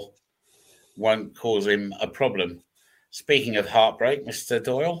Hotel, won't cause him a problem. Speaking of heartbreak, Mr.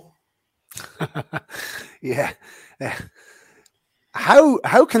 Doyle. Yeah.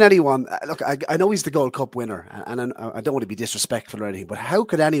 How can anyone look? I know he's the Gold Cup winner, and I don't want to be disrespectful or anything, but how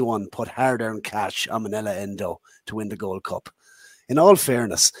could anyone put hard-earned cash on Manila Endo to win the Gold Cup? In all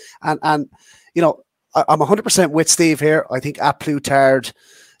fairness, and you know, I'm 100% with Steve here. I think A Plus Tard,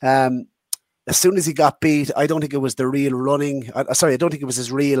 as soon as he got beat, I don't think it was the real running. I don't think it was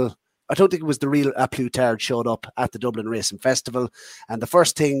his real. I don't think it was the real A Plus Tard showed up at the Dublin Racing Festival. And the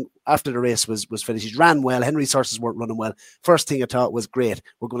first thing after the race was finished, he ran well. Henry's horses weren't running well. First thing I thought was, great,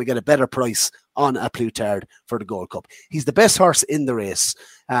 we're going to get a better price on A Plus Tard for the Gold Cup. He's the best horse in the race,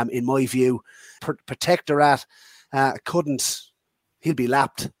 in my view. Protectorat he'll be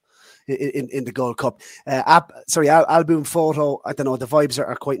lapped in the Gold Cup. Alboom Photo, I don't know, the vibes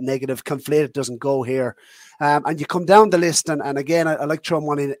are quite negative. Conflated doesn't go here. And you come down the list, and again, I like throwing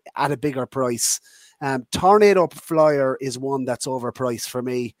one in at a bigger price. Tornado Flyer is one that's overpriced for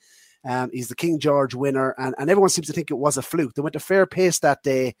me. He's the King George winner, and everyone seems to think it was a fluke. They went to fair pace that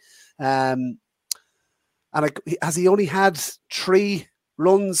day. Has he only had 3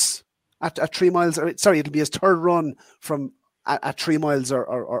 runs at 3 miles? It'll be his third run from at 3 miles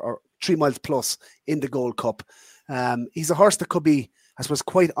or 3 miles plus in the Gold Cup. He's a horse that could be, I suppose,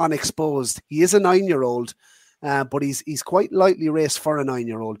 quite unexposed. He is a 9-year-old, but he's quite lightly raced for a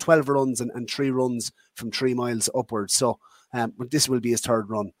 9-year-old. 12 runs and 3 runs from 3 miles upwards. So this will be his third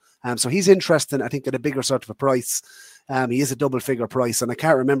run. So he's interesting, I think, at a bigger sort of a price. He is a double figure price, and I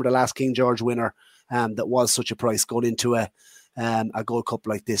can't remember the last King George winner that was such a price going into a Gold Cup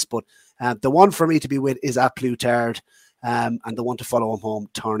like this. But the one for me to be with is A Plus Tard. And the one to follow him home,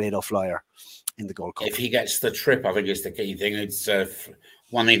 Tornado Flyer, in the Gold Cup. If he gets the trip, I think it's the key thing. It's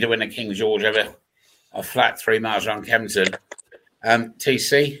one thing to win a King George over a flat 3 miles around Kempton.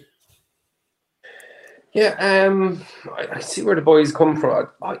 TC? Yeah, I see where the boys come from.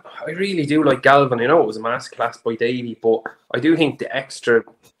 I really do like Galvin. I know it was a masterclass by Davy, but I do think the extra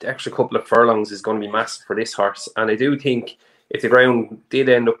couple of furlongs is going to be massive for this horse. And I do think if the ground did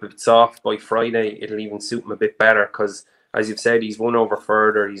end up a bit soft by Friday, it'll even suit him a bit better because, as you've said, he's won over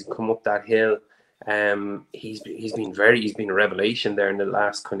further. He's come up that hill. He's been a revelation there in the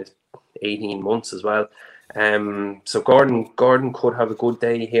last kind of 18 months as well. So Gordon could have a good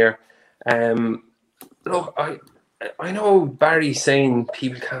day here. Look, I know Barry's saying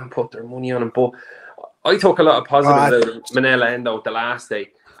people can't put their money on him, but I took a lot of positives out of Manila Endo the last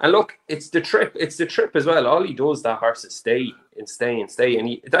day. And look, it's the trip as well. All he does, that horse, is stay.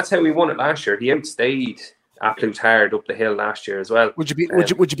 And that's how he won it last year. He outstayed A Plus Tard up the hill last year as well. Would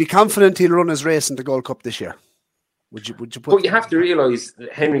you be confident he'll run his race in the Gold Cup this year? Would you But you have to realise,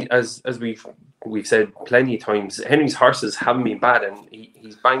 Henry, as we've said plenty of times, Henry's horses haven't been bad, and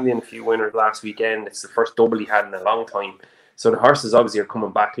he's banged in a few winners last weekend. It's the first double he had in a long time. So the horses obviously are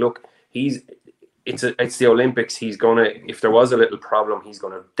coming back. Look, it's the Olympics. He's gonna, if there was a little problem, he's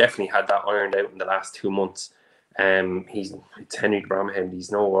gonna definitely had that ironed out in the last 2 months. It's Henry Bromhead. He's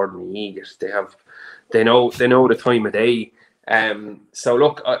no ordinary eagle. They know the time of day. So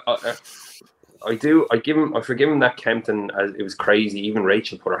look, I forgive him that Kempton. It was crazy. Even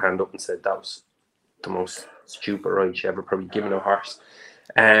Rachel put her hand up and said that was the most stupid ride she ever probably given a horse.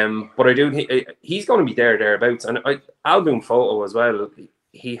 But I do think he's going to be thereabouts. And Alboom Photo as well.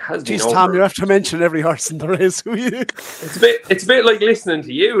 He has been. Jeez, Tom, you have to mention every horse in the race. It's a bit like listening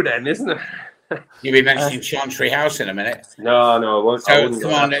to you, then, isn't it? You'll be mentioning Chantry House in a minute. No, I won't. So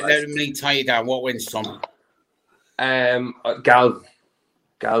come on, let me tie you down. What wins, Tom? Galvin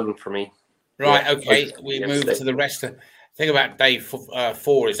for me. Right, okay. We move to the rest. The thing about day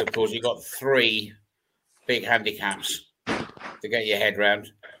 4 is, of course, you've got 3 big handicaps to get your head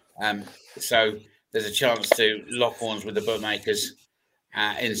round. So there's a chance to lock horns with the bookmakers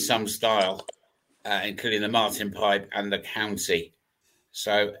in some style, including the Martin Pipe and the County.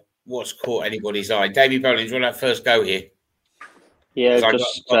 So what's caught anybody's eye? Davey Bowling, do you want to first go here? Yeah, I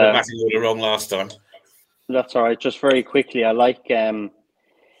just got the batting order wrong last time. That's all right. Just very quickly, I like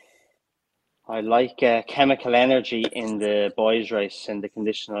Chemical Energy in the boys' race in the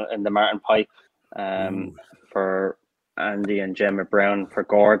conditional in the Martin Pipe for Andy and Gemma Brown for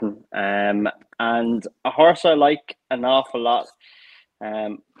Gordon. And a horse I like an awful lot.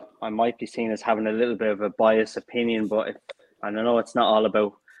 I might be seen as having a little bit of a biased opinion, but I don't know, it's not all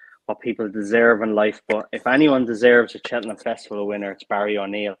about what people deserve in life. But if anyone deserves a Cheltenham Festival winner, it's Barry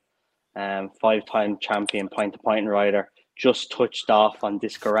O'Neill, 5-time champion point-to-point rider. Just touched off on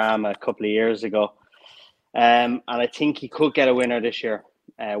Discorama a couple of years ago. And I think he could get a winner this year.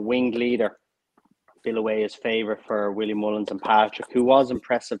 Winged Leader, Billaway is favourite for Willie Mullins and Patrick, who was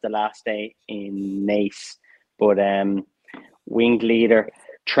impressive the last day in Naas. But Winged Leader,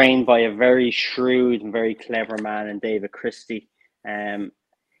 trained by a very shrewd and very clever man in David Christie.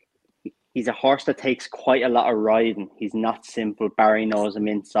 He's a horse that takes quite a lot of riding. He's not simple. Barry knows him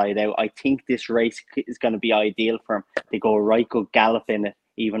inside out. I think this race is going to be ideal for him. They go right good gallop in it,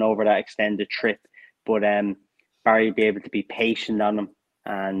 even over that extended trip. But Barry will be able to be patient on him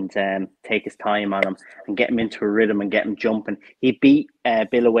and take his time on him and get him into a rhythm and get him jumping. He beat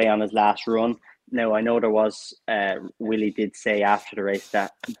Billaway on his last run. Now, I know there was, Willie did say after the race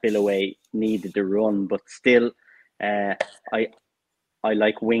that Billaway needed the run, but still, I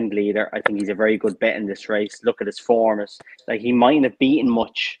like Winged Leader. I think he's a very good bet in this race. Look at his form. It's like he mightn't have beaten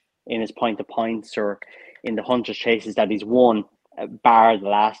much in his point-to-points or in the 100 chases that he's won, bar the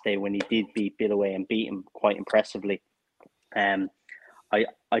last day when he did beat Billaway and beat him quite impressively. I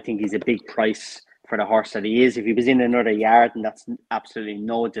think he's a big price for the horse that he is. If he was in another yard, and that's absolutely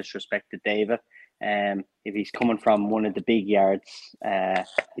no disrespect to David, if he's coming from one of the big yards,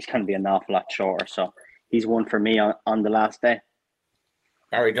 he's going to be an awful lot shorter. So he's one for me on the last day.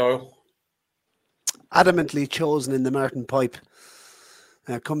 Barry Doyle. Adamantly chosen in the Martin Pipe.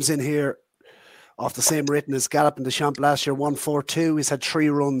 Comes in here off the same rating as Gallop in the Champ last year, 142. He's had 3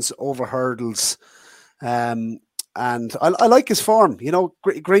 runs over hurdles. And I like his form. You know,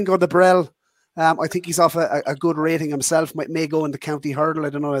 Gringo de Brel, I think he's off a good rating himself. May go in the county hurdle. I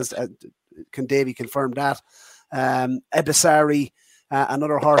don't know, can Davey confirm that? Ebisari,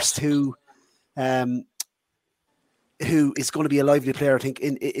 another horse who is going to be a lively player, I think,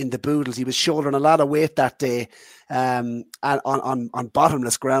 in the Boodles. He was shouldering a lot of weight that day on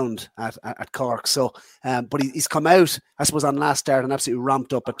bottomless ground at Cork. So, but he's come out, I suppose, on last start and absolutely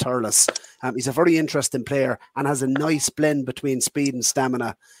ramped up at Thurles. He's a very interesting player and has a nice blend between speed and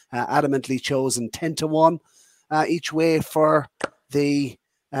stamina. Adamantly chosen 10-1 each way for the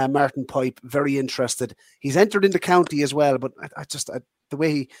Martin Pipe. Very interested. He's entered in the county as well, but the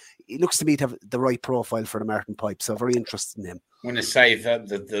way he looks to me to have the right profile for the Martin Pipe, so very interested in him. I'm going to save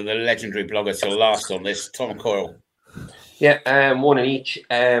the legendary blogger till last on this. Tom Coyle. Yeah, one in each.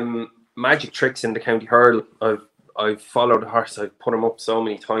 Magic Tricks in the county hurdle. I've followed the horse. I've put him up so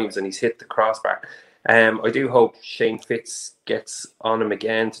many times, and he's hit the crossbar. I do hope Shane Fitz gets on him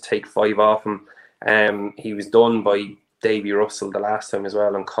again to take 5 off him. He was done by Davy Russell the last time as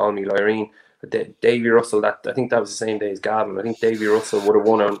well, and Call Me Lyrene. Davy Russell, I think that was the same day as Gavin. I think Davy Russell would have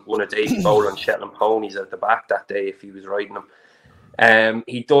won a Davy Bowl on Shetland ponies at the back that day if he was riding him.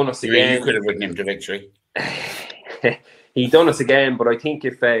 He done us again. You could have ridden him to victory. He done us again, but I think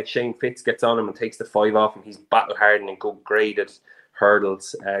if Shane Fitz gets on him and takes the 5 off him, he's battle hardened and good graded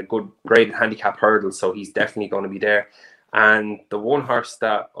hurdles, good graded handicap hurdles, so he's definitely going to be there. And the one horse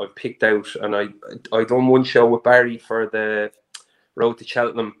that I picked out, and I done one show with Barry for the Road to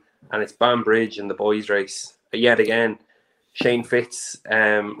Cheltenham, and it's Banbridge in the boys' race. Yet again, Shane Fitz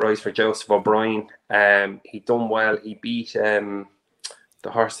rides for Joseph O'Brien. He done well. He beat the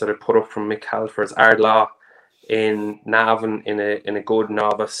horse that I put up from Mick Halford's Ardlaw in Navan in a good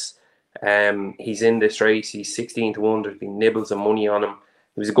novice. He's in this race. He's 16-1. There's been nibbles of money on him.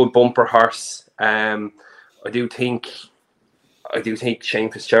 He was a good bumper horse. I do think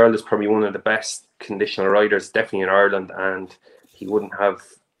Shane Fitzgerald is probably one of the best conditional riders, definitely in Ireland, and he wouldn't have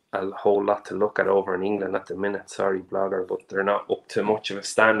a whole lot to look at over in England at the minute. Sorry, blogger, but they're not up to much of a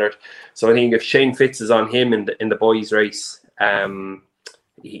standard. So I think if Shane Fitz is on him in the boys' race,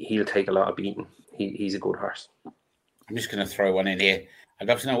 he'll take a lot of beating. He's a good horse. I'm just going to throw one in here. I'd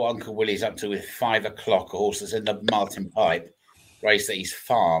love to know what Uncle Willie's up to with 5 o'clock, a horse that's in the Martin Pipe race that he's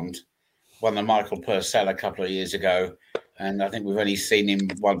farmed. Won the Michael Purcell a couple of years ago, and I think we've only seen him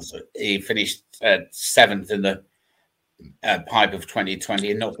once. He finished 7th in the Pipe of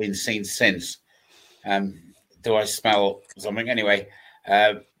 2020 and not been seen since. Do I smell something? Anyway,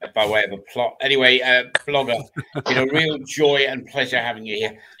 by way of a plot. Anyway, blogger, real joy and pleasure having you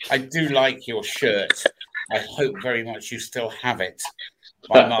here. I do like your shirt. I hope very much you still have it.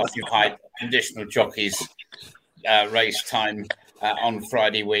 By Martin Hyde, conditional jockeys race time on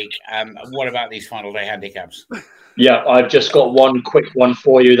Friday week. What about these final day handicaps? Yeah, I've just got one quick one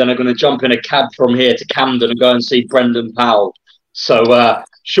for you. Then I'm going to jump in a cab from here to Camden and go and see Brendan Powell. So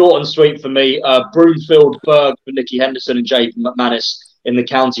short and sweet for me. Broomfield Berg for Nicky Henderson and Jay McManus in the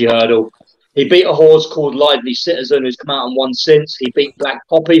county hurdle. He beat a horse called Lively Citizen, who's come out and won since. He beat Black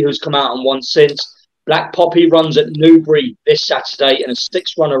Poppy, who's come out and won since. Black Poppy runs at Newbury this Saturday in a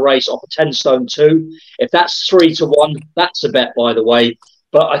 6-runner race off a 10 stone 2. If that's 3-1, that's a bet, by the way.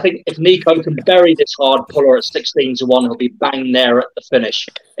 But I think if Nico can bury this hard puller at 16-1, he'll be bang there at the finish.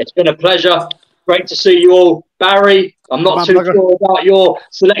 It's been a pleasure. Great to see you all. Barry, I'm not too sure about your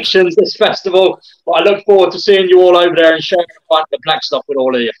selections this festival, but I look forward to seeing you all over there and sharing the black stuff with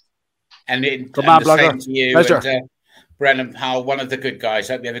all of you. And the same to you. And, Brendan Powell, one of the good guys.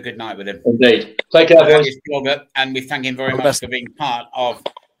 Hope you have a good night with him. Indeed. Take care, boys. And we thank him very much for being part of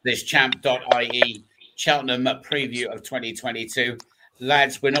this champ.ie Cheltenham preview of 2022.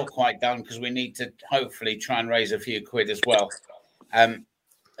 Lads, we're not quite done because we need to hopefully try and raise a few quid as well.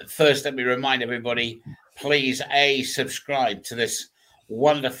 First, let me remind everybody, please, subscribe to this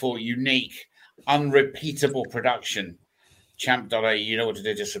wonderful, unique, unrepeatable production. Champ.ie, you know what to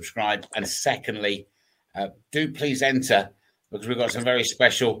do to subscribe. And secondly, do please enter, because we've got some very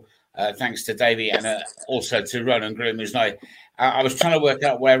special thanks to Davey and also to Ronan Groom, who's not. I was trying to work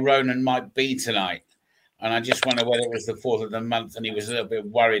out where Ronan might be tonight, and I just wonder whether it was the 4th of the month, and he was a little bit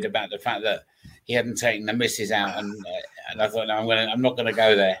worried about the fact that he hadn't taken the missus out, and I thought, no, I'm not going to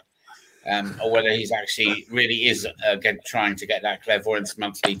go there, or whether he's actually really is trying to get that clairvoyance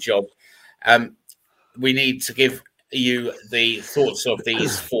monthly job. We need to give you the thoughts of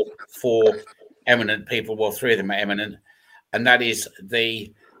these four eminent people. Well, 3 of them are eminent, and that is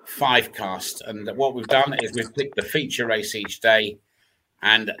the 5-cast. And what we've done is we've picked the feature race each day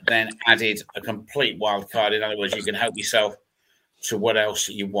and then added a complete wild card. In other words, you can help yourself to what else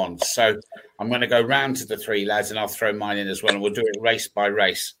you want. So I'm going to go round to the 3 lads and I'll throw mine in as well, and we'll do it race by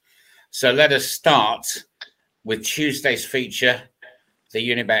race. So let us start with Tuesday's feature, the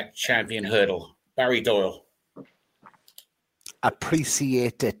Unibet Champion Hurdle. Barry Doyle.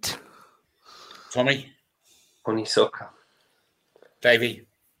 Appreciate it. Tommy? Honeysuckle. Davey?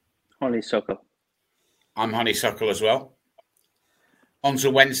 Honeysuckle. I'm Honeysuckle as well. On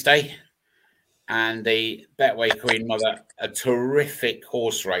to Wednesday, and the Betway Queen Mother, a terrific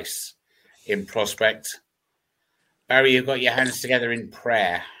horse race in prospect. Barry, you've got your hands together in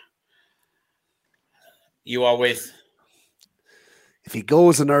prayer. You are with? If he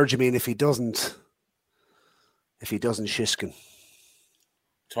goes, Energumene. If he doesn't, Shishkin.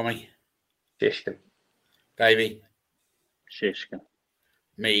 Tommy? Shishkin. Davey? Shishkin.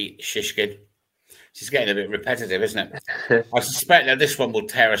 Me, Shishkin. It's getting a bit repetitive, isn't it? I suspect that this one will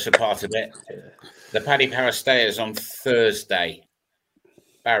tear us apart a bit. The Paddy Power Stayers on Thursday.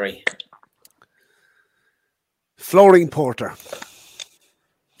 Barry? Flooring Porter.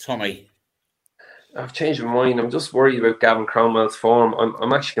 Tommy? I've changed my mind. I'm just worried about Gavin Cromwell's form.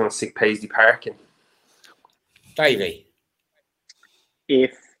 I'm actually going to stick Paisley Parkin. Davey?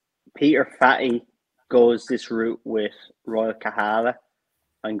 If Peter Fatty goes this route with Royal Kahala,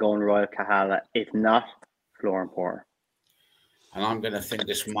 I'm going Royal Kahala. If not, Flooring Porter. And I'm going to think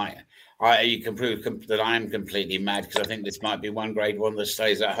this might. You can prove that I am completely mad, because I think this might be one Grade 1 that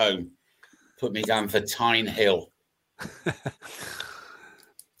stays at home. Put me down for Tyne Hill.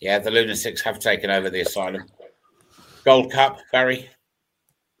 Yeah, the lunatics have taken over the asylum. Gold Cup, Barry.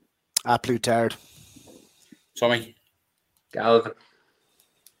 Plutard. Tommy. Galvin.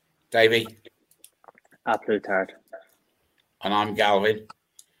 Davey. Plutard. And I'm Galvin.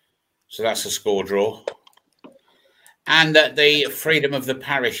 So that's a score draw. And the Freedom of the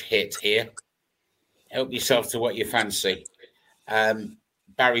Parish hit here. Help yourself to what you fancy.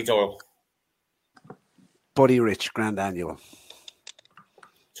 Barry Doyle. Buddy Rich, Grand Annual.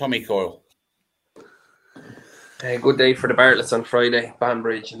 Tommy Coyle. Good day for the Bartletts on Friday.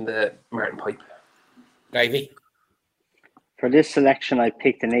 Banbridge and the Martin Pipe. Davey. For this selection, I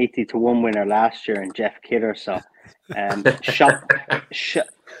picked an 80-1 winner last year in Jeff Kidder. So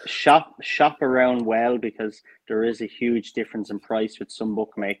shop around well, because there is a huge difference in price with some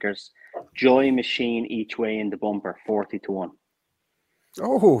bookmakers. Joy Machine each way in the bumper, 40-1.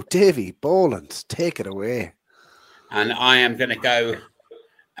 Oh, Davey Boland, take it away. And I am going to go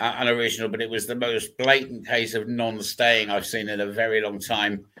unoriginal, but it was the most blatant case of non-staying I've seen in a very long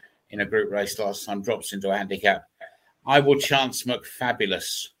time in a group race last time, drops into a handicap. I will chance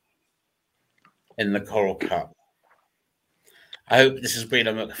McFabulous in the Coral Cup. I hope this has been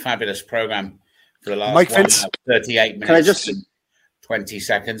a McFabulous program for the last 38 minutes and 20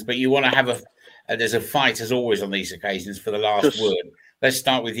 seconds. But you want to have there's a fight as always on these occasions for the last word. Let's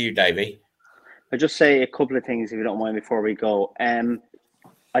start with you, Davey. I'll just say a couple of things, if you don't mind, before we go.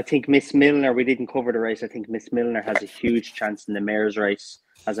 I think Miss Milner, we didn't cover the race. I think Miss Milner has a huge chance in the mare's race.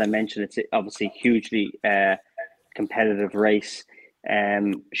 As I mentioned, it's obviously hugely competitive race.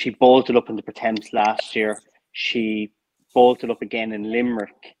 She bolted up in the Pertemps last year. She bolted up again in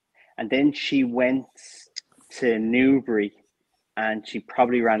Limerick. And then she went to Newbury and she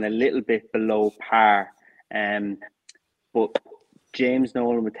probably ran a little bit below par. But James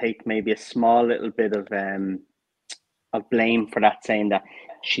Nolan would take maybe a small little bit of blame for that, saying that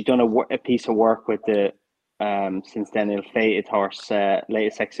she'd done a piece of work with the since then ill-fated horse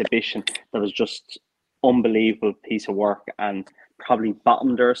latest exhibition that was just unbelievable piece of work and probably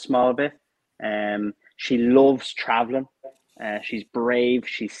bottomed her a small bit. She loves traveling. She's brave.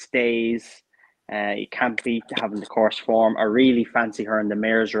 She stays. You can't beat having the course form. I really fancy her in the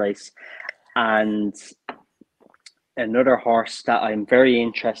mare's race. And another horse that I'm very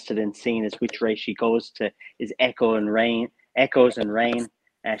interested in seeing is which race she goes to is Echoes and Rain.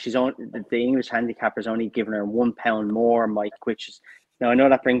 She's on the English handicapper's only given her £1 more, Mike, which is now I know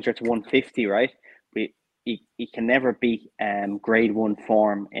that brings her to 150, right? But you can never beat grade 1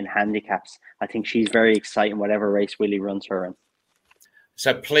 form in handicaps. I think she's very exciting, whatever race Willie runs her in.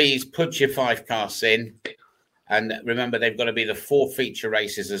 So please put your 5 casts in, and remember they've got to be the 4 feature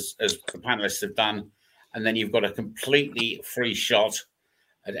races as the panelists have done, and then you've got a completely free shot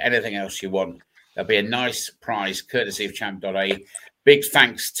at anything else you want. There'll be a nice prize courtesy of champ.ie. Big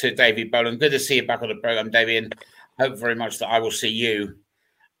thanks to Davey Boland. Good to see you back on the programme, Davey, and hope very much that I will see you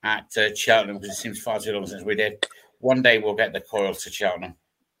at Cheltenham, because it seems far too long since we did. One day we'll get the coil to Cheltenham.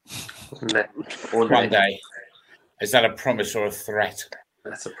 One day. Is that a promise or a threat?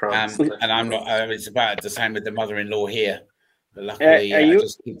 That's a promise. And I'm not. It's about the same with the mother-in-law here. But luckily,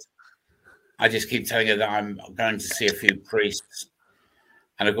 I just keep telling her that I'm going to see a few priests.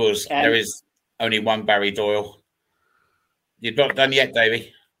 And of course, there is only one Barry Doyle. You're not done yet,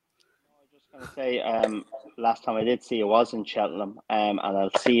 Davey? I was just going to say, last time I did see you was in Cheltenham, and I'll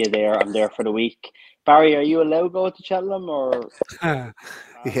see you there. I'm there for the week. Barry, are you allowed to go to Cheltenham or?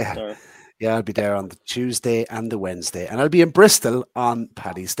 Yeah, I'll be there on the Tuesday and the Wednesday, and I'll be in Bristol on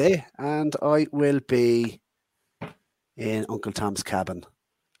Paddy's Day, and I will be in Uncle Tom's cabin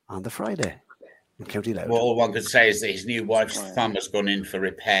on the Friday in County Louth. Well, all one could say is that his new wife's thumb has gone in for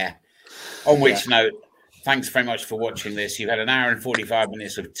repair. On which note, thanks very much for watching this. You've had an hour and 45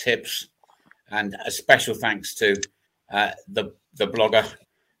 minutes of tips, and a special thanks to the blogger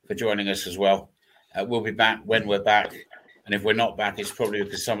for joining us as well. We'll be back when we're back, and if we're not back, it's probably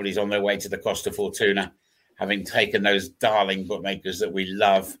because somebody's on their way to the Costa Fortuna, having taken those darling bookmakers that we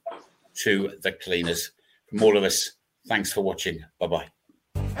love to the cleaners. From all of us, thanks for watching. Bye-bye.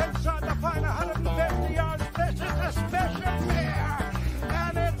 Inside the final 150 yards, this is a special pair,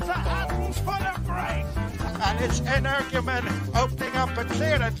 and it's a Hattons full of grace. And it's Energumen opening up a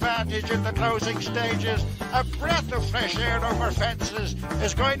clear advantage in the closing stages. A breath of fresh air over fences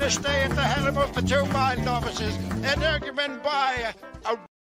is going to stay at the helm of the 2 mile novices. Energumen by a